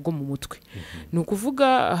n'ubuzima bwo mu mutwe. Ni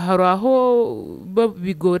ukuvuga hari aho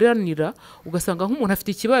bigoranira ugasanga nk'umuntu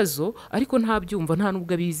afite ikibazo ariko ntabyumva nta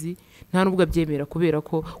nubwo abizi nta nubwo abyemera kubera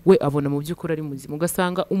ko we abona mu by'ukuri ari muzima.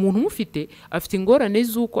 Ugasanga umuntu umufite afite ingorane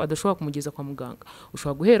z'uko adashobora kumugeza kwa muganga.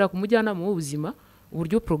 Ushobora guhera ku mujyanama w'ubuzima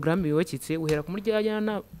uburyo porogaramu yubakitse uhera ku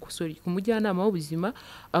mujyanama w'ubuzima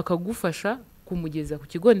akagufasha kumugeza ku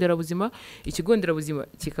kigo nderabuzima. Ikigo nderabuzima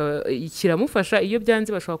kiramufasha. Iyo byanze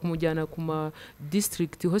bashobora kumujyana ku ma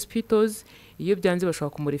district hospitals. Iyo byanze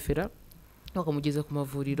bashobora kumurefera bakamugeza ku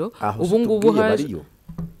mavuriro. Ubu ngubu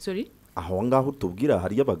aho ngaho tubwira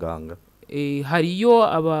hariyo abaganga hariyo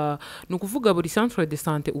ni ukuvuga buri centre de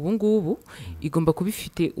santé ubu ngubu igomba kuba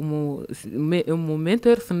ifite umu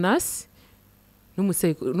mental health nurse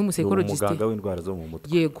n'umusekologiste umuganga w'indwara zo mu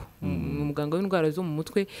mutwe. Yego umuganga w'indwara zo mu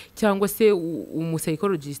mutwe cyangwa se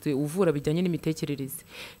umusekologiste uvura bijyanye n'imitekerereze.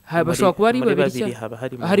 Bashobora kuba ari babiri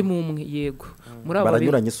harimo umwe. Yego muri abo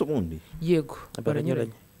baranyuranye se ubundi. Yego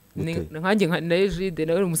baranyuranye. Nkanjye na Ejide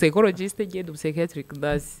nawe umusekologiste ngende umupsychiatric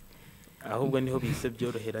nurse. Ahubwo niho bise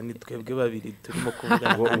byorohera ni twebwe babiri turimo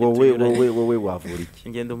kuvugana. wowe wavura iki?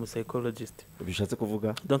 Ngende umusekologiste. Bishatse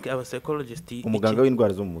kuvuga donc abasekologist umuganga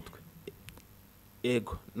w'indwara zo mu mutwe.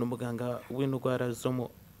 Yego n'umuganga w'indwara zo mu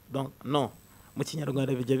no mu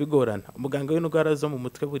kinyarwanda bijya bigorana. Umuganga w'indwara zo mu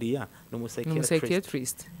mutwe buriya ni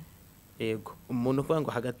umupsychiatrist. Yego umuntu uvuga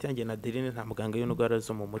ngo hagati yanjye na Adeline nta muganga w'indwara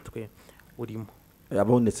zo mu mutwe urimo.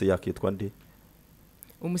 Abonetse yakitwa nde?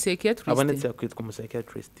 Umupsychiatrist. Abonetse yakwitwa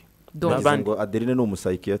umupsychiatrist. Ngo Adeline ni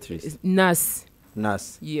umupsychiatrist.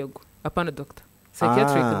 Nurse. Yego apana doctor.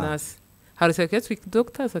 Psychiatric nurse. Hari psychiatric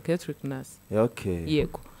doctor, psychiatric nurse. Okay.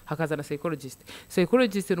 Yego hakaza na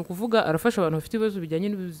psychologist ni ukuvuga arafasha abantu bafite ibibazo bijyanye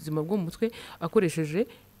n'ubuzima bwo mu mutwe akoresheje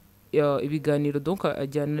ibiganiro donc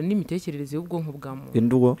ajyana n'imitekerereze y'ubwonko bwa muntu.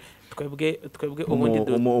 Indugo twebwe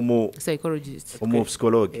ubundi psychologist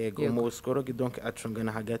psychologue. Psychologue donc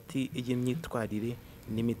acungana hagati y'imyitwarire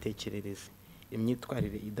n'imitekerereze.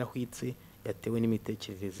 Imyitwarire idahwitse yatewe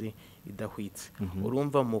n'imitekerereze idahwitse.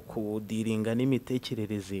 Urumva mu kudiringa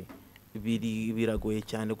n'imitekerereze biragoye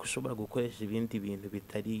cyane gushobora gukoresha ibindi bintu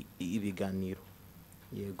bitari ibiganiro.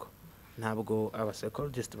 Yego ntabwo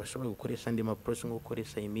abapsychologist bashobora gukoresha andi approach nko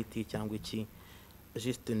gukoresha imiti cyangwa iki.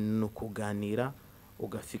 Just no kuganira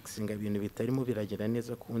ugafikisinga ibintu bitarimo biragera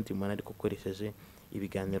neza ku wundi muntu ariko ukoresheje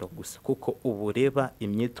ibiganiro gusa, kuko ubu ureba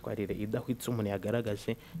imyitwarire idahwitse umuntu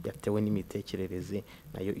yagaragaje yatewe n'imitekerereze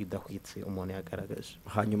nayo idahwitse umuntu yagaragaje.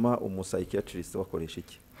 hanyuma umusayikiyatrisite wakoresha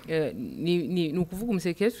iki? ni ukuvuga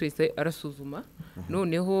umusekirite arasuzuma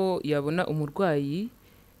noneho yabona umurwayi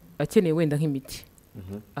akeneye wenda nk'imiti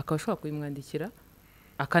akaba ashobora kuyimwandikira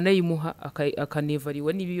akanayimuha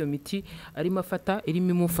akanevariwa niba iyo miti arimo afata irimo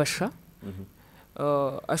imufasha.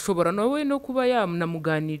 Ashobora nawe no kuba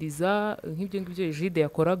yanamuganiriza nk'ibyo ngibyo Egide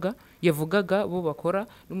yavugaga bo bakora,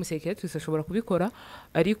 n'umusekirite ashobora kubikora,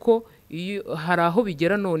 ariko hari aho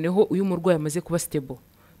bigera noneho uyu murwayi amaze kuba stable.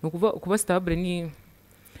 Ni ukuvuga kuba stable ni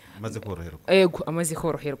amaze koroherwa. Yego, amaze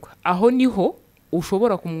koroherwa. Aho niho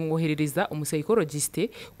ushobora kumwoherereza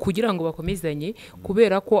umusayikologisite kugira ngo bakomezanye,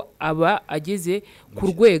 kubera ko aba ageze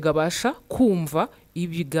ku rwego abasha kumva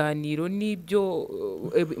ibiganiro n'ibyo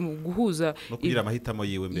guhuza no kugira amahitamo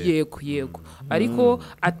yiwe mbere. Yego ariko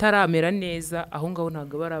ataramera neza aho ngaho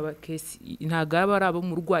ntabwo baraba case, ntabwo baraba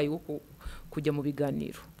umurwayi wo kujya mu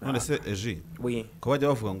biganiro. None se Eji, ko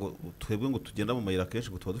bajya bavuga ngo twebwe ngo tugenda mu mayira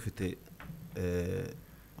kenshi ngo tuba dufite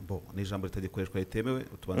ni ijambo ritagikoreshwa ritemewe,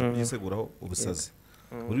 tubanza kugiseguraho ubusazi.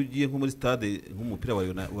 Uri ugiye nko muri stade nk'umupira wa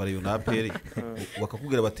Rayon na APR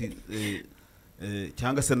bakakubwira bati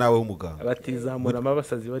cyangwa se nawe w'umuganga batizamuramo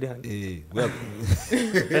abasazi bari hano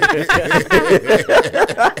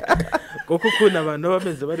kuko ukuntu abantu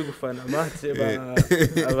bameze bari gufana match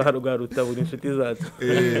abarwa rutabura inshuti zacu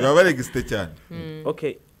baba baregisite cyane.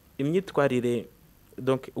 Okay, imyitwarire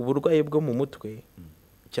donc uburwayi bwo mu mutwe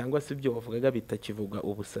cyangwa se ibyo bavugaga bitakivugwa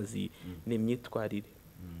ubusazi ni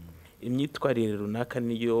imyitwarire runaka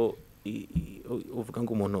niyo uvuga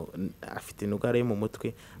ngo umuntu afite indwara yo mu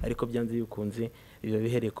mutwe, ariko byanze bikunze biba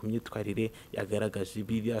bihereye ku myitwarire yagaragaje.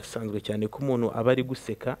 Birasanzwe cyane ko umuntu aba ari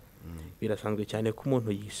guseka, birasanzwe cyane ko umuntu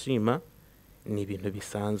yishima, ni ibintu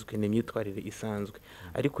bisanzwe, ni imyitwarire isanzwe.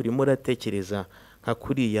 Ariko urimo uratekereza nka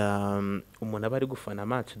kuriya umuntu aba ari gufana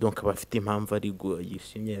match, donc aba afite impamvu ari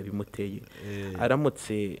yishimye yabimuteye.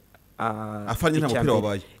 Aramutse afanye nta mupira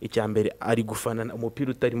wabaye, icyambere ari gufana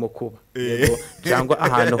umupira utarimo kuba, cyangwa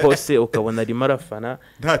ahantu hose ukabona arimo arafana,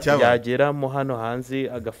 yageramo hano hanze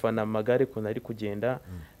agafana amagare kuntu ari kugenda,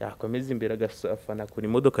 yakomeza imbere agafana kuri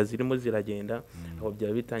imodoka zirimo ziragenda, aho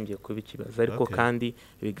byaba bitangiye kuba ikibazo. Ariko kandi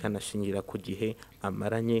bikanashingira ku gihe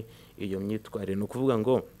amaranye iyo myitwarire. Ni ukuvuga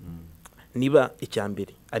ngo niba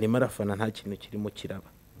icyambere arimo arafana nta kintu kirimo kiraba,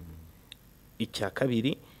 icya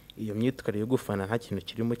kabiri iyo myitwarire yo gufana nta kintu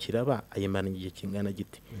kirimo kiraba, ayimaranye igihe kingana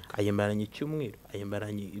gite? Ayimaranye icyumweru,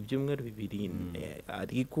 ayimaranye ibyumweru bibiri,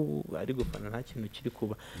 ari gufana nta kintu kiri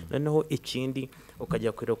kuba. Noneho ikindi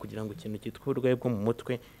ukajya kureba kugira ngo ikintu cyitwa uburwayi bwo mu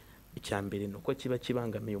mutwe, icyambere ni uko kiba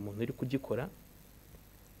kibangamiye umuntu uri kugikora,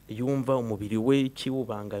 yumva umubiri we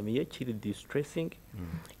kiwubangamiye, kiri distressing.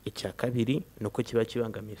 Icya kabiri ni uko kiba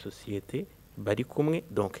kibangamiye sosiyete bari kumwe,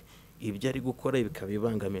 donc ibyo ari gukora bikaba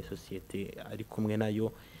bibangamiye sosiyete ari kumwe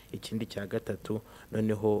nayo. Ikindi cya gatatu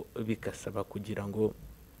noneho bigasaba kugira ngo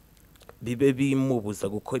bibe bimubuza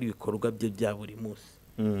gukora ibikorwa bye bya buri munsi.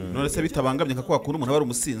 None se bitabangamye nka kwa kundi umuntu aba ari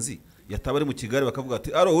umusinzi yataba ari mu Kigali bakavuga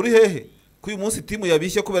ati aro uri hehe ko uyu munsi timu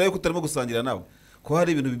yabishye kubera yuko utarimo gusangira nawe, ko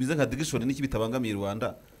hari ibintu bibize nka diction n'iki bitabangamiye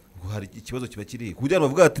Rwanda, hari ikibazo kiba kiri kugira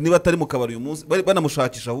ngo bavuga ati niba atari mu kabari uyu munsi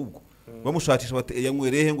banamushakisha, ahubwo bamushakisha bati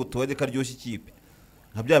yanywerehe ngo tubaje karyoshye ikipe,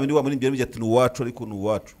 nka bya bindi wa muri imbere ati ni uwacu ariko ni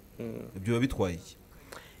uwacu. Ibyo bitwaye iki?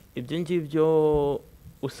 Ibyo ngibyo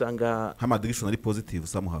usanga hama addiction ari positive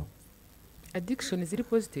somehow. Addiction ziri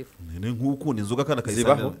positive ni nk'ukunda inzoga kandi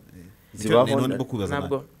akayisanga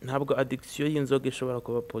zibaho. Ntabwo addiction y'inzoga ishobora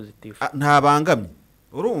kuba positive, ntabangamye,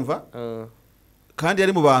 urumva? Kandi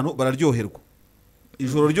ari mu bantu bararyoherwa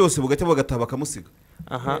ijoro ryose bugacya bagataha bakamusiga.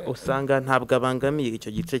 Usanga ntabwo abangamiye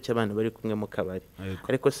icyo gice cy'abantu bari kumwe mu kabari,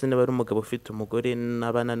 ariko se niba ari umugabo ufite umugore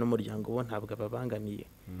n'abana n'umuryango bo ntabwo ababangamiye.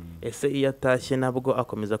 Ese iyo atashye nabwo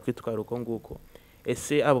akomeza kwitwara uko nguko?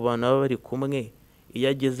 Ese abo bantu baba bari kumwe iyo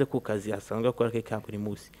ageze ku kazi asanzwe akora ke ka buri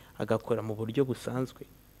munsi agakora mu buryo busanzwe,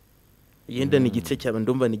 yenda ni igice cy'abantu,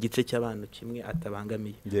 ndumva ni igice cy'abantu kimwe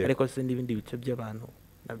atabangamiye. Ariko se n'ibindi bice by'abantu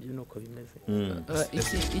nabyo nuko bimeze.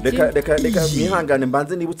 Reka mwihangane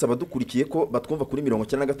mbanze nibutsa abadukurikiye ko batwumva kuri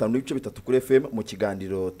 95.3 kuri FM mu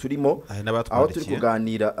kiganiro turimo, aho turi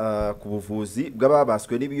kuganira ku buvuzi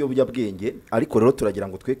bw'ababaswe n'ibiyobyabwenge. Ariko rero turagira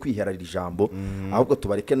ngo twe kwihararira ijambo, ahubwo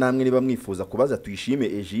tubareke namwe niba mwifuza kubaza tuyishime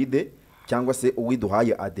Egide cyangwa se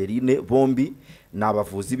uwiduhaye Adeline, bombi ni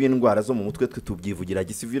abavuzi b'indwara zo mu mutwe. Twe tubyivugira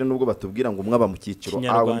gisivile nubwo batubwira ngo mwaba mu cyiciro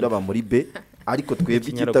A undi aba muri B, ariko twebwe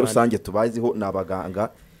icyita rusange tubaziho ni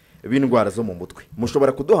abaganga b'indwara zo mu mutwe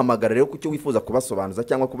mushobora kuduhamagara rero ku cyo wifuza kubasobanuza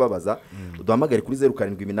cyangwa kubabaza uduhamagare kuri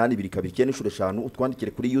 078229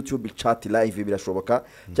 utwandikire kuri YouTube chat live birashoboka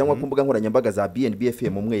cyangwa ku mbuga nkoranyambaga za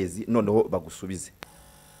BNBFM mu mwezi noneho bagusubize.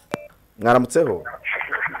 Mwaramutseho?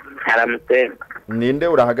 Haramutse. Ninde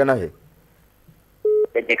urahagana he?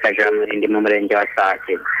 Tegeka Jamari ndi mu murenge wa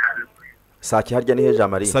Sake. Sake harya ni he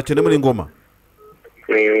Jamari? Sake ni muri Ngoma.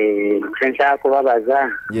 Nshaka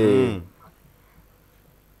kubabaza.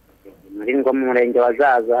 Muri Ngoma mu murenge wa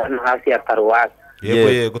Zaza hano hafi ya Paruwasi.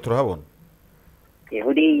 Yego turahabona.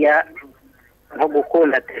 Hirya nko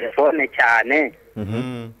gukunda telefone cyane.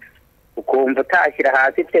 Ukumva utashyira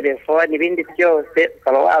hasi telefone ibindi byose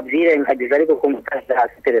ukaba wabyirengagiza ariko ukumva utashyira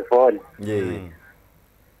hasi telefone.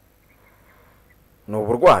 Ni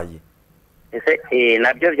uburwayi? Ese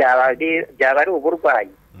nabyo byaba ari uburwayi.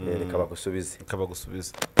 Reka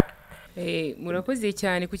bagusubize. Murakoze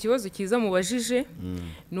cyane ku kibazo cyiza mubajije.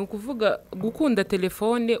 Ni ukuvuga gukunda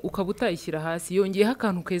telefone ukaba utayishyira hasi, yongeyeho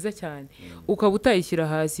akantu keza cyane, ukaba utayishyira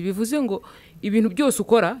hasi bivuze ngo ibintu byose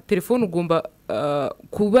ukora telefone ugomba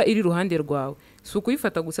kuba iri ruhande rwawe, si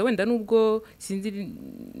ukuyifata gusa. Wenda nubwo sinzi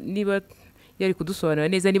niba yari kudusobanura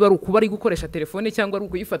neza niba ari ukuba ari gukoresha telefone cyangwa ari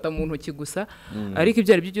ukuyifata mu ntoki gusa, ariko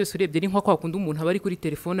ibyo ari byo byose urebye ni nko kwa kundi umuntu aba ari kuri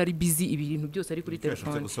telefone ari busy, ibintu byose ari kuri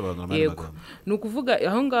telefone. Yego, ni ukuvuga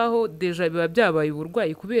aho ngaho deja biba byabaye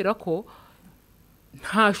uburwayi kubera ko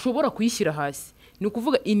ntashobora kuyishyira hasi. Ni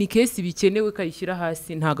ukuvuga in case bikenewe kayishyira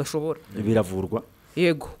hasi ntago ashobora. Biravurwa?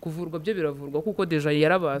 Yego, kuvurwa byo biravurwa kuko deja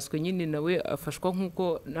yarabaswe nyine nawe afashwa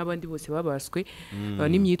nkuko n'abandi bose babaswe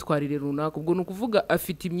n'imyitwarire runaka. Ubwo ni ukuvuga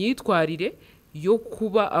afite imyitwarire yo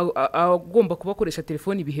kuba agomba kubakoresha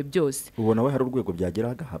telefone ibihe byose. Ubona we hari urwego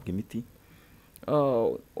byagera agahabwa imiti?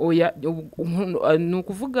 Oya, ni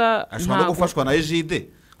ukuvuga ashobora gufashwa na Ejide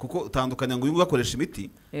kuko utandukanya ngo uyu bakoresha imiti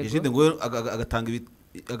Ejide ngo agatanga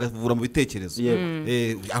agavura mu bitekerezo.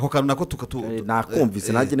 Ako kantu nako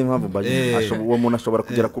nakumvise nanjye n'impamvu mbaje uwo muntu ashobora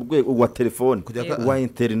kugera ku rwego wa telefone wa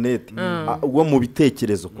internet uwo mu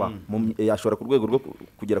bitekerezo kwa ashobora ku rwego rwo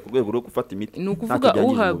kugera ku rwego rwo gufata imiti. Ni ukuvuga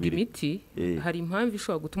uhabwa imiti hari impamvu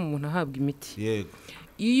ishobora gutuma umuntu ahabwa imiti. Yego,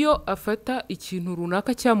 iyo afata ikintu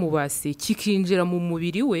runaka cyamubase kikinjira mu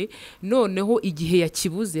mubiri we, noneho igihe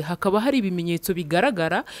yakibuze hakaba hari ibimenyetso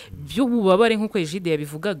bigaragara by'ububabare nk'uko Ejide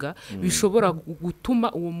yabivugaga, bishobora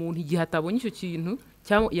gutuma uwo muntu igihe atabonye icyo kintu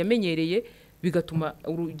yamenyereye bigatuma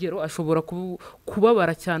urugero ashobora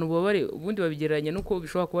kubabara cyane. Ububabare ubundi babigereranya nuko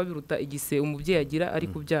bishobora kuba biruta igise umubyeyi agira ari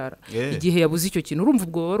kubyara igihe yabuze icyo kintu. Urumva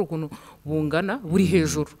ubwo bubabare ukuntu bungana buri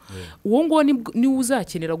hejuru. Uwo ngo ni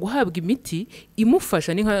uzakenera guhabwa imiti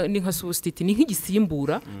imufasha, ni nka substitute, ni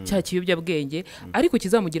nk'igisimbura cya kiyobyabwenge ariko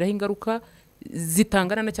kizamugiraho ingaruka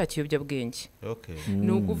zitangana na cya kiyobyabwenge.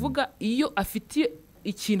 Ni ukuvuga iyo afite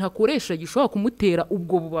ikintu akoresha gishobora kumutera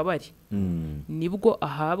ubwo bubabare nibwo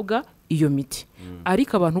ahabwa iyo miti.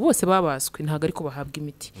 Ariko abantu bose babaswe ntago ariko bahabwa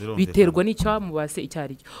imiti, biterwa n'icyamubase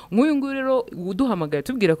icyari cyo. Nk'uyu nguyu rero uduhamagaye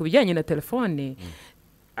tubwira ku bijyanye na telefone,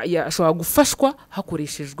 ashobora gufashwa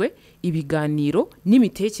hakoreshejwe ibiganiro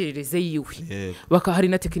n'imitekerereze yiwe. Hari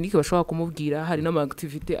na tekinike bashobora kumubwira, hari n'ama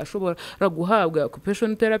activity ashobora guhabwa,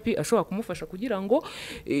 occupational therapy ashobora kumufasha kugira ngo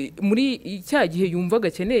muri cya gihe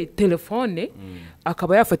yumvaga akeneye telefone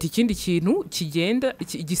akaba yafata ikindi kintu kigenda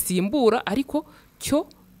gisimbura ariko cyo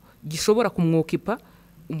gishobora kumwokipa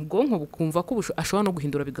ubwonko bukumva ko ashobora no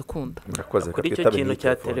guhindura bigakunda. Kuri icyo kintu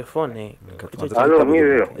cya telefone. Halo,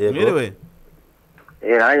 mwiriwe.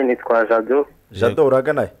 Nanjye nitwa Jado. Jado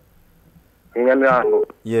uragana he? Nyamirambo.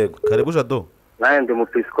 Yego, karibu Jado. Nanjye ndi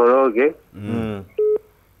umupsikologe.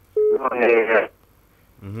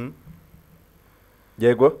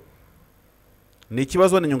 Yego, ni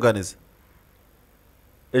ikibazo n'inyunganizi.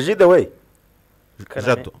 Ejide we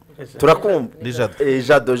Jado turakumva. ni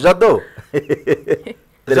Jado. Jado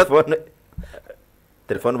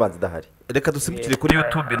telefone banza idahari. Reka dusimbukire kuri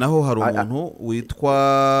YouTube, naho hari umuntu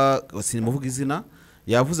witwa sinimuvuga izina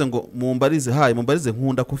yavuze ngo mumbarize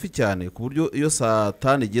nkunda kofi cyane ku buryo iyo saa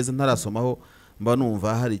 5 igeze ntarasomaho mba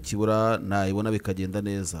numva hari kibura nayibona bikagenda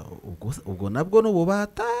neza. Ubwo nabwo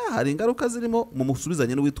n'ububata hari ingaruka zirimo mu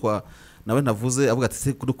musubizanye n'uwitwa nawe navuze avuga ati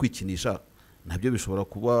se kuri kwikinisha nabyo bishobora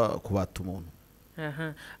kuba kubata umuntu.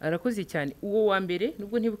 Arakoze cyane. Uwo wa mbere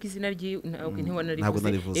nubwo ntibuka izina rye ntabwo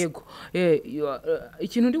narivuze. Yego,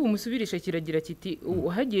 ikintu ndi bumusubirisha kiragira kiti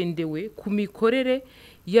hagendewe ku mikorere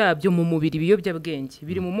yabyo mu mubiri. Ibiyobyabwenge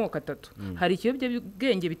biri mu moko 3. Hari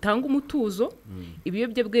ikiyobyabwenge bitanga umutuzo,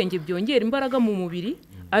 ibiyobyabwenge byongera imbaraga mu mubiri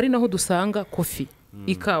ari naho dusanga kofi,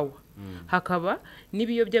 ikawa. Hakaba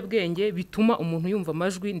n'ibiyobyabwenge bituma umuntu yumva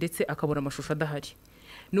amajwi ndetse akabona amashusho adahari.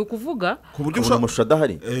 ni ukuvuga ku buryo amashusho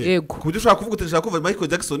adahari yego ku buryo ushaka kuvuga utashaka kuva Michael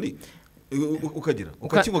Jackson ukagira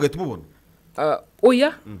ukakingwa ugahita umubona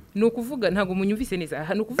oya ni ukuvuga ntabwo munyumvise neza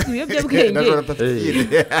ni ukuvuga ibiyobyabwenge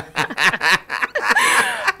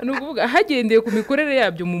ni ukuvuga hagendeye ku mikorere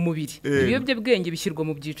yabyo mu mubiri ibiyobyabwenge bishyirwa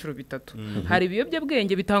mu byiciro bitatu hari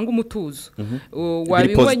ibiyobyabwenge bitanga umutuzo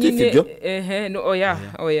wabinywa nyine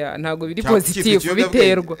oya ntabwo biri pozitifu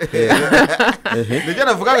biterwa nibyo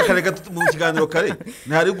navugaga kare mu kiganiro kare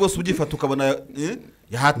ntihari rwose ugifata ukabona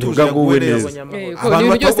yahatuje yaguwe neza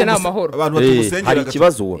abantu byose ni amahoro abantu batugusengera hari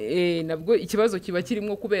ikibazo nabwo ikibazo kiba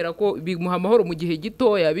kirimo kubera ko bimuha amahoro mu gihe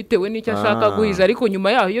gitoya bitewe n'icyo ashaka guhija ariko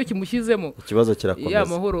nyuma yaho iyo kimushyizemo ikibazo kirakomeza ya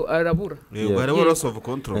mahoro arabura harimo loss of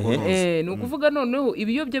control ni ukuvuga noneho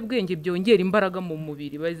ibiyobyabwenge byongera imbaraga mu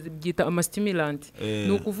mubiri babyita amastimulant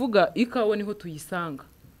ni ukuvuga ikawa niho tuyisanga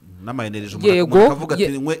n'amayenereje umuntu akavuga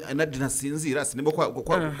ati nywe energy nasinzira sinimo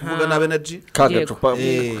kuvuga nabe energy kagacupa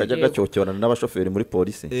kajya gacyocyorana n'abashoferi muri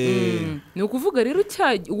polisi ni ukuvuga rero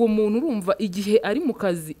uwo muntu urumva igihe ari mu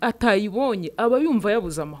kazi atayibonye aba yumva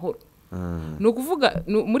yabuze amahoro ni ukuvuga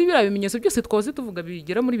muri biriya bimenyetso byose twahoze tuvuga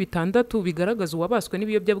bigera muri 6 bigaragaza uwabaswe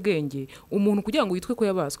n'ibiyobyabwenge umuntu kugira ngo yitwe ko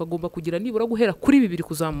yabaswe agomba kugira nibura guhera kuri 2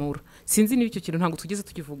 kuzamura sinzi niba icyo kintu ntabwo tugeze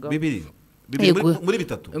tukivugaho 2 muri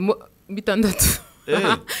 3 6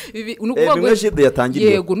 bimwe jide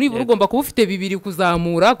yatangiriye yego nibura ugomba kuba ufite 2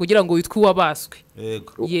 kuzamura kugira ngo witwe uwabaswe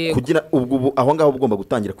kugira ubwo aho ngaho ugomba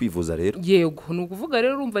gutangira kwivuza rero yego ni ukuvuga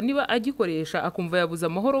rero urumva niba agikoresha akumva yabuze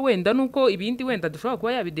amahoro wenda nuko ibindi wenda dushobora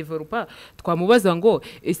kuba yabidevelopa twamubaza ngo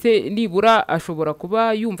ese nibura ashobora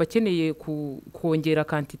kuba yumva akeneye kongera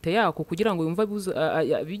kantite yako kugira ngo yumva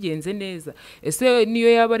bigenze neza ese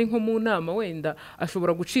niyo yaba ari nko mu nama wenda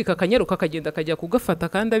ashobora gucika akanyaruka akagenda akajya kugafata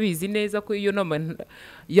kandi abizi neza ko iyo nama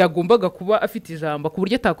yagombaga kuba afite ijambo ku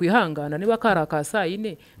buryo atakwihangana niba karaka saa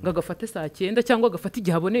 4 ngo agafate saa 9 cyangwa agafata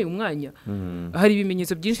igihe aboneye umwanya hari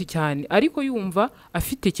ibimenyetso byinshi cyane ariko yumva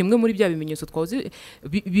afite kimwe muri bya bimenyetso twahoze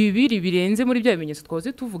bibiri birenze muri bya bimenyetso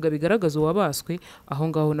twahoze tuvuga bigaragaza uwabaswe aho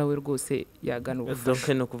ngaho nawe rwose yagana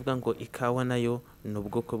ubufasha donc no kuvuga ngo ikawa nayo ni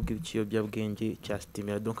ubwoko bw'ikiyobyabwenge cya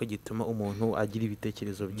stimula donc gituma umuntu agira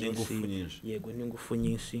ibitekerezo byinshi yego n'ingufu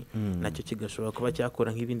nyinshi nacyo kigashobora kuba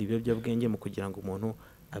cyakora nk'ibindi biyobyabwenge mu kugira ngo umuntu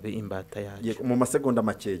abe imbata yacyo mu masegonda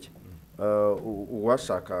makeya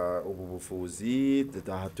uwashaka ubu buvuzi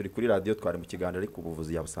turi kuri radio twari mu kiganiro ariko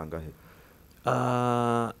ubuvuzi yabusanga he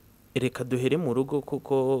reka duhere mu rugo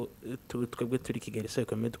kuko twebwe turi Kigali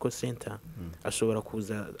Medical Center ashobora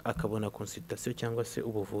kuza akabona consultation cyangwa se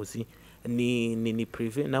ubuvuzi ni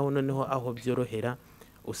privé naho noneho aho byorohera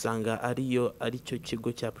usanga aricyo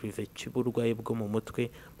kigo cya privé cy'uburwayi bwo mu mutwe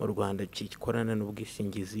mu Rwanda kikorana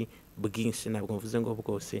n'ubwishingizi bwinshi ntabwo mvuze ngo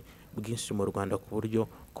bwose bwinshi mu Rwanda ku buryo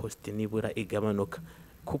cost nibura igabanuka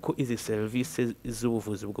kuko izi service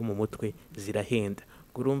z'ubuvuzi bwo mu mutwe zirahenda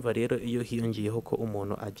urumva rero iyo hiyongiyeho ko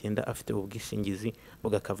umuntu agenda afite ubwishingizi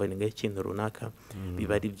bugakavaringa ikintu runaka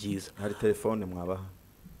biba ari byiza hari telefone mwabaha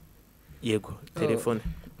yego telefone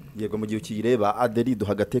yego mu gihe ukireba Adeli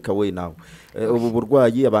duhagateka we nawe ubu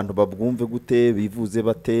burwayi abantu babwumve gute bivuze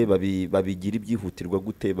bate babigira ibyihutirwa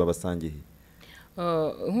gute babasangiye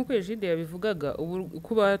nk'uko Ejide yabivugaga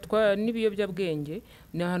kuba n'ibiyobyabwenge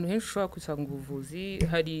ni ahantu henshi ushobora gusanga ubuvuzi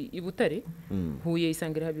hari i Butare Huye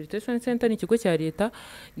Isange Rehabilitation Center ni ikigo cya leta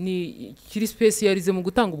ni kiri specialize mu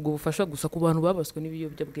gutanga ubwo bufasha gusa ku bantu babaswe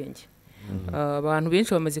n'ibiyobyabwenge abantu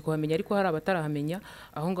benshi bamaze kuhamenya ariko hari abatarahamenya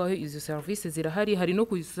aho ngaho izo service zirahari hari no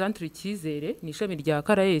ku centre Kizere ni ishami rya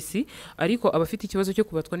Karayesi ariko abafite ikibazo cyo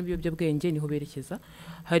kubatwa n'ibiyobyabwenge niho berekeza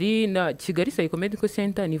hari na Kigali Medical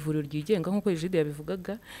Center ni ivuriro ryigenga nk'uko Ejide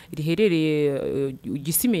yabivugaga riherereye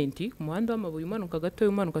Gisimenti ku muhanda w'amabuye umanuka gato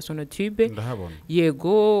umanuka Sonatube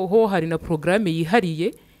yego ho hari na programme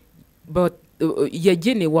yihariye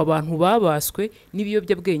yagenewe abantu babaswe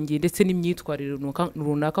n'ibiyobyabwenge ndetse n'imyitwarire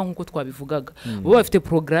runaka nk'uko twabivugaga bo bafite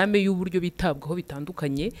programme y'uburyo bitabwaho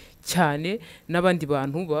bitandukanye cyane n'abandi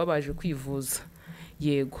bantu baba baje kwivuza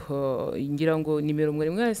yego ngira ngo nimero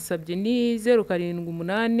mwari mwasabye ni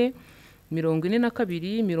 078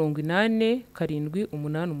 42 80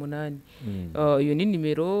 788 iyo ni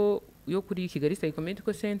nimero yo kuri Kigali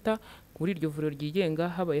Medical Center kuri iryo vuriro ryigenga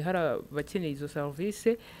habaye hari abakeneye izo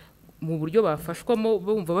service mu buryo bafashwamo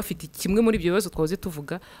bumva bafite kimwe muri ibyo bibazo twahoze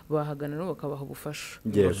tuvuga bahagana no bakabaha ubufasha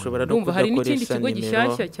ndumva hari n'ikindi kigo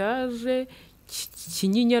gishyashya cyaje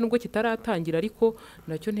kinyinya nubwo kitaratangira ariko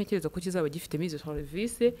nacyo ntekereza ko kizaba gifite izo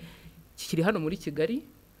service kiri hano muri Kigali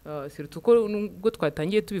surtout ko nubwo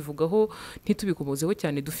twatangiye tubivugaho ntitubikomozeho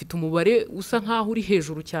cyane, dufite umubare usa nk'aho uri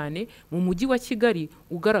hejuru cyane mu mujyi wa Kigali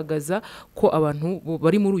ugaragaza ko abantu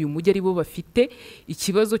bari muri uyu mujyi ari bo bafite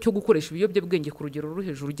ikibazo cyo gukoresha ibiyobyabwenge ku rugero ruri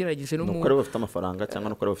hejuru ugerageje no mu nuko ari bafite amafaranga cyangwa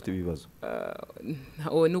nuko ari bafite ibibazo.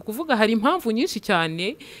 ni ukuvuga hari impamvu nyinshi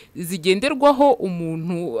cyane zigenderwaho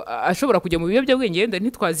umuntu ashobora kujya mu biyobyabwenge, yenda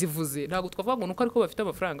ntitwazivuze, ntabwo twavuga ngo nuko ariko bafite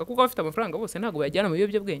amafaranga, kuko bafite amafaranga bose ntabwo bayajyana mu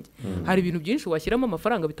biyobyabwenge. Hari ibintu byinshi washyiramo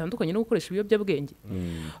amafaranga bitandukanye no gukoresha ibiyobyabwenge.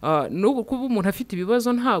 N'ubu kuba umuntu afite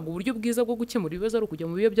ibibazo ntabwo uburyo bwiza bwo gukemura ibibazo ari ukujya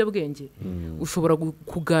mu biyobyabwenge. Ushobora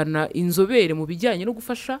kugana inzobere mu bijyanye no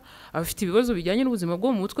gufasha abafite ibibazo bijyanye n'ubuzima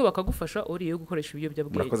bwo mu mutwe bakagufasha uriye gukoresha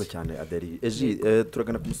ibiyobyabwenge. Murakoze cyane Adeli.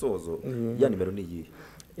 Turagana ku musozo, ya nimero ni iyi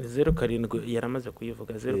 07 yaramaze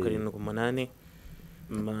kuyivuga 078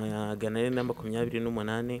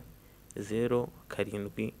 428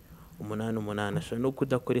 07 88. Ashobora no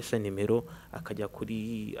kudakoresha nimero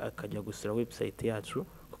akajya gusura website yacu,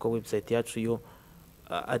 kuko website yacu yo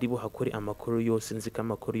ari buhakore amakuru yose, nzi ko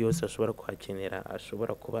amakuru yose ashobora kuhakenera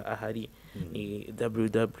ashobora kuba ahari. Ni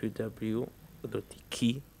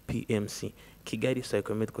www.kpmc Kigali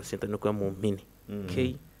Psychomedical Center no kwa mu mpine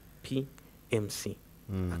KPMC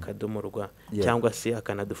akadomo rwa, cyangwa se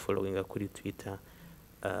akanadufollowinga kuri Twitter.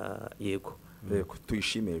 Yego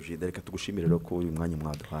tuyishimiye Jide, reka tugushimire rero ko uyu mwanya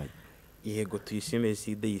mwaduhaye. Yego tuyishimiye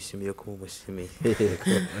Jide, yishimiye ko mumushimiye.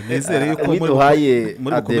 Nizere yuko muri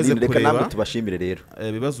gukomeza reka kureba namwe tubashimire rero.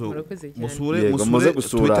 Ibibazo musure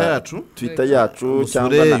Twitter yacu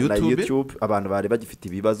cyangwa na YouTube, abantu bari bagifite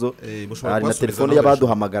ibibazo. Hari na telefone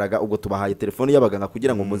y'abaduhamagaraga, ubwo tubahaye telefone y'abaganga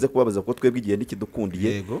kugira ngo muze kubabaza ko twebwe igihe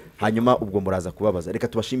ntikidukundiye, hanyuma ubwo muraza kubabaza. Reka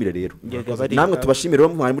tubashimire rero, namwe tubashimire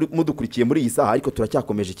mwari mudukurikiye muri iyi saha, ariko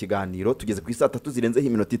turacyakomeje ikiganiro, tugeze ku isaa 3 zirenzeho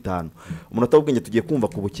iminota 5. Umunota w'ubwenge tugiye kumva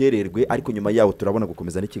ku bukererwe, ariko nyuma yawo turabona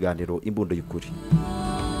gukomeza n'ikiganiro imbundo y'ukuri.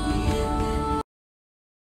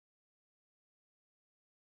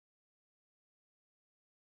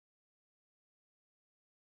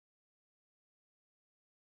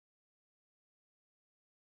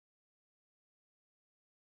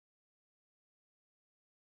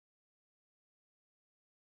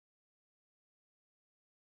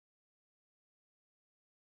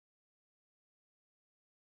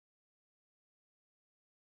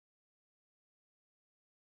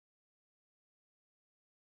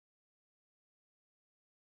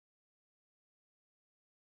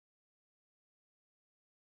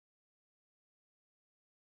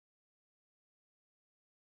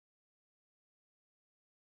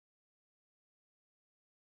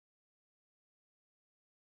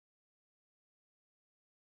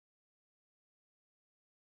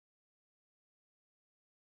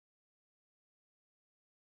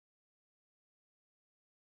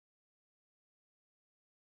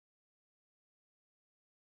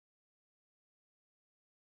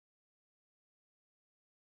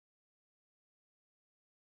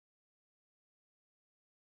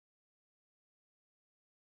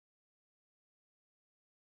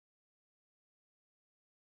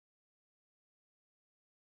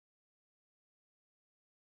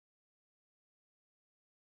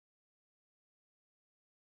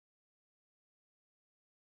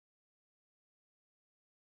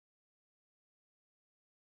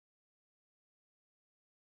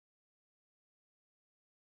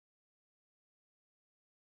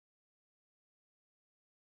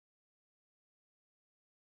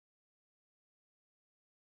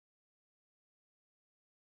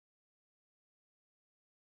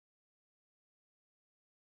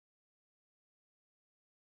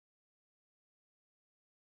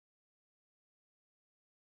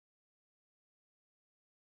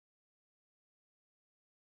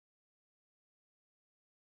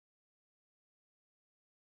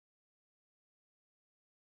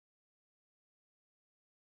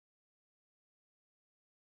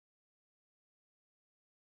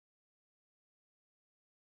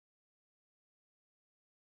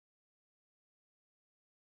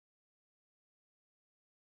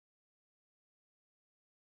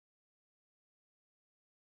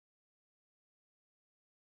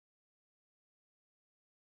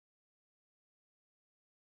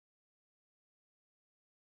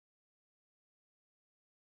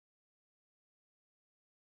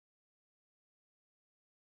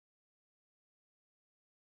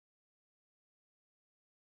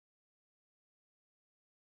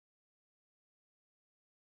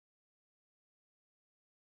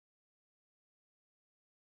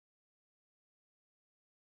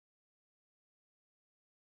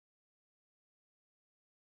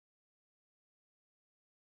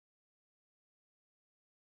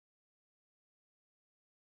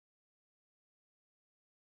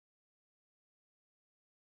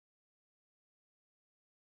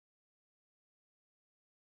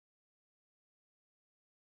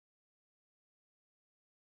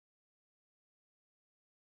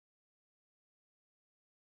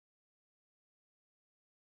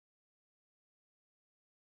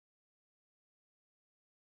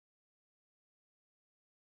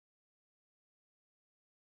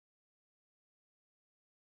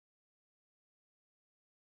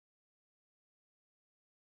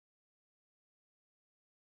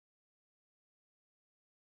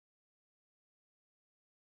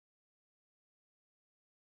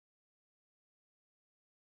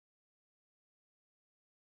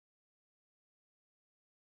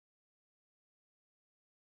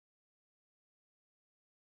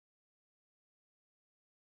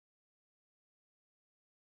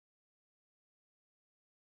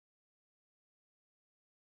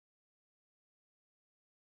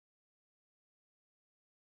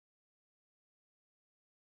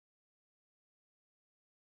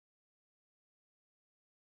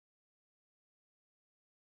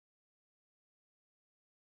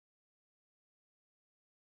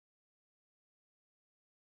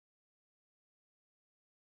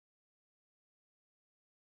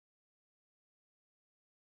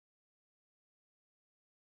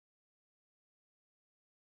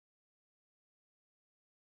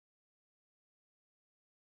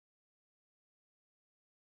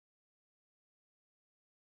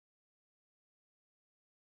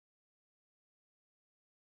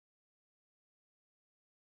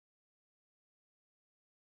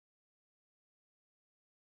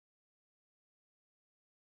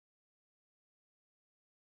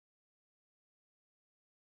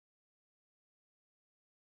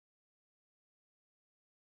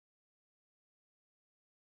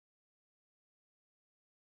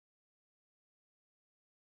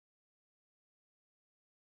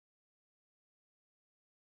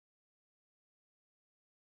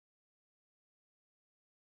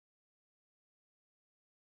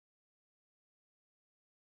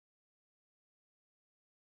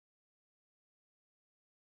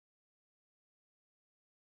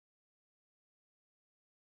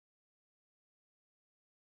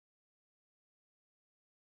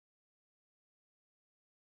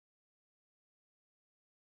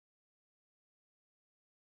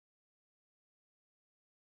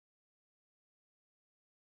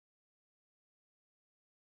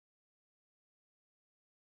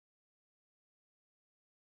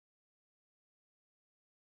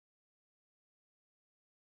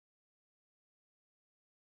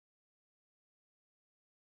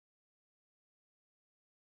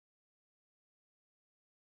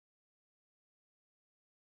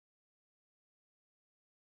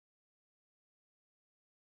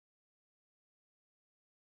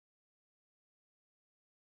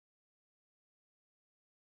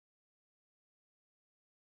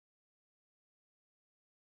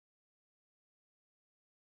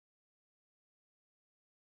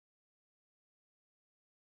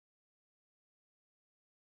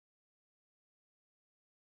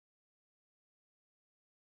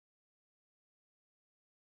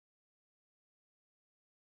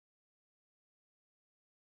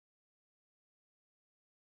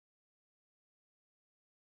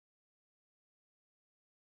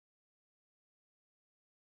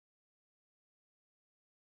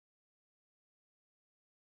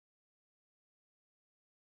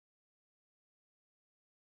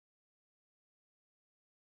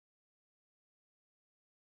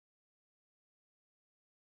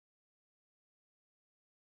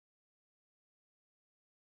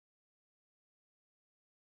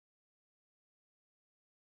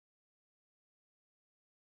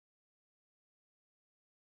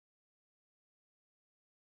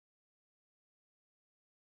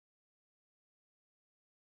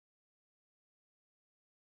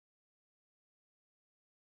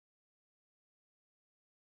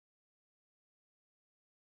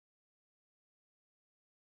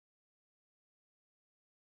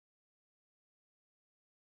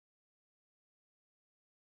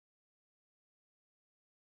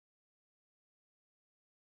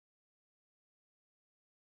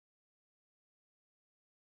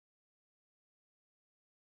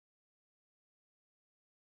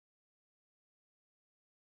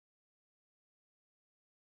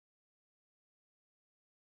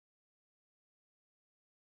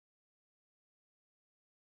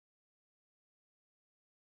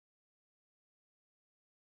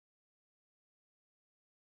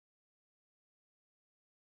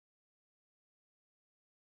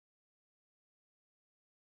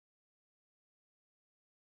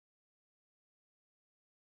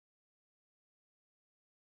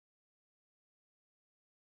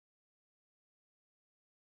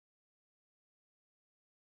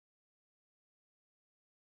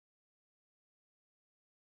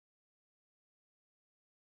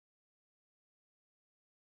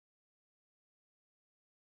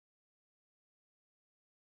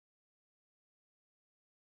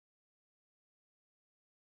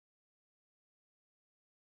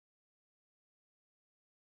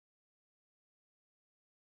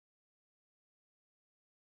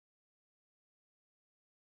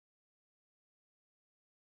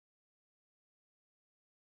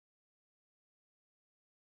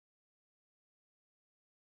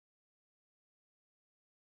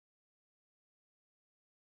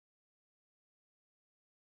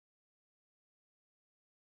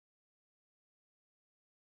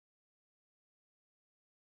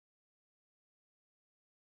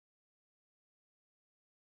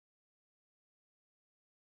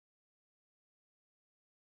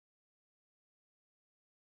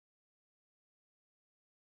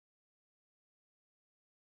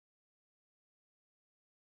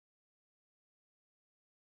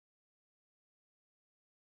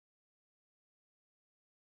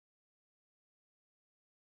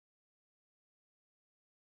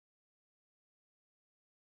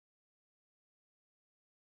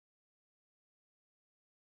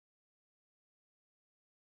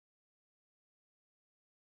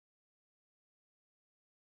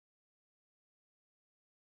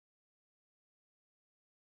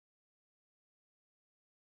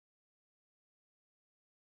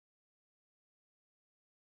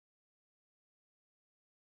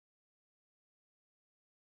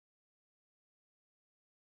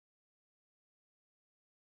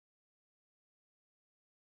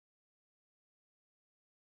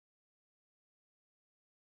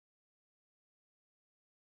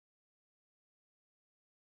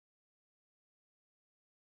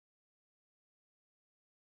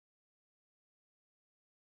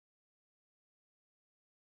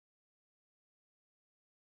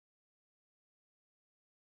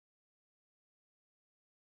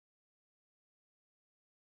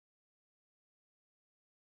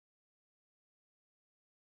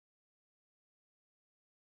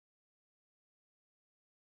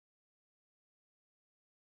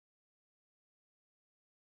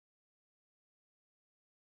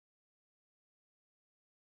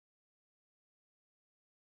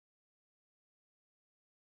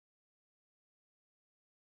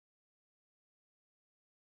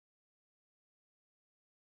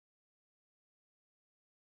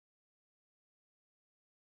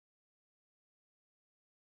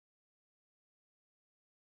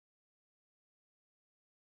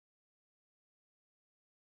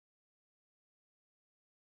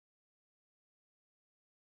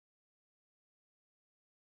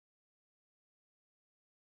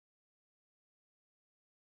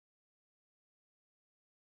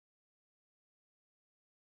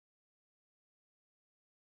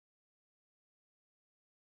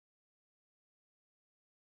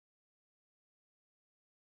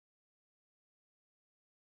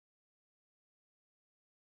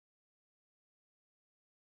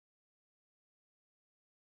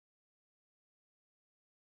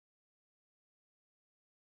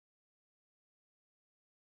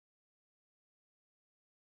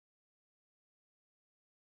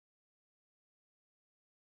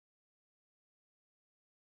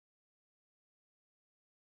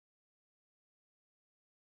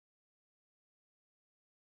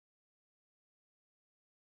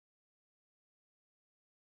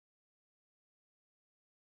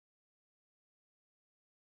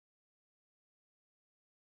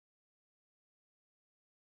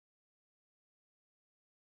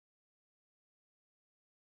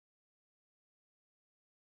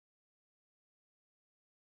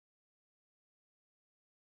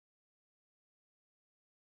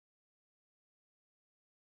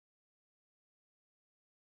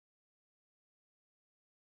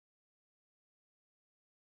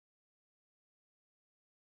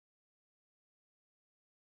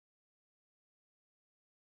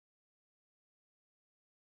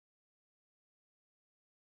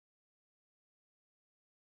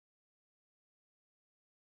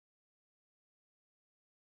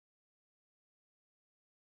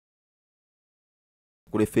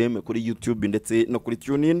 kuri FM kuri YouTube ndetse no kuri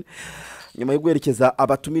TuneIn. Nyuma yo guherekeza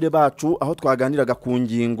abatumire bacu aho twaganiraga ku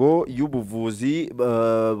ngingo y'ubuvuzi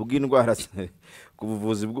bw'indwara ku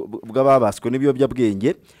buvuzi bw'ababaswe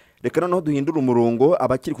n'ibiyobyabwenge, reka noneho duhindura umurongo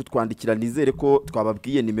abakiri kutwandikira nizere ko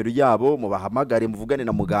twababwiye nimero yabo mubahamagare muvugane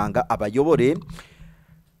na muganga abayobore,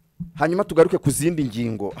 hanyuma tugaruke ku zindi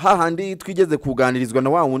ngingo. Hahandi twigeze kuganirizwa na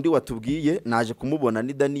wa wundi watubwiye naje kumubona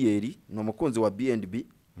ni Daniel, ni umukunzi wa BNB.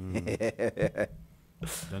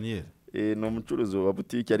 Daniel ni umucuruzi wa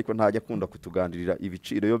butike ariko ntajya akunda kutuganirira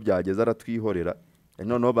ibiciro yo byageze aratwihorera,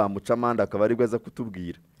 noneho bamuca amande akaba aribwo aza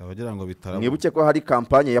kutubwira. abagira ngo bitaraba. Mwibuke ko hari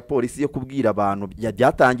kampanye ya polisi yo kubwira abantu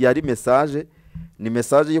byatangiye ari message, ni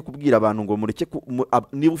message yo kubwira abantu ngo mureke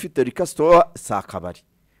niba ufite liquor store sa kabari.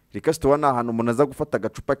 Liquor store ni ahantu umuntu aza gufata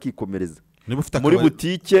agacupa kikomereza. Muri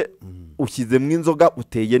butike ushyizemo inzoga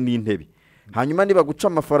uteye n'intebe, hanyuma niba guca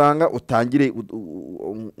amafaranga utangire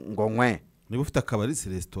ngo nkwe. Niba ufite akabari si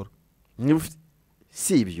restaurant.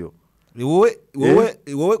 Si ibyo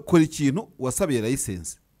wowe kora ikintu wasabiye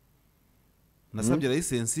license. Nasabye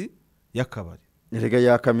license y'akabari. Erega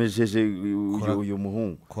yakamejeje uyu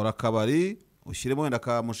muhungu. Kora akabari ushyiremo wenda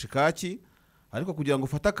ka mushikaki, ariko kugira ngo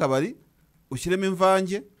ufate akabari ushyiremo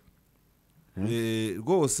imvange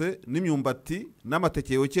rwose n'imyumbati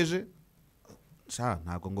n'amateke yokeje,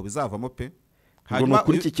 ntabwo ngo bizavamo pe. Hanyuma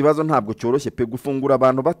kuri iki kibazo ntabwo cyoroshye pe, gufungura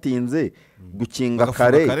abantu batinze gukinga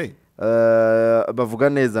kare bavuga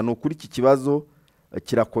neza. Ni ukuri iki kibazo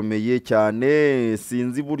kirakomeye cyane,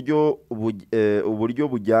 sinzi uburyo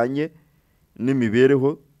bujyanye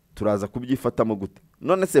n'imibereho turaza kubyifatamo gute.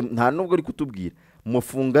 None se nta nubwo ari kutubwira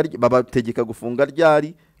mufunga babategeka gufunga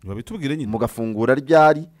ryari, babitubwire nyine mugafungura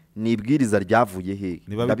ryari, ni ibwiriza ryavuye hehe?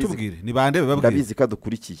 Nibabitubwire, ni bande bababwire. Ndabizi ko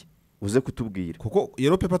dukurikiye uze kutubwira, kuko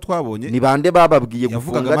yero pepa twabonye ni bande bababwiye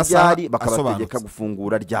gufunga ryari bakabategeka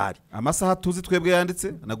gufungura ryari. Amasaha tuzi twebwe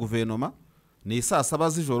yanditse na guverinoma ni saa 7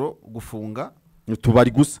 z'ijoro gufunga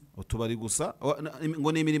utubari gusa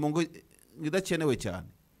ngo ni imirimo ngo idakenewe cyane.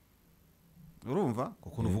 Urumva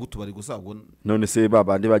kuko nuvuga utubari gusa ubwo. None se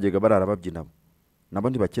babandi bagega barara babyina nabo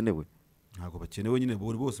ntibakenewe? Ntago bakenewe nyine,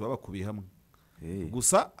 bose babakubiye hamwe.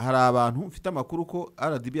 Gusa hari abantu mfite amakuru ko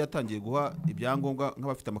RDB yatangiye guha ibyangombwa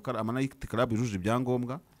nk'abafite amanite club yujuje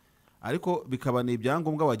ibyangombwa, ariko bikaba ni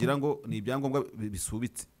ibyangombwa wagira ngo ni ibyangombwa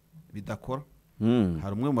bisubitse bidakora.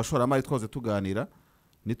 Hari umwe mu mashoramari twaze tuganira,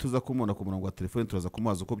 nituza kumubona ku murongo wa telefone turaza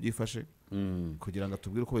kumubaza uko byifashe kugira ngo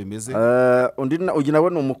atubwire uko bimeze. Undi nawe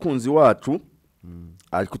ni umukunzi wacu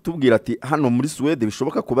ari kutubwira ati hano muri Swede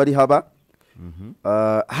bishoboka kuba ari haba.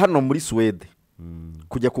 Hano muri Swede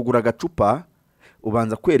kujya kugura agacupa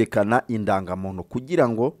ubanza kwerekana indangamuntu kugira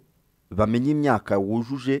ngo bamenye imyaka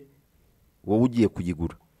wujuje wowe ugiye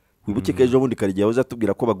kuyigura. Wibuke ko ejo bundi karigiye uza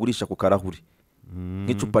tubwira ko bagurisha ku karahuri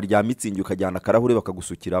nk'icupa rya mitsingi ukajyana karahuri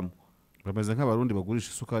bakagusukiramo. Bameze nk'abarundi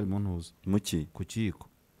bagurisha isukari mu ntuza ku kiko.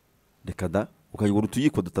 Reka da ukayigura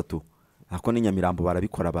utuyiko dutatu, ako ni Nyamirambo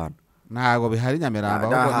barabikora abantu. Ntago bihari Nyamirambo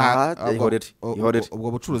ihorere.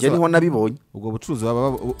 Ubwo bucuruzi niho nabibonye. Ubwo bucuruzi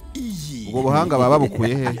ubwo buhanga baba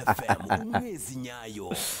babukuye he?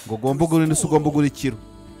 Ngo gomba ugura n'isi ugomba ugura ikiro.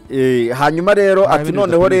 Hanyuma rero ati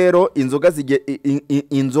noneho rero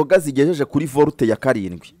inzoga zigejeje kuri volte ya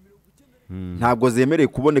 7 ntabwo zemerewe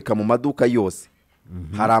kuboneka mu maduka yose.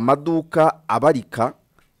 Hari amaduka abarika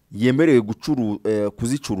yemerewe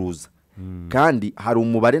kuzicuruza, kandi hari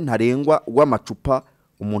umubare ntarengwa w'amacupa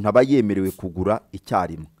umuntu aba yemerewe kugura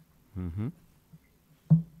icyarimwe.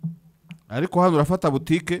 Ariko hano urafata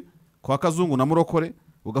butike kwa Kazungu na Murokore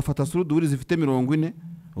ugafata suruduri zifite 40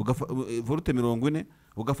 volte 40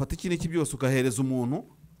 ugafata iki n'iki byose ugahereza umuntu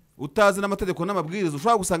utazi n'amategeko n'amabwiriza,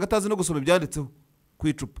 ushobora gusanga atazi no gusoma ibyanditseho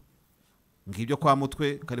kwicupa. Ngibyo kwa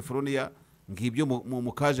Mutwe California, ngibyo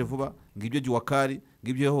mu Kaje vuba, ngibyo Giwakari,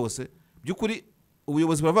 ngibyo hose. Byukuri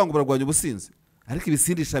ubuyobozi baravuga barwanya ubusinzi, ariko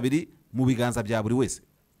ibisindisha biri mu biganza bya buri wese.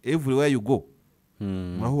 Everywhere you go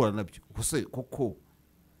murahura nabyo. Koko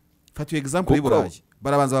fata example y'Iburayi,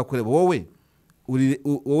 barabanza bakureba wowe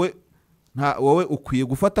wowe ukwiye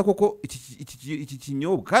gufata koko iki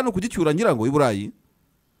kinyobwa kandi ukugicyura ngira ngo Iburayi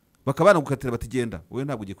bakabana gukatira batigenda wowe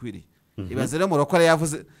ntabwo ugikwiriye. Ibaze rero Murokore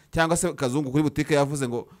yavuze cyangwa se Kazungu kuri butike yavuze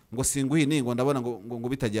ngo singuhi ningo ndabona ngo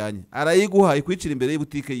bitajyanye, arayiguha ikwicira imbere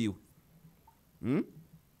y'ibutike yiwe.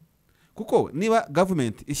 Kuko niba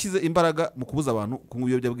government ishyize imbaraga mu kubuza abantu kunywa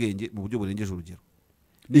ibiyobyabwenge mu buryo burengeje urugero,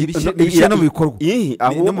 ibishyira no mu bikorwa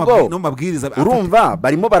no mabwiriza, urumva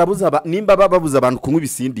barimo barabuza nimba babuza abantu kunywa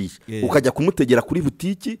ibisindisha ukajya kumutegera kuri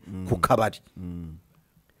butiki ku kabari.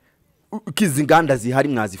 Kizi nganda zihari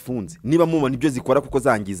mwazifunze niba mubona ibyo zikora kuko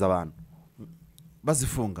zangiza abantu.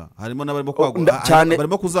 bazifunga harimo n'abarimo kwagura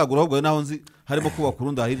barimo kuzagura ahubwo naho nzi harimo kubaka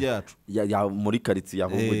urundi hirya yacu ya muri karitsiye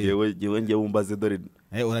ahubwo ngewe wumbaze dore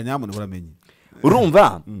uranyamune uramenye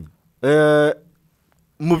urumva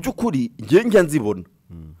mu by'ukuri njya nzibona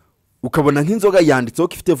ukabona nk'inzoga yanditseho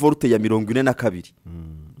ko ifite volte ya 42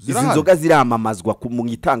 izi nzoga ziramamazwa mu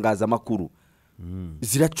itangazamakuru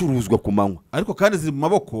ziracuruzwa ku manywa ariko kandi ziri mu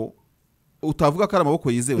maboko utavuga ko ari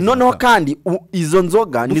amaboko yizewe noneho kandi izo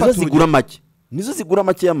nzoga nizo zigura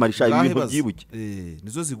make y'amarisha ibintu byibuke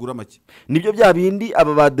nizo zigura make nibyo bya bindi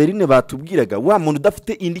aba baderine batubwiraga wa muntu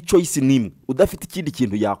udafite indi choice nimwe udafite ikindi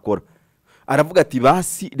kintu yakora aravuga ati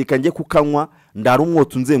basi reka njye kukanywa ndara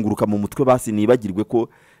umwotsi unzenguruka mu mutwe basi nibagirwe ko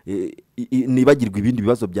nibagirwe ibindi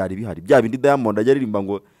bibazo byari bihari bya bindi Diamond ajya aririmba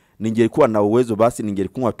ngo ningere kuba na uwezo basi ningere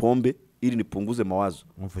kunywa pombe ili nipunguze mawazo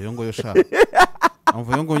umvuye ngo yo sha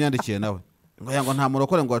umvuye ngo nyandikiye nawe ngo yango nta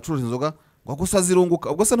murokore ngo acuruza inzoga ngo gusa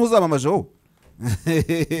zirunguka ubwo se ntuzamamaje wowe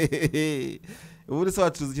ubu se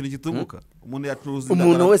wacuruza ikintu gitunguka umuntu yacuruza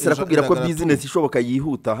umuntu wese arakubwira ko business ishoboka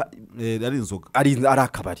yihuta ari inzoga ari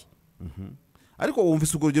akabari ariko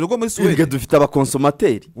wumvise urugero rwo muri Sweden dufite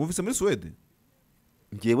abakonsomateri wumvise muri Sweden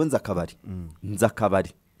ngewe nza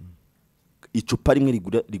akabari icupa rimwe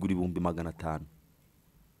rigura 500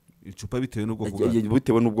 icupa bitewe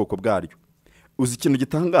n'ubwoko bwaryo uzi ikintu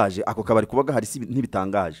gitangaje ako kabari kuba gahari si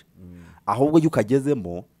ntibitangaje ahubwo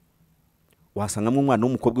yukagezemo wasangamo umwana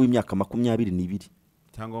w'umukobwa w'imyaka 22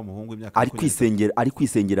 cyangwa umuhungu w'imyaka ari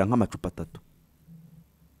kwisengera nk'amacupa 3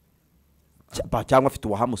 cyangwa afite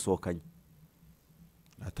uwahamusohokanye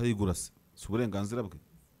atayigura se uburenganzira bwe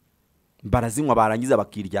barazinywa barangiza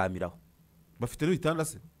bakiryamiraho bafite n'ibitanda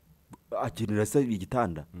se akinira se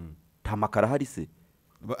igitanda nta makara hari se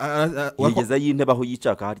yigeza y'intebe aho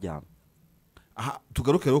yicaka haryama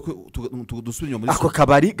tugaruke dusubire muri ako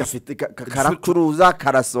kabari gafite karacuruza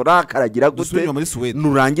karasora karagira gute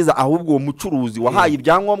nurangiza ahubwo uwo mucuruzi wahaye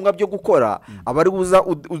ibyangombwa byo gukora abari buza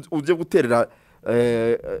uje guterera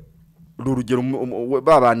urugero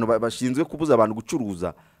babantu bashinzwe kubuza abantu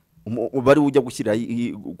gucuruza bari ujya gushyira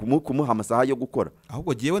kumuha amasaha yo gukora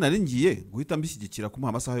ahubwo giyewe nari ngiye guhita mbishyigikira kumuha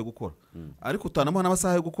amasaha yo gukora ariko utanamuha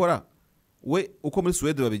n'amasaha yo gukora we uko muri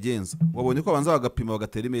Sweden babigenza wabonye ko banza bagapima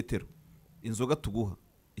bagatera imetero inzoga tuguha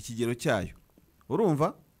ikigero cyayo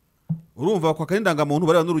urumva kwa kanindanga muntu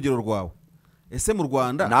bareba n'urugero rwawe ese mu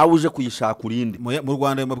Rwanda nawe uje kuyishaka urinde mu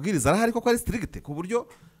Rwanda ayo mabwiriza arahari ko ari strict ku buryo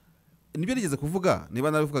nibyo nigeze kuvuga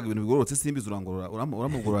niba nabivugaga ibintu bigororotse simbizi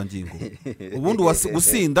uramugorora ngingo ubundi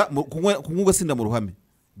gusinda kunywa ugasinda mu ruhame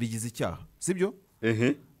bigize icyaha sibyo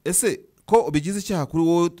ese ko bigize icyaha kuri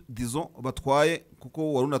wowe dizo batwaye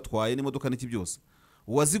kuko wari unatwaye n'imodoka n'iki byose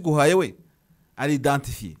uwaziguhaye we ari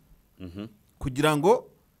identifiye kugira ngo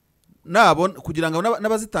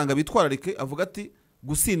n'abazitanga bitwararike avuga ati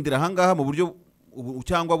gusindira ahangaha mu buryo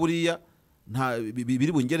cyangwa buriya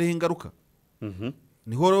biri bungereho ingaruka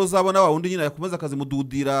niho rero uzabona wa wundi nyine yakomeza akazi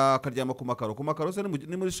mududira akaryama ku makaro se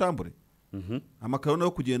ni muri shambure amakaro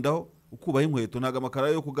nayo kugendaho ukubaho inkweto ntago amakaro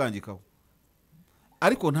yo kugangikaho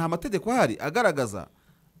ariko nta mategeko ahari agaragaza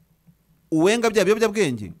uwenga bya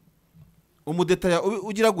biyobyabwenge umudetaya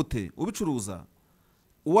ugira gute ubicuruza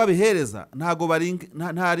uwabihereza ntago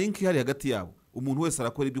nta link ihari hagati yabo umuntu wese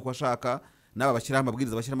arakora ibyo uko ashaka n'aba bashyiraho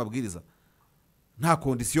amabwiriza nta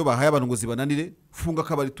kondisiyo bahaye abantu ngo zibananire funga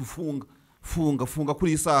akabari tufunga funga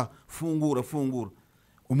kuri isaha fungura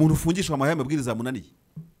umuntu ufungishwa amahaye amabwiriza munaniye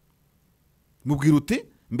mubwira uti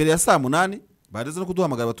mbere ya saa 8 bareze no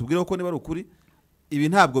kuduhamagara batubwire ko niba ari ukuri ibi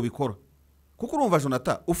ntabwo bikora kuko urumva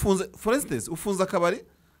Jonathan for instance ufunza akabari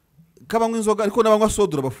kabanywa inzoga ariko n'abanywa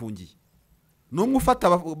sodura bafungiye numwe ufata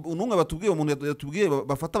numwe batubwiye umuntu yatubwiye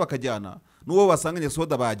bafata bakajyana nuwo basanganye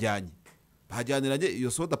soda bajyaniranye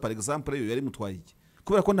iyo soda par exemple yo yari mutwaye iki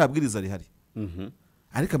kubera ko ntabwiriza rihari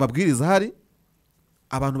ariko amabwiriza hari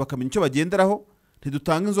abantu bakamenya icyo bagenderaho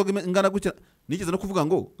ntidutanga inzoga ingana gutya nigeze no kuvuga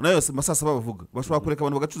ngo nayo masasa bavuga bashobora kureka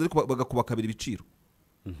abantu bagacuruza ariko bagakuba kabiri ibiciro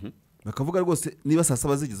bakavuga rwose niba sasa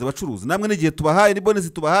bazigize bacuruza namwe n'igihe tubahaye ni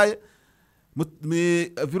bonus tubahaye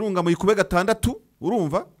virunga mu ikube 6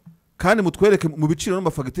 urumva kandi mutwereke mu biciro no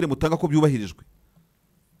mafagitire mutanga ko byubahirijwe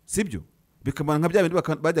sibyo bikamana nka bya bindi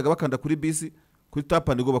bajyaga bakanda kuri bisi kuri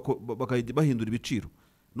tapandigo bahindura ibiciro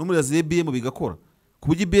no muri za BM bigakora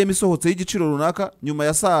kuburyo BM isohotse y'igiciro runaka nyuma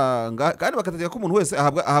ya sanga kandi bakategeka ko umuntu wese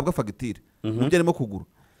ahabwa fagitire mu byo arimo kugura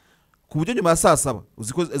kuburyo nyuma ya saa 7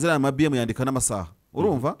 uziko zera ama BM yandika n'amasaha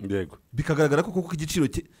urumva bikagaragara ko kuko igiciro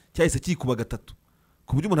cyahise kikuba 3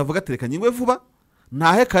 kuburyo umuntu avuga atereka nyingwe vuba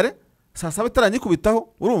ntahe kare saa 7 taranyikubitaho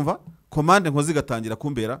urumva komande nkozi gatangira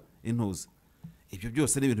kumbera intuzi ibyo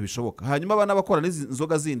byose ni ibintu bishoboka hanyuma abana bakora n'izi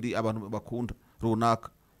nzoga zindi abantu bakunda runaka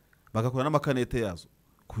bagakora n'amakanete yazo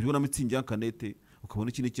ku buryo ubona mitsingi y'akanete ukabona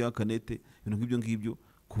ikindi cy'akanete ibintu nk'ibyo ngibyo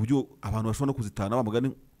ku buryo abantu bashobora no kuzitana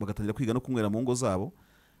bamugani bagatangira kwiga no kunywera mu ngo zabo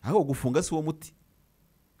aho gufunga si wo muti.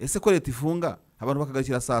 Ese ko leta ifunga abantu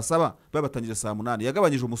bakagashyira saa 7 babatangije saa 8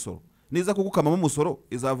 yagabanyije umusoro niza kugukamamo umusoro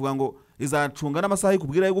izavuga ngo izacunga n'amasaha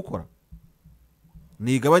y'ikubwira yo gukora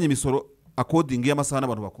nigabanye imisoro according y'amasaha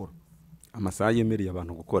n'abantu bakora amasaha yemereye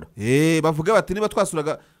abantu gukora bavuga bati niba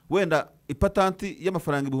twasuraga wenda ipatanti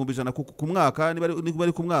y'amafaranga 100,000 ku mwaka niba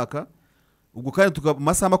ari ku mwaka ubwo kandi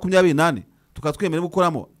tukamasaha 28 tukatwemerera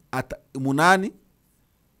gukoramo 8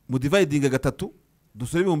 mu dividing gatatu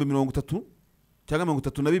dusore 30,000 cyangwa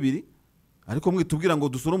 32 ariko mwitubwira ngo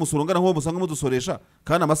dusore umusoro ngana nko musanga mudusoresha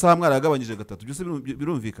kandi amasaha mwaragabanyije gatatu byose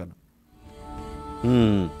birumvikana.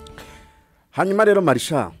 Hanyuma rero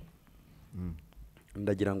Marisha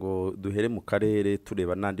ndagira ngo duhere mu karere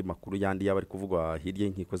tureba nandi makuru yandi yabari kuvugwa hirya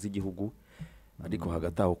y'inkiko z'igihugu ariko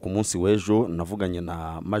hagati aho ku munsi w'ejo navuganye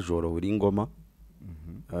na Majoro Wiringoma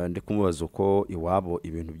ndi kumubaza ko iwabo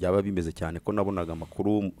ibintu byaba bimeze cyane ko nabonaga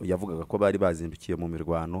amakuru yavugaga ko bari bazindukiye mu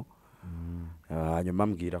mirwano hanyuma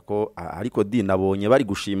mbwira ko ariko nabonye bari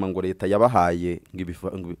gushima ngo leta yabahaye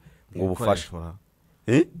ngo ubufasha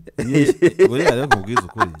uri ari kubwiza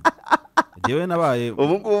ukuri jewe nabaye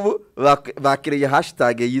ubu ngubu bakireye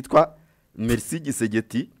hashtag yitwa merci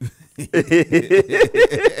gisegeti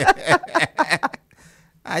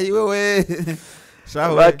ayi wewe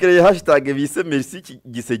bakireye hashtag bise merci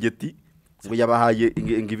gisegeti ngo yabahaye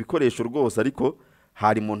ibikoresho rwose ariko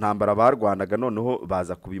hari mu ntambara barwanaga noneho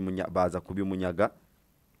baza kubimunyaga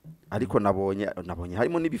ariko nabonye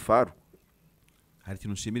harimo n'ibifaru. Hari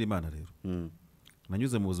ikintu nshimira Imana rero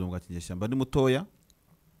nanyuze mu buzima bwa kinyeshyamba ndi mutoya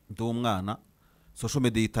ndi umwana social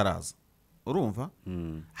media itaraza urumva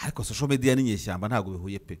ariko social media ni nyeshyamba ntago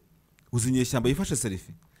bihuye pe uzi nyeshyamba yifashe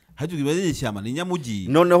selfie hajye ubibanye nyeshyamba ni nyamugi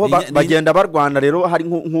noneho bagenda barwana rero hari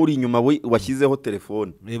nk'uri inyuma washyizeho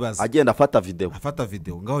telefone agenda afata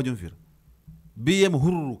video ngaho nyumvira BM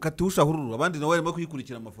hururu katusha hururu abandi nawe barimo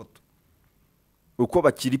kuyikurikira amafoto uko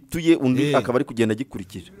bakirituye undi akaba ari kugenda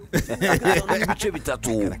gikurikira ibice bitatu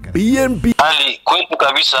BNB ali kwetu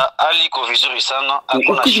kabisa ali ko vizuri sana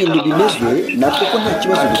hakuna shida bimeze natwe ko nta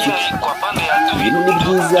kibazo bifite ibintu ni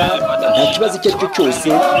byiza nta kibazo icyo cyo cyose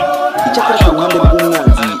icyakora ku ruhande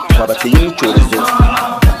rw'umwanzi twabateye n'icyorezo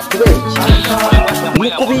kubera iki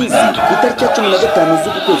nuko bizi itariki ya 15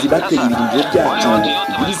 z'ukwezi bateye ibirindiro byacu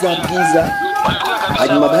bwiza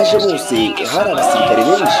hanyuma baje bose hari abasirikare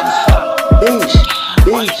benshi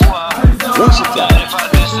cyane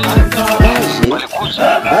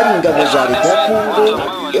bari ingabo za leta ya Kongo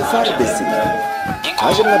FARDC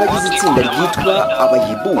haje n'abagize itsinda ryitwa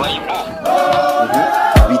abayibu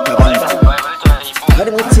bitabantu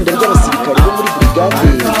harimo itsinda ry'abasirikare bo muri brigade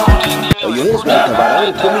yoherezwa gutabara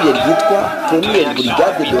rikomeye ryitwa Premier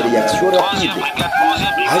Brigade de Reaction Rapide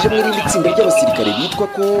haje muri itsinda ry'abasirikare bitwa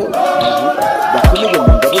ko bakomeye mu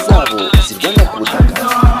ngabo zabo zirwana ku butaka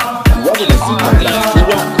iwabo bazita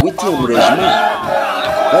Witième Régiment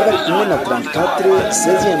bari kumwe na 34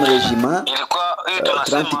 16e Régiment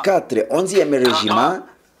 34 11e Régiment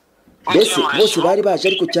bose bari baje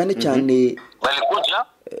ariko cyane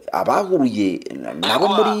abahuruye nabo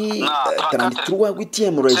muri 33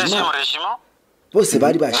 Witième Régiment bose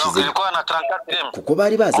bari bashize kuko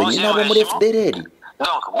bari bazanye nabo muri FDLR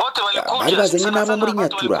bari bazanye nabo muri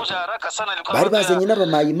Nyatura bari bazanye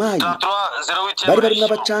n'abamayimayi bari barimo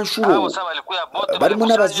abacanshuro barimo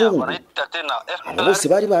n'abazungu bose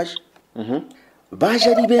bari baje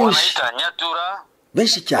ari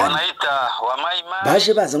benshi cyane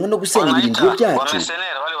baje bazanywe no gusenya ibirindiro byacu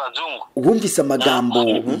ubumvise amagambo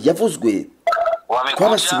yavuzwe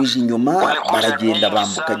twabasubije inyuma baragenda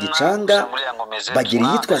bambuka Gicanga bagera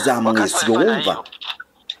yitwa za Mwesiyo wumva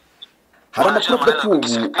hari amakuru avuga ko ubu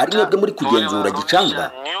ari mwebwe muri kugenzura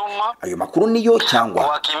Gicanga ayo makuru niyo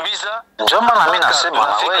cyangwa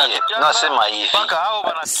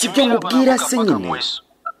sibyo mubwira se nyine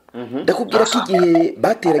ndakubwira ko igihe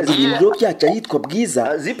bateraga ibirindiro byacu ahitwa Bwiza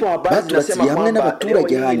baturasiye hamwe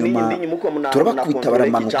n'abaturage hanyuma turabakubita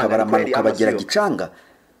baramanuka bagera Gicanga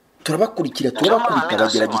turabakurikira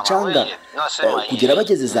bagera Gicanga kugera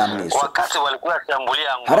bageze za Mweso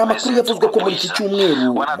hari amakuru yavuzwe ko muri iki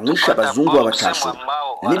cyumweru mwishe abazungu b'abacashura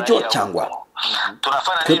nibyo cyangwa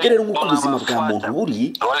twebwe rero nk'uko ubuzima bwa muntu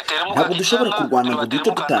buri ntabwo dushobora kurwana ngo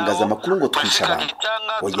duhite dutangaza amakuru ngo twishe abantu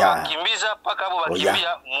oya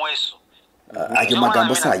ayo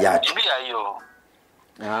magambo si ayacu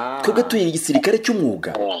twebwe turi igisirikare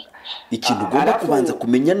cy'umwuga ikintu ugomba kubanza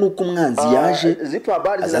kumenya nuko umwanzi yaje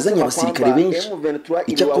azazanye abasirikare benshi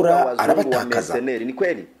icyakora arabatakaza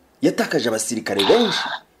yatakaje abasirikare benshi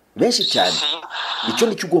benshi cyane icyo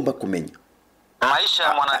nicyo ugomba kumenya maisha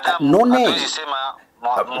ya mwanadamu none hatuwezi sema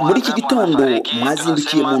muri iki gitondo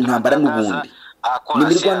mwazindukiye mu ntambara n'ubundi ni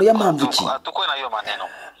imirwano y'amamvu ki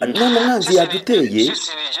none umwanzi yaduteye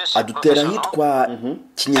adutera ahitwa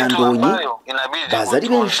Kinyandonyi baza ari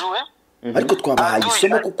benshi ariko twabahaye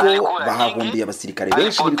isomo kuko bahahombiye abasirikare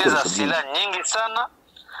benshi n'ibikoresho byinshi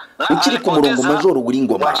ukiri ku murongo majoro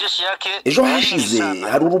w'ingoma ejo hashize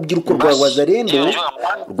hari urubyiruko rwa Wazalendo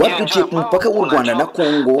rwabyukiye ku mupaka w'u Rwanda na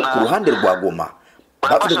Kongo ku ruhande rwa Goma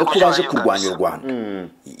bavuga ko baje kurwanya u Rwanda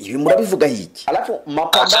ibi murabivuga hiki alafu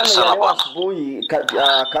mapambano ya leo asubuhi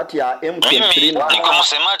kati ya M23 na niko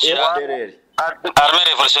msemaji Armée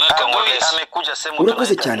Révolutionnaire Congolaise amekuja sehemu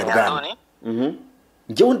urakoze cyane bwana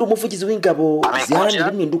njyewe ndi umuvugizi w'ingabo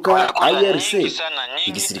ziharanira impinduka IRC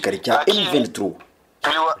igisirikare cya M23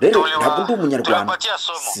 rero ntabwo ndi umunyarwanda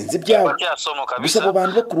sinzi ibyabo gusa abo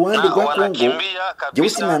bantu bo ku ruhande rwa Kongo njyewe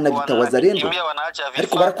sinanabita Wazalendo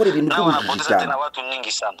ariko barakora ibintu by'ubujiji cyane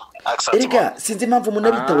erega sinzi impamvu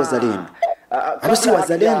munabita Wazalendo abo si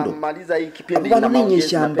Wazalendo abo bantu ni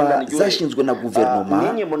inyeshyamba zashinzwe na guverinoma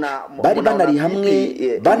bari banari hamwe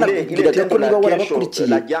banakubwiraga ko niba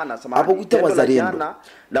warabakurikiye abo wita Wazalendo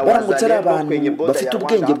baramutse ari abantu bafite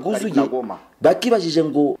ubwenge bwuzuye bakibajije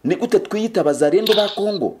ngo ni gute twiyita Wazalendo ba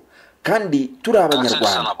Kongo kandi turi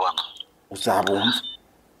abanyarwanda uzabumva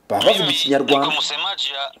baba bavuga ikinyarwanda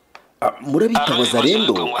murabita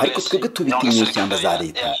Wazalendo ariko twebwe tubita inyeshyamba za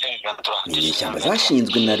leta ni inyeshyamba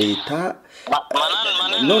zashinzwe na leta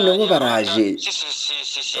noneho baje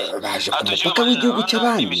ku mupaka w'igihugu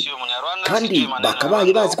cy'abandi kandi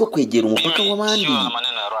bakabaye bazi ko kwegera umupaka w'abandi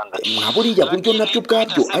mwa buriya buryo nabyo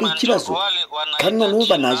bwabyo ari ikibazo kandi noneho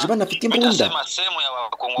banaje banafite imbunda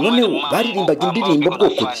noneho baririmbaga indirimbo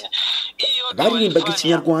bwoko ki baririmbaga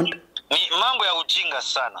ikinyarwanda mambo ya ujinga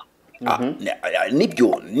sana nibyo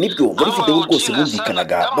muri video rwose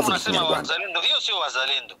bumvikanaga bavuga ikinyarwanda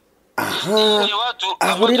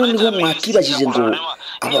aho rero niho mwakibajije ngo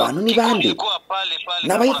aba bantu ni bande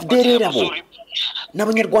n'aba FDLR abo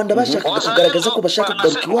n'abanyarwanda bashakaga kugaragaza ko bashaka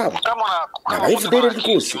kugaruka iwabo n'aba FDLR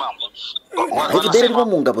rwose aba FDLR bo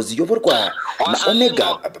mu ngabo ziyoborwa na Omega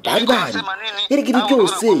bari bahari erega ibi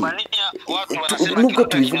byose nubwo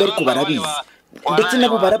tubivuga ariko barabizi ndetse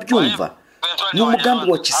nabo barabyumva ni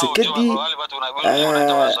umugambi wa Tshisekedi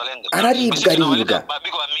araribwa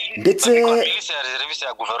ndetse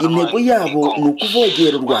intego yabo ni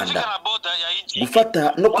ukuvogera u Rwanda gufata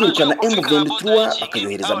no kwirukana M23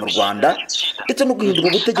 bakayohereza mu Rwanda ndetse no guhindura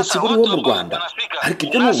ubutegetsi buriho mu Rwanda ariko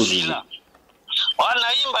ibyo ni ubujiji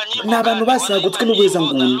ni abantu basagutswe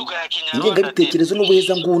n'ubuhezanguni ingengabitekerezo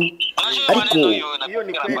n'ubuhezanguni ariko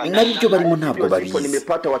nabyo barimo ntabwo babizi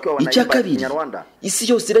icya kabiri isi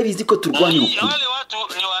yose irabizi ko turwanira ukuri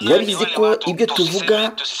irabizi ko ibyo tuvuga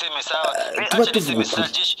tuba tuvuga ukuri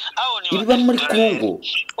ibiba muri Kongo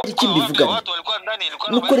iki mbivugana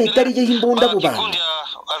nuko leta ariyo imbunda abo bantu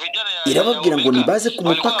irababwira ngo nibaze ku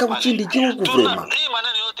mupaka w'ikindi gihugu vrema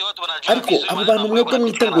ariko abo bantu mwebwe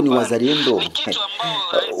mwita ngo ni Wazalendo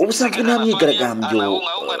ubusanzwe nta myigaragambyo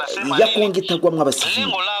ya Kongo itagwamwo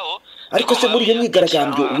abasivili ariko se muri iyo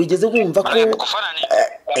myigaragambyo wigeze wumva ko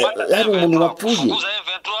hari umuntu wapfuye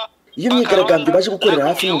iyo myigaragambyo baje gukorera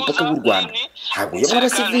hafi y'umupaka w'u Rwanda ntabwo yamwe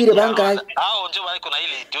abasivile bangaye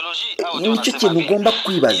nicyo kintu ugomba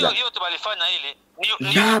kwibaza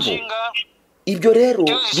nabo ibyo rero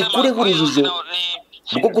bikureho urujijo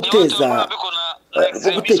rwo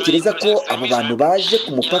gutekereza ko abo bantu baje ku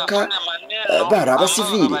mupaka bari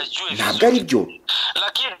abasivile ntabwo ari byo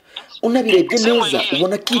unabirebye neza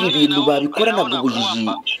ubona ko ibi bintu babikoranaga ubujiji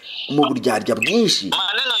mu buryarya bwinshi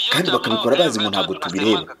kandi bakabikora bazi ngo ntabwo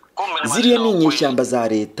tubireba ziriya ni inyeshyamba za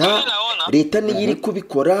leta niyo iri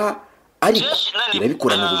kubikora ariko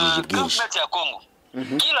irabikorana ubujiji bwinshi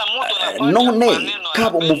none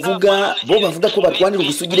kabo muvuga bo bavuga ko barwanira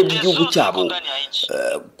ubusugire bw'igihugu cyabo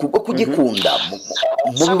kubwo kugikunda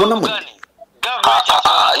mubibona mute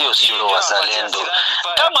hiyo sio Wazalendo.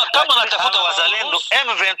 Kama natafuta Wazalendo,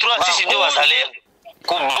 M23 sisi ndio Wazalendo.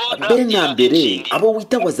 mbere na mbere abo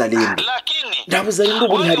wita Wazalendo nta Wazalendo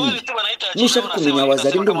buri hariya nushaka kumenya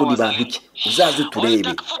Wazalendo ngo ni bantu ki uzaze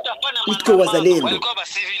turebe nitwe Wazalendo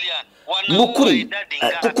nukuri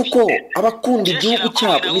kuko abakunda igihugu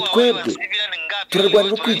cyabo ni twebwe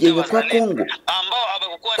turarwanira kwigenga kwa Kongo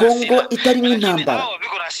itarimo intambara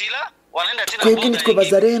twebwe nitwe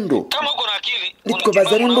Wazalendo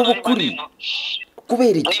b'ukuri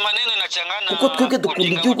kubera iki kuko twebwe dukunda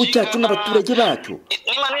igihugu cyacu n'abaturage bacu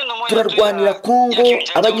turarwanira Kongo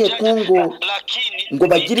abanyekongo ngo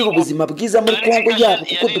bagirire ubuzima bwiza muri Kongo yabo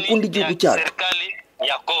kuko dukunda igihugu cyacu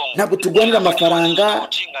ntabwo turwanira amafaranga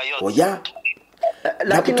oya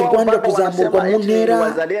ntabwo turwanira kuzamurwa mu ntera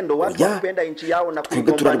oya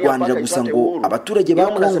twebwe turarwanira gusa ngo abaturage ba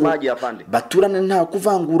Kongo baturane nta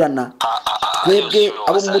kuvangurana twebwe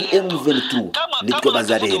abo muri M23 nitwe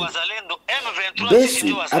bazarendo mbese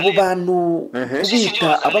abo bantu kubita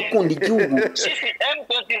abakunda igihugu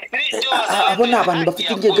abo ni abantu bafite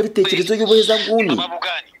ingengabitekerezo y'ubuhezanguni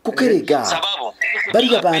kuko erega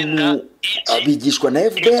bariya bantu bigishwa na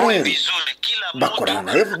FDLR bakorana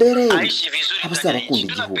na FDLR abo si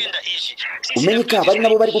abakunda igihugu umenye ko abari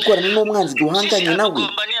nabo bari gukorana n'umwanzi duhanganye nawe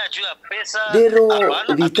rero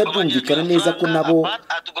bita byumvikana neza ko nabo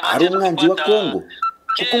ari umwanzi wa Kongo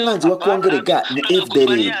kuko umwanzi wa Kongo erega ni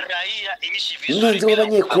FDLR umwanzi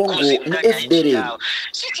w'abanyekongo ni FDLR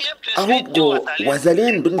ahubwo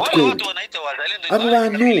wazalendo ni twebwe abo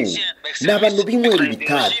bantu ni abantu binywera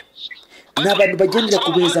ibitabi ni abantu bagendera ku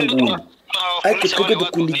buhezanguni ariko twebwe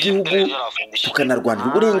dukunda igihugu tukanarwanira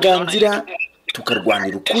uburenganzira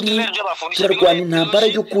tukarwanira ukuri turarwana intambara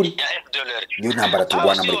y'ukuri niyo ntambara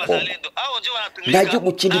turwana muri Kongo nta gihugu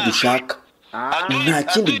kindi dushaka nta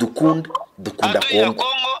kindi dukunda Kongo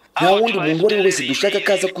nta wundi muntu wari wese dushaka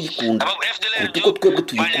kaza kuyikunda kuruta uko twebwe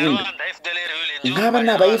tuyikunda nk'aba ni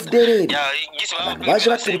aba FDLR abantu baje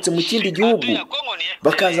baturutse mu kindi gihugu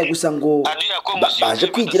bakaza gusa ngo baje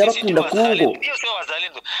kwigira bakunda Kongo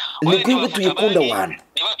ni twebwe tuyikunda wana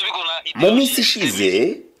mu minsi ishize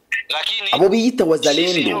abo biyita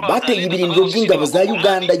wazalendo bateye ibirindiro by'ingabo za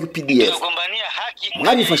Uganda UPDF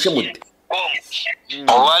mwabifashe mute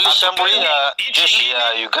walishambulia jeshi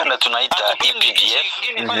ya Uganda tunaita EPDF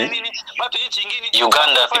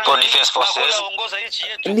Uganda People Defense Forces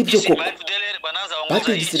nibyo koko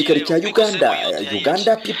bateye igisirikare cya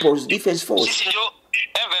Uganda People's Defense Force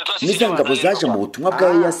nizo ngabo zaje mu butumwa bwa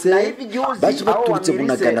EAC baje baturutse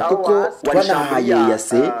bunagana kuko twanahaye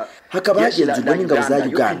EAC hakaba hagenzurwa n'ingabo za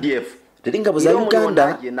Uganda rero ingabo za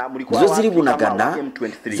Uganda nizo ziri bunagana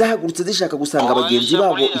zahagurutse zishaka gusanga abagenzi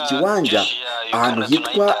babo ikiwanja ahantu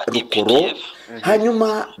hitwa Rukoro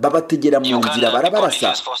hanyuma babategera mu nzira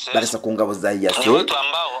barasa ku ngabo za EAC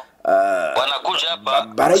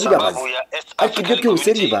barayibabaza ariko ibyo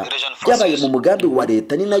byose biba byabaye mu mugambi wa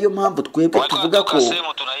leta ni nayo mpamvu twebwe tuvuga ko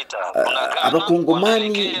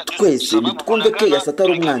abakongomani twese nitwumve ko EAC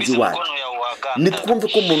atari umwanzi wacu nitwumve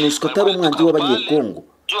ko MONUSCO atari umwanzi w'abanyekongo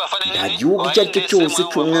nta gihugu icyo ari cyo cyose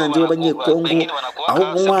cy'umwanzi w'abanyekongo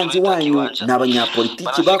ahubwo umwanzi wanyu ni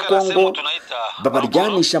abanyapolitiki ba Kongo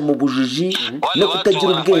babaryanisha mu bujiji no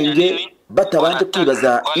kutagira ubwenge batabanje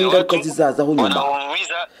kwibaza ingaruka zizazaho nyuma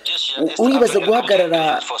uribaza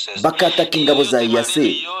guhagarara bakataka ingabo za EAC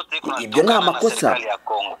ibyo ni amakosa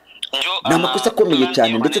ni amakosa akomeye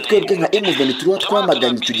cyane ndetse twebwe nka M23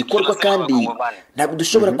 twamaganye icyo gikorwa kandi ntabwo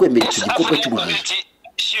dushobora kwemera icyo gikorwa cy'ubujiji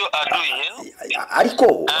ariko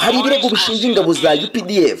hari ibirego bishinja ingabo za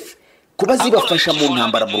UPDF kuba zibafasha mu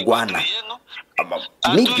ntambara mu Rwanda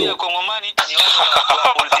nibyo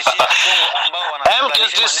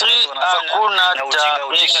M23 hakuna hata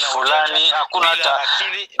nchi fulani, hakuna hata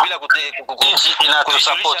nchi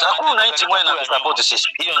inatusupport, hakuna nchi moja inatusupport sisi.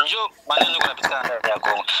 Hiyo ndio maneno yanapitana ndani ya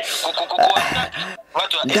Kongo.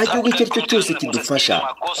 nta gihugu icyo ari cyo cyose kidufasha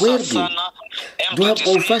twebwe duhabwa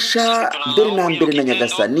ubufasha mbere na mbere na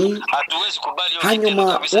Nyagasani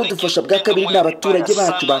hanyuma udufasha bwa kabiri ni abaturage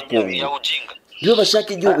bacu ba Kongo nibo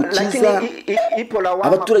bashaka igihugu cyiza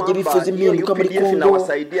abaturage bifuza impinduka muri Kongo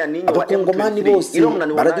abakongomani bose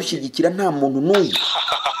baradushyigikira nta muntu n'umwe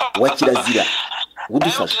wa kirazira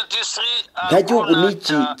udufasha nta gihugu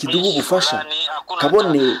n'iki kiduha ubufasha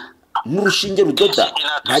kabone n'urushinge rudoda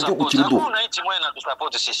nta gihugu kiruduha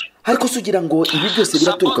ariko sugira ngo ibi byose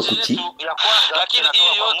biraturuka kuki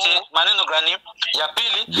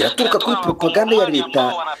biraturuka kuri propaganda ya leta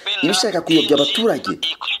ibishaka kuyobya abaturage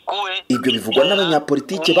ibyo bivugwa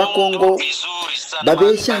n'abanyapolitike ba Kongo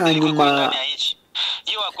babeshya hanyuma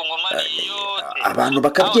abantu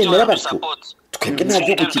bakabyemera batyo twebwe nta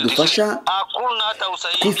gihugu kidufasha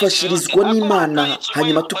twifashirizwa n'Imana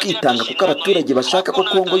hanyuma tukitanga kuko abaturage bashaka ko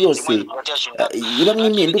Kongo yose ibamwe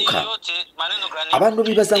impinduka abantu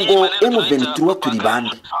bibaza ngo M23 turi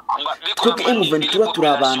bande twebwe M23 turi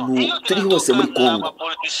abantu turi hose muri Kongo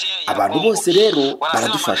abantu bose rero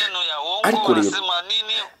baradufasha ariko rero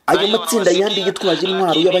ayo matsinda yandi yitwaje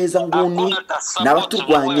intwaro y'abahezanguni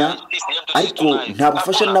n'abaturwanya ariko nta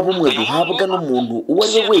bufasha na bumwe duhabwa n'umuntu uwo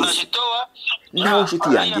ari we wese ntawe nshuti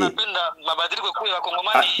yanjye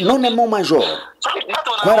none mo major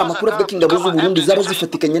twari amakuru avuga ko ingabo z'u Burundi zaba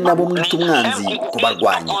zifatikanye nabo mwita umwanzi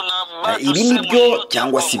kubarwanya ibi nibyo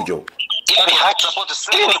cyangwa si byo ili ni haki,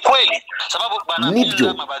 ili ni kweli, sababu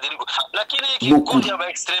nibyo nukuri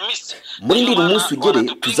muri ndi umunsi ugere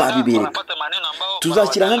tuzabibereka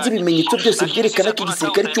tuzashyira hanze ibimenyetso byose byerekana ko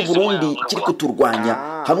igisirikare cy'u Burundi kiri kuturwanya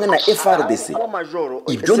hamwe na FRDC.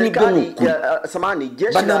 Ibyo nibyo nukuri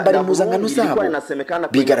banambara impuzankano zabo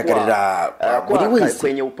bigaragarira buri wese,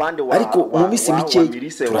 ariko mu minsi mike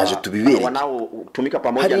turaje tubibereke.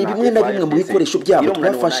 Hari bimwe na bimwe mu bikoresho byabo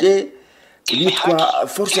twafashe bitwa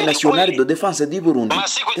Force Nationale de Défense du Burundi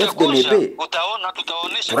FDNB,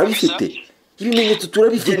 turabifite ibimenyetso,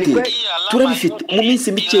 turabifite mu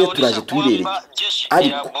minsi mikeya turaje tubibereke.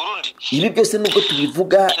 Ariko ibi byose nubwo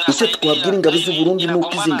tubivuga, icyo twabwira ingabo z'u Burundi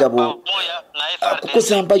nuko izi ngabo kuko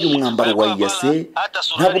zambaye umwambaro wa IAC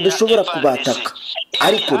ntabwo dushobora kubataka.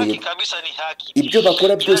 Ariko rero ibyo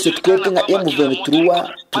bakora byose twebwe nka M23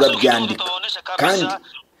 turabyandika kandi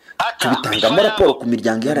tubitangamo raporo ku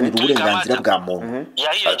miryango iharanira uburenganzira bwa muntu.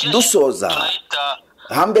 Dusoza,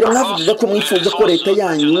 hambere mwavugaga ko mwifuza ko leta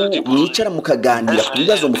yanyu mwicara mukaganira ku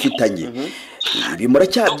bibazo mufitanye. Ibi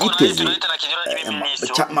muracyabyiteze?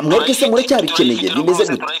 Mwebwe se muracyabikeneye? Bimeze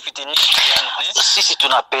gute? Sisi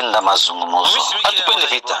tunapenda mazungumzo, hatupendi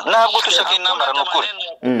vita. Ntabwo dushaka intambara n'ukuri.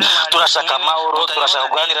 Turashaka amahoro, turashaka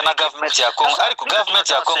kuganira na government ya Kongo, ariko government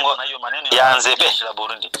ya Kongo yanze be.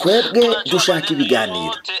 Twebwe dushaka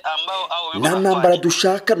ibiganiro, nta ntambara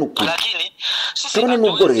dushaka n'ukuri. Kabone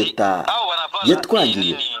nubwo leta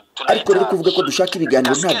yatwangiye, ariko rero kuvuga ko dushaka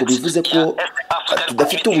ibiganiro ntabwo bivuze ko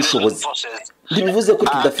tudafite ubushobozi, ntibivuze ko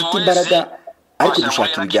tudafite imbaraga, ariko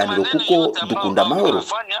dushaka ibiganiro kuko dukunda amahoro.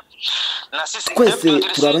 Twese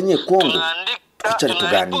turi abanyekongo, twicare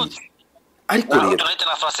tuganire. Ariko rero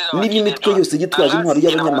niba imitwe yose yitwaje intwaro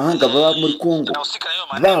y'abanyamahanga baba muri Kongo,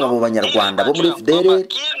 baba abo banyarwanda bo muri FDLR,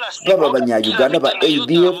 baba abanyayuganda ba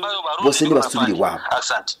ADF, bose nibasubira iwabo.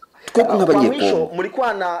 Twebwe nk'abanyekongo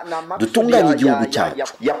dutunganye igihugu cyacu.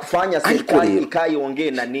 Ariko rero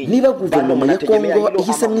niba guverinoma ya Kongo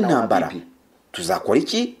ihisemo intambara, tuzakora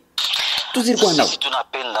iki? Tuzirwanaho,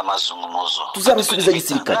 tuzabasubiza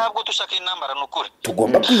gisirikare.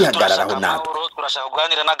 Tugomba kwihagararaho natwe. Turashaka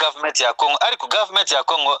kuganira na government ya Kongo, ariko government ya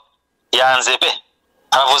Kongo yanze be.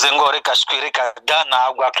 Aravuze ngo reka shwireka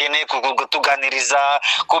ntabwo akeneye kutuganiriza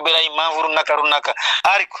kubera impamvu runaka.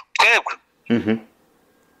 Ariko twebwe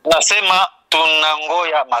nasema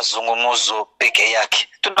tunangoya mazungumzo peke yake.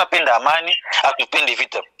 Tunapenda amani, hatupendi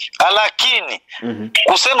vita. Lakini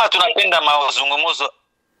kusema tunapenda mazungumzo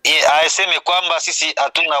aseme kwamba sisi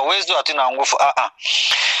hatuna uwezo, hatuna nguvu.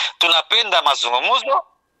 Tunapenda mazungumzo.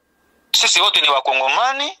 Sisi wote ni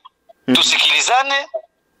wakongomani, tusikilizane.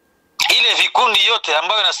 Ile vikundi yote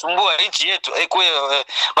ambayo inasumbua nchi yetu, ikuwe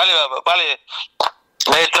pale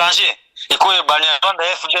étranger, ikuwe Banyarwanda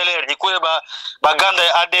FDLR, ikuwe Baganda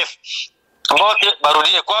ya ADF, wote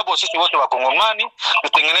barudie kwabo. Sisi wote wakongomani,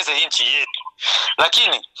 tutengeneze nchi yetu.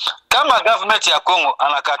 Lakini kama government ya Kongo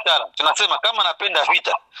anakatala, tunasema kama napenda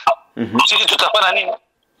vita, sisi tutafanya nini?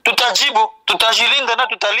 Tutajibu, tutajilinda na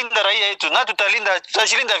tutalinda raia yetu, na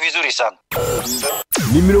tutajilinda vizuri sana.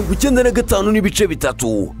 Ni 95 n'ibice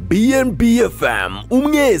bitatu BNB FM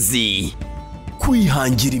umwezi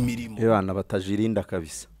kwihangira imirimo. Abana batajirinda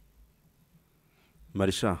kabisa.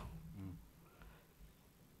 Marisha,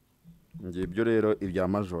 ngibyo rero ibya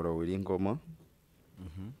majoro wiri ngoma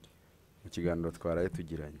mu kiganiro twaraye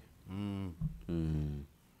tugiranye.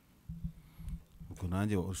 Ubwo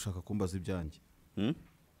nanjye ushaka kumbaza ibyanjye?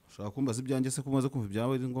 Ushaka kumbaza ibyanjye se kumaze kumva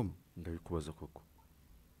ibyawe wiri ngoma? Ndabikubaza koko.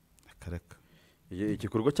 Akareka.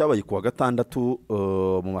 Igikorwa cyabaye kuwa gatandatu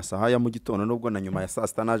mu masaha ya mu gitondo, nubwo na nyuma ya saa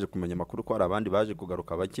sita naje kumenya amakuru ko hari abandi baje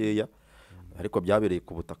kugaruka bakeya, ariko byabereye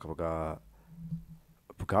ku butaka bwa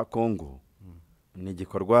Kongo. Ni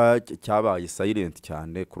igikorwa cyabaye silent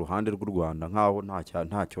cyane ku ruhande rw'u Rwanda, nkaho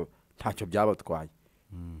ntacyo byabatwaye.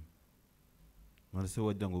 Marse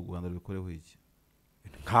wagira ngo u Rwanda rubikoreho iki?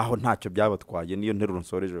 Nkaho ntacyo byabatwaye, niyo nteruro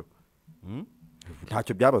nsorejeho.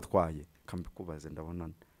 Ntacyo byabatwaye, kambikubaze ndabona.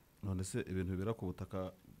 None se ibintu bibera ku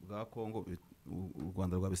butaka bwa Kongo u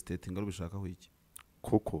Rwanda rwa stating rubishakaho iki?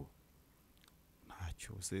 Koko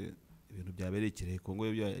ntacyo se ibintu byabereye Kirehe Kongo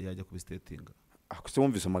yajya ku stating. Akuse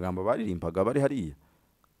wumvise amagambo baririmbaga bari hariya.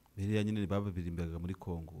 Biriya nyine babirimbaga muri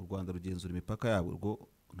Kongo. U Rwanda rugenzura imipaka yabo, rwo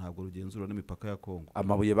ntabwo rugenzura n'imipaka ya Kongo.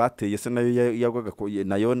 Amabuye bateye se nayo yagwaga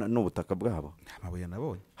nayo n'ubutaka bwabo. Amabuye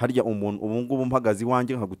nabonye. Harya umuntu ubu ngubu mpagazi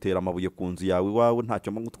wanjye nkagutera amabuye ku nzu yawe iwawe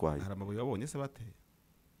ntacyo mugutwaye. Hari amabuye wabonye se bateye?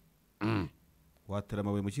 Watera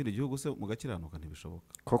amabuye mu kindi gihugu se mugakiranuka ntibishoboka.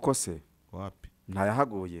 Koko se wapi?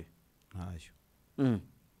 Ntayahaguye. Ntayo.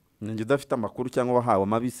 Ninjye udafite amakuru cyangwa wahawe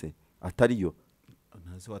amabise atariyo.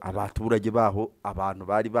 abaturage baho abantu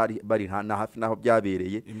bari na hafi naho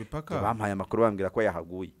byabereye bampaye amakuru bambwira ko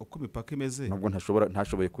yahaguye uko imipaka imeze nubwo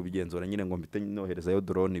ntashoboye kubigenzura nyine ngo mpite noherezayo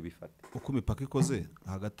drone bifate uko imipaka ikoze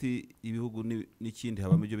hagati y'ibihugu n'ikindi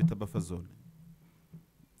habamo ibyo bita buffer zone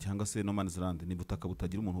cyangwa se no man's land ni butaka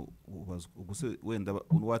butagira umuntu ubazwa ubwo se wenda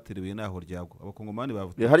waterewe naho ryagwa abakongomani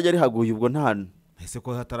bavuze harya rihaguye ubwo nta ese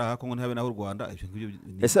ko hataraha Kongo ntabe naho Rwanda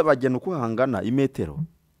ese bagena uko hangana imetero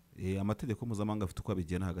amategeko mpuzamahanga afite uko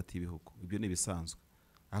abigena hagati y'ibihugu ibyo ni bisanzwe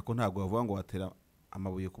ariko ntabwo bavuga ngo watera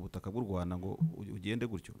amabuye ku butaka bw'u Rwanda ngo ugende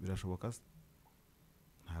gutyo birashoboka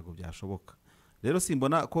ntabwo byashoboka rero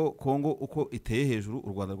simbona ko Kongo uko iteye hejuru u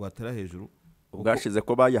Rwanda rwatera hejuru ubwashize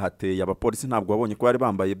ko bayahateye abapolisi ntabwo babonye ko bari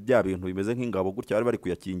bambaye bya bintu bimeze nk'ingabo gutya bari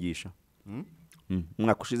kuyakingisha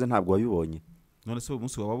umwaka ushize ntabwo wabibonye none se uyu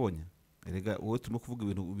munsi wababonye erega wowe turimo kuvuga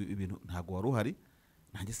ibintu ntabwo wari uhari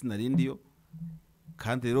nanjye sinarindiyo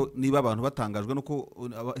kandi rero niba abantu batangajwe nuko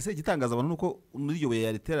ese igitangaza abantu nuko nuriyoboye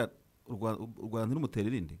yaritera u Rwanda ntirumutera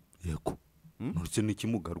irindi yego nurutse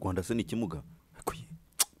n'ikimuga Rwanda se n'ikimuga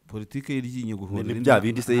politike y'iryinyo ni bya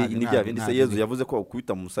bindi se Yezu yavuze ko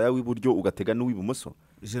ukubita mu musaya w'iburyo ugatega n'uw'ibumoso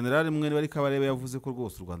General mwene bari kabarebe yavuze ko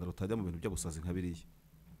rwose u Rwanda rutajya mu bintu byo gusaza nka biriya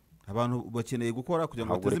abantu bakeneye gukora kugira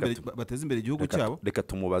ngo bateze imbere igihugu cyabo reka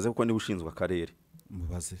tumubaze kuko niwe ushinzwe akarere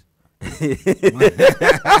mubaze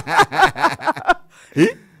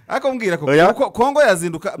akombwira ko Kongo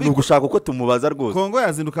yazinduka nugushaka uko tumubaza rwose Kongo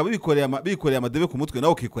yazinduka bikoreye amadebe ku mutwe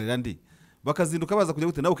nawo ukikorera ndi bakazinduka baza kujya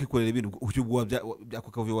gute nawo ukikorera ibintu ubwo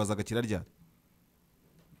byakavuye wazagakira ryari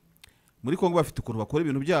muri Kongo bafite ukuntu bakora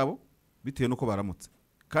ibintu byabo bitewe nuko baramutse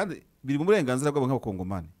kandi biri mu burenganzira bwabo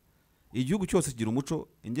nk'abakongomani igihugu cyose kigira umuco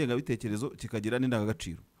ingengabitekerezo kikagira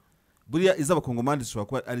n'indangagaciro buriya iz'abakongomani zishobora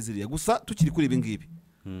kuba ari ziriya gusa tukiri kuri ibi ngibi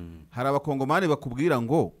hari abakongomani bakubwira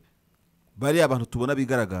ngo bariya abantu tubona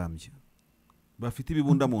bigaragambye bafite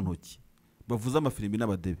ibibunda mu ntoki bavuza amafirimbi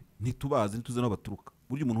n'abadebe ntitubazi ntituze n'aho baturuka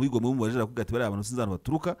burya umuntu wigomwe mubajira kuvuga ati bariya abantu sinzi ahantu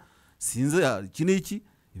baturuka sinzi iki n'iki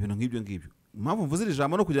ibintu nk'ibyo ngibyo impamvu mvuze iri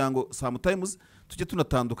jambo no kugira ngo sometimes tujye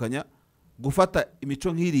tunatandukanya gufata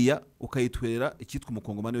imico nk'iriya ukayitwerera icyitwa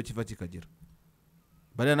umukongomani yo kiva kikagera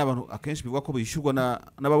bariya n'abantu akenshi bivuga ko bishyurwa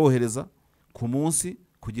n'ababohereza ku munsi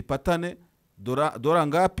ku gipatane dora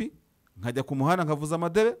ngapi nkajya ku muhanda nkavuza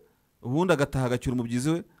amadebe ubundi agataha agacyura umubyizi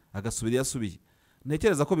we agasubira iyo asubiye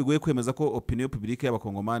ntekereza ko bigoye kwemeza ko opinion publique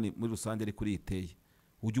y'abakongomani muri rusange ari kuri iteye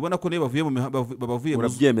ujya ubona ko niyo bavuye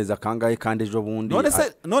urabyemeza kangahe kandi ejo bundi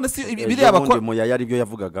none se biriya bakora Muyaya aribyo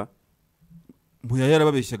yavugaga Muyaya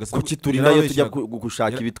yarababeshyaga kuki turi nayo tujya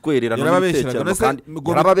gushaka ibitwerera n'ibitekerezo kandi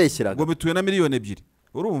yarababeshyeraga ngo bituye na miliyoni 2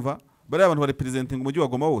 urumva bari abantu bari presenting umujyi wa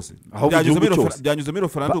Goma wose byanyuze muri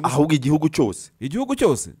referendum ahubwo igihugu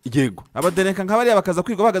cyose yego abaderenka nk'abari bakaza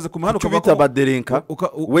kwiga bahagaze ku muhanda ukabita abaderenka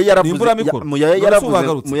we Muyaya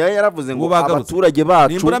yaravuze ngo abaturage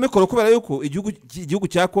bacu nimbura mikoro kubera yuko igihugu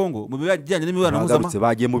cya Kongo mu bijyanye n'imibano mpuzamahanga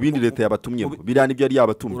bagiye mu bindi leta yabatumye biriya nibyo ari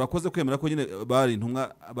yabatumye urakoze kwemera ko nyine bari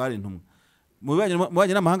intumwa mu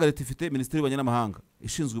bijyanye n'amahanga leta ifite minisiteri y'ububanyi n'amahanga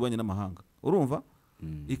ishinzwe ububanyi n'amahanga urumva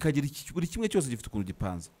ikagira buri kimwe cyose gifite ukuntu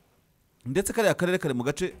gipanze ndetse kariya karere kari mu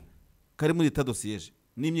gace kari muri leta dosiyeje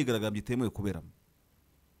n'imyigaragambyo itemewe kuberamo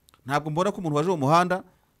ntabwo mbona ko umuntu waje mu muhanda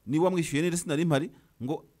niba wamwishyuye neza sinari mpari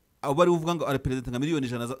ngo abo bari uvuga ngo areperezida nka miliyoni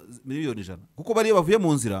 100 kuko bari bavuye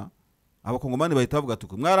mu nzira abakongomani bahita bavuga ati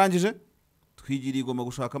mwarangije twigiriye igoma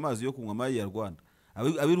gushaka amazi yo kunywa amazi ya Rwanda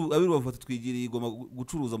abiru bafata twigiriye igoma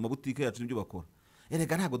gucuruza mu mabutike yacu n'ibyo bakora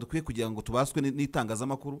erega ntabwo dukwiye kugira ngo tubaswe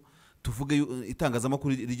n'itangazamakuru tuvuge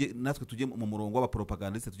itangazamakuru natwe tujye mu murongo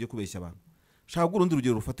w'abapropagandiste tujye kubeshya abantu shaka urundi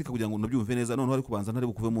rugero rufatika kugira ngo nabyumve neza none hari kubanza ntari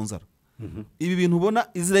bukuve mu nzara ibi bintu ubona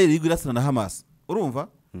Israel irasana na Hamas urumva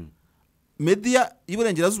media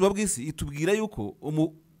y'uburengerazuba bw'isi itubwira yuko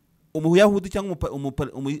umuyahudi cyangwa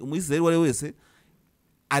umuyisraeli wari wese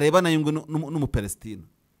arebana yungwe n'umupalestina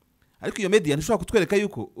ariko iyo media ntishobora kutwereka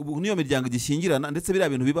yuko ubu niyo miryango igishingirana ndetse biriya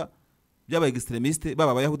bintu biba byaba extremiste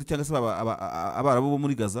baba abayahudi cyangwa se abarabu bo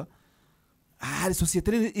muri Gaza hari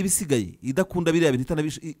societe ibisigaye idakunda biriya bintu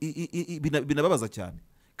binababaza cyane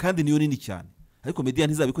kandi niyo nini cyane ariko media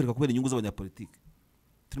ntizabikwereka kubera inyungu z'abanyapolitike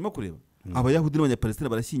turimo kureba abayahudi n'abanyapalestina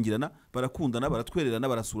barashyingirana barakundana baratwererana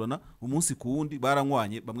barasurana umunsi ku wundi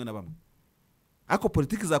baranywanye bamwe na bamwe ariko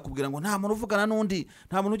politiki zakubwira ngo nta muntu uvugana n'undi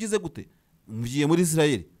nta muntu ugize gute mvugiye muri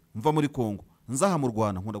Israel mva muri Kongo nzaha mu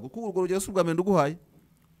Rwanda nkunda gukura urwo rugero s'ubwa mbere nduguhaye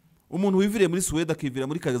umuntu wiviriye muri Sweden akivira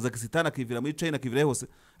muri Kazakhstan akivira muri China akivira hose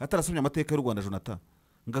atarasomye amateka y'u Rwanda Jonathan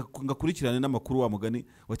ngakurikirane n'amakuru wa mugani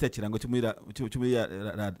wa cyakirango cyo muri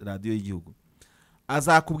radio y'igihugu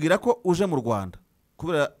azakubwira ko uje mu Rwanda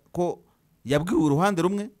kubera ko yabwiwe uruhande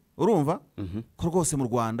rumwe urumva ko rwose mu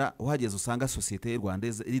Rwanda uhageze usanga societe y'u Rwanda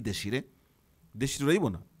iri deshire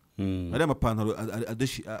urayibona ari amapantaro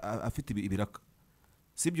afite ibiraka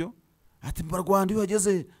sibyo ati mu Rwanda iyo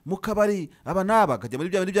hageze mu kabari aba naba kajya muri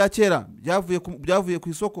bya bya kera byavuye ku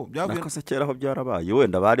isoko nakose kera aho byarabaye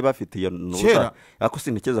wenda bari bafite iyo nuza ako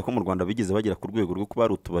sinekeza ko mu Rwanda bigize bagera ku rwego rwo kuba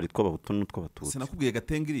ari utubari tw'abahutu n'utw'abatutsi sinakubwiye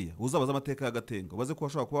Gatengiriya uzabaza amateka ya Gatenga ubaze ko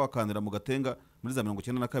washobora kuba wakandira mu Gatenga muri za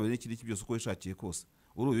 92 n'ikindi byose uko wishakiye kose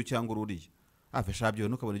uruyu cyangwa ururiye afeshabyo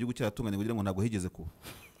nukabona igihugu cyaratunganye kugira ngo ntabwo higeze kuba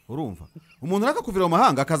urumva umuntu nakakuvira mu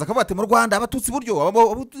mahanga akaza akabate mu Rwanda abatutsi buryo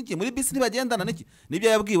abatutsi muri bisi ntibagendana n'iki nibyo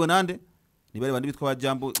yabwiwe nande nibare bandi bitwa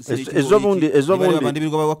bajambo ejo bundi bandi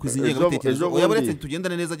birwa bakwizingenga bitekerezo yaburetse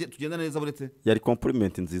tugendane neza buretse yari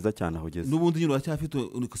compliment nziza cyane aho geze nubundi nyine uracyafite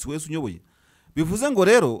wese unyoboye bivuze ngo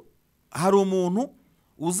rero hari umuntu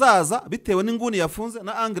uzaza bitewe n'inguni yafunze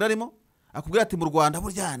na angle arimo akubwira ati mu Rwanda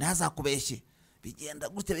burya ntazakubeshye bigenda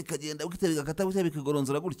gutya bikagenda bigakata gutya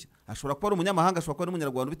bikagoronzora gutya ashobora kuba ari umunyamahanga ashobora kuba ari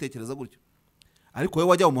umunyarwanda ubitekereza gutyo ariko wowe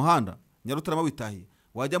wajya mu muhanda Nyarutarama witahiye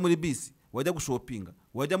wajya muri bisi wajya gushopinga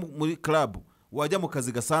wajya muri club wajya mu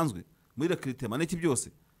kazi gasanzwe muri recruitment n'iki byose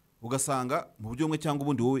ugasanga mu buryo bumwe cyangwa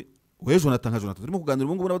ubundi wowe Jonathan turimo kuganira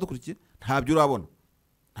ubungu n'abadukurikiye ntabyo urabona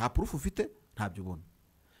nta proof ufite ntabyo ubona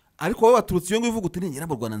ariko wowe waturutse iyo ngo ivuga uti ningera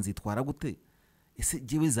mu Rwanda nzitwara gute ese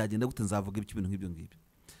giwe zagenda gute nzavuga ibintu nk'ibyo ngibyo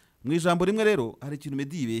mu ijambo rimwe rero hari ikintu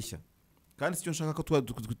Meddy yibeshya kandi sicyo nshaka ko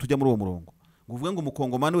tujya muri uwo murongo ngo uvuge ngo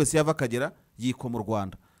umukongomani wese yava akagera yiko mu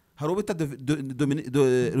Rwanda hari ubita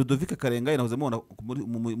Ludovic Karenga yanahoze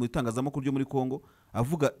mu itangazamakuru ryo muri Kongo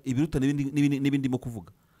avuga ibiruta n'ibindi mo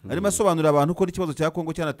kuvuga arimo asobanurira abantu ko ikibazo cya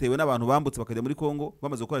Kongo cyanatewe n'abantu bambutse bakajya muri Kongo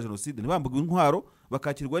bamaze gukora genocide ntibambugwe intwaro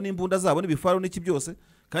bakakirwa n'imbunda zabo n'ibifaro n'iki byose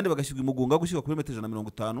kandi bagashyirwa imugunga gushyirwa kuri metero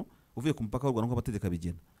 150 uvuye ku mupaka w'u Rwanda nk'uko amategeko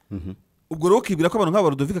abigena ubwo rero ukibwira ko abantu nk'aba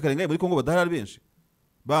Ludovic Karenga muri Kongo badahari benshi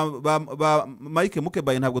ba Mike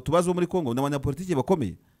Mukebaye ntabwo tubazo muri Kongo n'abanyapolitiki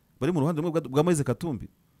bakomeye bari mu ruhande rumwe bwa Moise Katumbi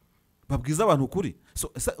babwiza abantu ukuri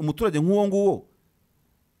umuturage nk'uwo nguwo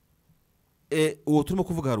uwo turimo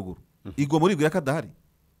kuvuga haruguru igwa muri Goma kadahari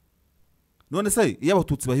none se iyo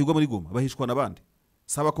abatutsi bahigwa muri Goma bahishwa nabandi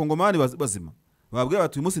saba kongomani bazima babwiye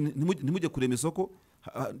bati uyu munsi ntimujye kurema isoko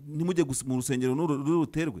ntimujye mu rusengero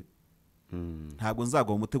n'uruterwe ntabwo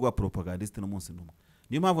nzagwa mu mutego wa propagandiste no munsi numwe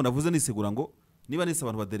niyo mpamvu navuze nisegura ngo niba nise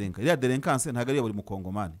abantu baderenka iriya derenkance ntabwo ari buri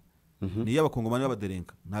mukongomani ni y'abakongomani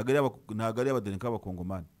b'abaderenka ntabwo ari abaderenka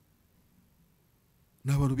b'abakongomani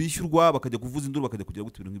ni abantu bishyurwa bakajya kuvuza induru bakajya kugira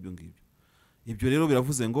gute ibintu nk'ibyo ngibyo ibyo rero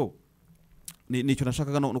biravuze ngo nicyo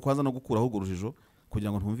nashakaga no kwanza no gukuraho urwo rujijo kugira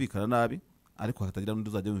ngo ntumvikana nabi ariko hatagira n'undi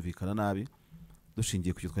uzajya yumvikana nabi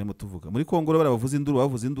dushingiye ku cyo twarimo tuvuga muri Kongo rero bavuza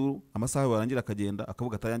induru amasaha barangira akagenda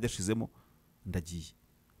akavuga atayanjye ashizemo ndagiye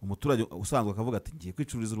umuturage usanzwe akavuga ati ngiye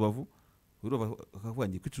kwicururiza Rubavu akavuga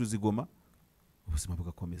ngiye kwicururiza Goma ubuzima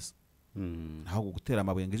bugakomeza ntaho gutera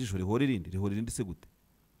amabuye ngo ijisho rihore irindi se gute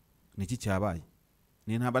niki cyabaye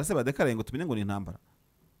ni intambara se badekaraye ngo tumenye ngo ni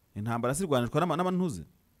intambara se rwanishwa n'amantuze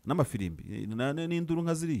n'amafirimbi n'induru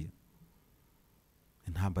nka ziriya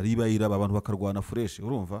intambara iraba abantu bakarwana fresh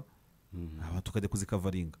urumva abantu tukajya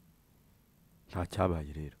kuzikavaringa nta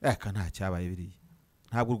cyabaye rero nta cyabaye biriya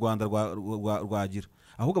ntabwo u Rwanda rwagira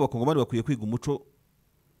ahubwo abakongomani bakwiye kwiga umuco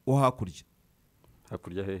wo hakurya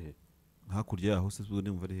hehe hakurya yaho se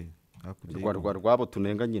ndumva ari hehe hakurya rwabo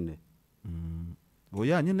tunenga nyine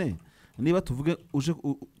oya nyine niba tuvuge uje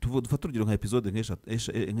dufata urugero nka episode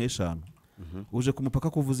nk'eshanu uje ku mupaka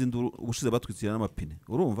kuvuza induru ubushize batwitsira n'amapine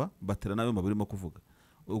urumva batera nawe mabirimo kuvuga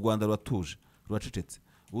u Rwanda ruratuje ruracecetse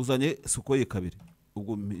uzanye sukoye kabiri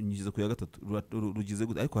ubwo nyigize ku ya gatatu rugize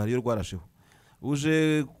gute ariko hariyo rwarasheho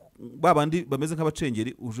uje babandi bameze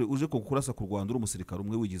nk'abacengeri uje kurasa ku Rwanda uri umusirikare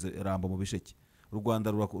umwe wigize rambo mu bisheke u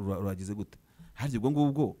Rwanda ruragize gute harya ubwo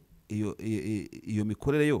ngubwo iyo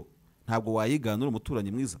mikorere yo ntabwo wayiganura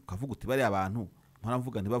umuturanyi mwiza ukavuga uti bari abantu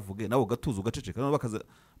mparamvuga ntibavuge nawe gatuza ugaceceka none bakaza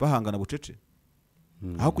bahangana bucece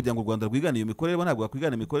aho kugira ngo u Rwanda rwigane iyo mikorere ntabwo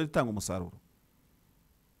bakwigana imikorere itanga umusaruro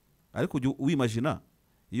ariko wimagina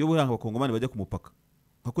iyo buranga abakongomani bajya ku mupaka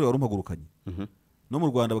nka kuri warumpagurukanye no mu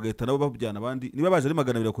Rwanda bagahita nabo babujyana abandi niba baje ari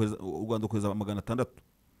 200 u Rwanda kohereza 600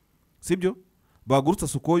 sibyo bagurutsa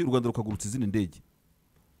Sukoyi u Rwanda rukagurutsa izindi ndege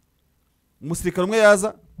umusirikare umwe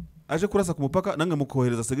yaza aje kurasa ku mupaka nange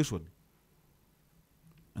mukohereza segishoni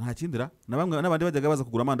nta kindira n'abandi bajyaga baza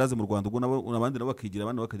kugura amandazi mu Rwanda ubwo n'abandi nabo bakigira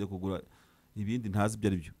abandi bakajya kugura ibindi ntazi ibyo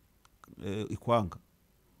ari byo ikwanga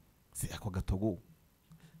si ako gatogo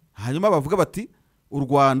hanyuma bavuga bati u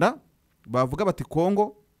Rwanda bavuga bati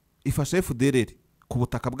Kongo ifashe FDLR ku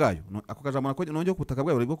butaka bwayo ako kajambo nonge ku butaka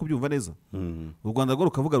bwayo bari kubyumva neza u Rwanda rwo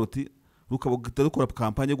rukavuga ruti rukabugita rukora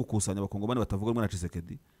kampanye yo gukusanya abakongomani batavuga rumwe na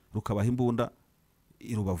Tshisekedi rukabaha imbunda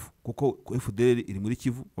i Rubavu kuko FDL iri muri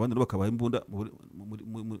Kivu abandi bakabaha imbunda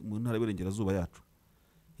mu ntara y'Iburengerazuba yacu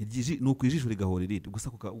nuko ijisho rigahora irindi gusa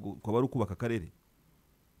kwaba ari ukubaka akarere.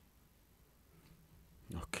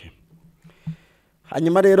 Okay.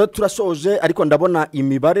 Hanyuma rero turashoje ariko ndabona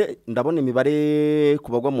imibare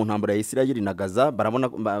kubagwa mu ntambara ya Isirayeli na Gaza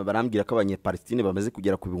barambwira ko abanyepalestine bamaze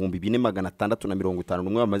kugera ku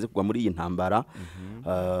 4651 bamaze kugwa muri iyi ntambara.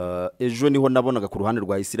 Ejo niho nabonaga ku ruhande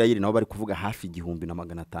rwa Isirayeli nabo bari kuvuga hafi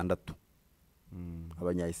 1600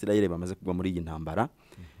 abanya-Isirayeli bamaze kugwa muri iyi ntambara.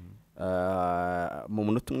 Mu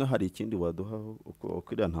munota umwe hari ikindi waduha uko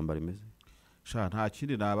iriya ntambara imeze? Nta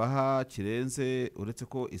kindi nabaha kirenze uretse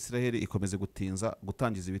ko Israel ikomeze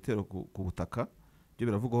gutangiza ibitero ku butaka byo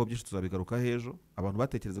biravugwaho byinshi tuzabigaruka hejo. Abantu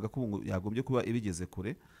batekerezaga ko yagombye kuba ibigeze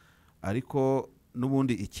kure ariko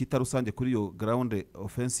nubundi ikita rusange kuri yo ground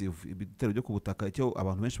offensive ibitero byo ku butaka icyo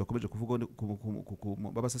abantu benshi bakomeje kuvuga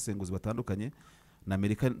babasesenguzi batandukanye na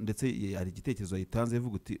Amerika ndetse ari igitekerezo yitanze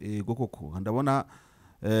ivuga uti ego koko ndabona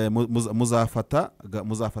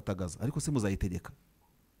muzafata Gaza ariko se muzayitegeka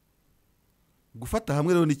gufata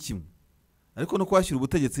hamwe rero ni kimwe ariko no kwashyira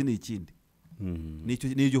ubutegetsi ni ikindi.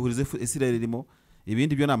 N'icyo hurize Israel irimo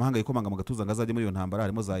ibindi byo namahanga yikomanga mu gatuza ngazaje muri iyo ntambara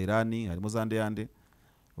harimo za Irani harimo za ndeyande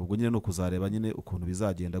ubwo nyine no kuzareba nyine ukuntu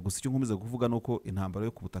bizagenda gusa icyo nkomeza kuvuga nuko intambara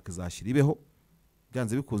yo ku butaka izashyira ibeho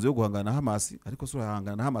byanze bikunze yo guhangana na Hamas ariko so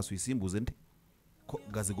hangana na Hamas uyisimbuze nde ko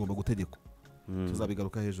Gaza igomba gutegekwa.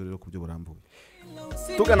 Tuzabigaruka hejuru rero kubyo burambuye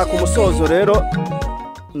tugana ku musozo rero.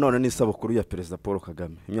 None ni isabukuru ya Perezida Paul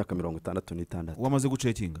Kagame imyaka 66 wamaze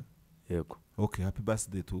gucekinga. Yego. Okay, happy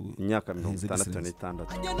birthday to imyaka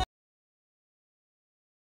 66.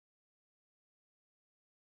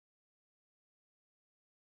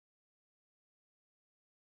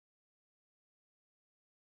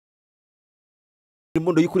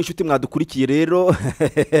 Imundo yikuri inshuti mwadukurikiye rero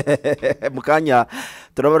mukanya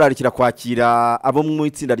turabararikira kwakira abo mu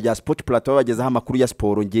itsinda rya Sport Plateau bagezaho amakuru ya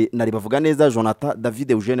siporo nge nari bavuga neza Jonathan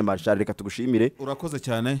David Eugene Marshal reka tugushimire. Urakoze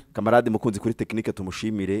cyane kamarade mukunzi kuri technique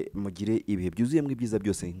tumushimire mugire ibihe byuzuyemo ibyiza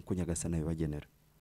byose nko Nyagasana bibagenera.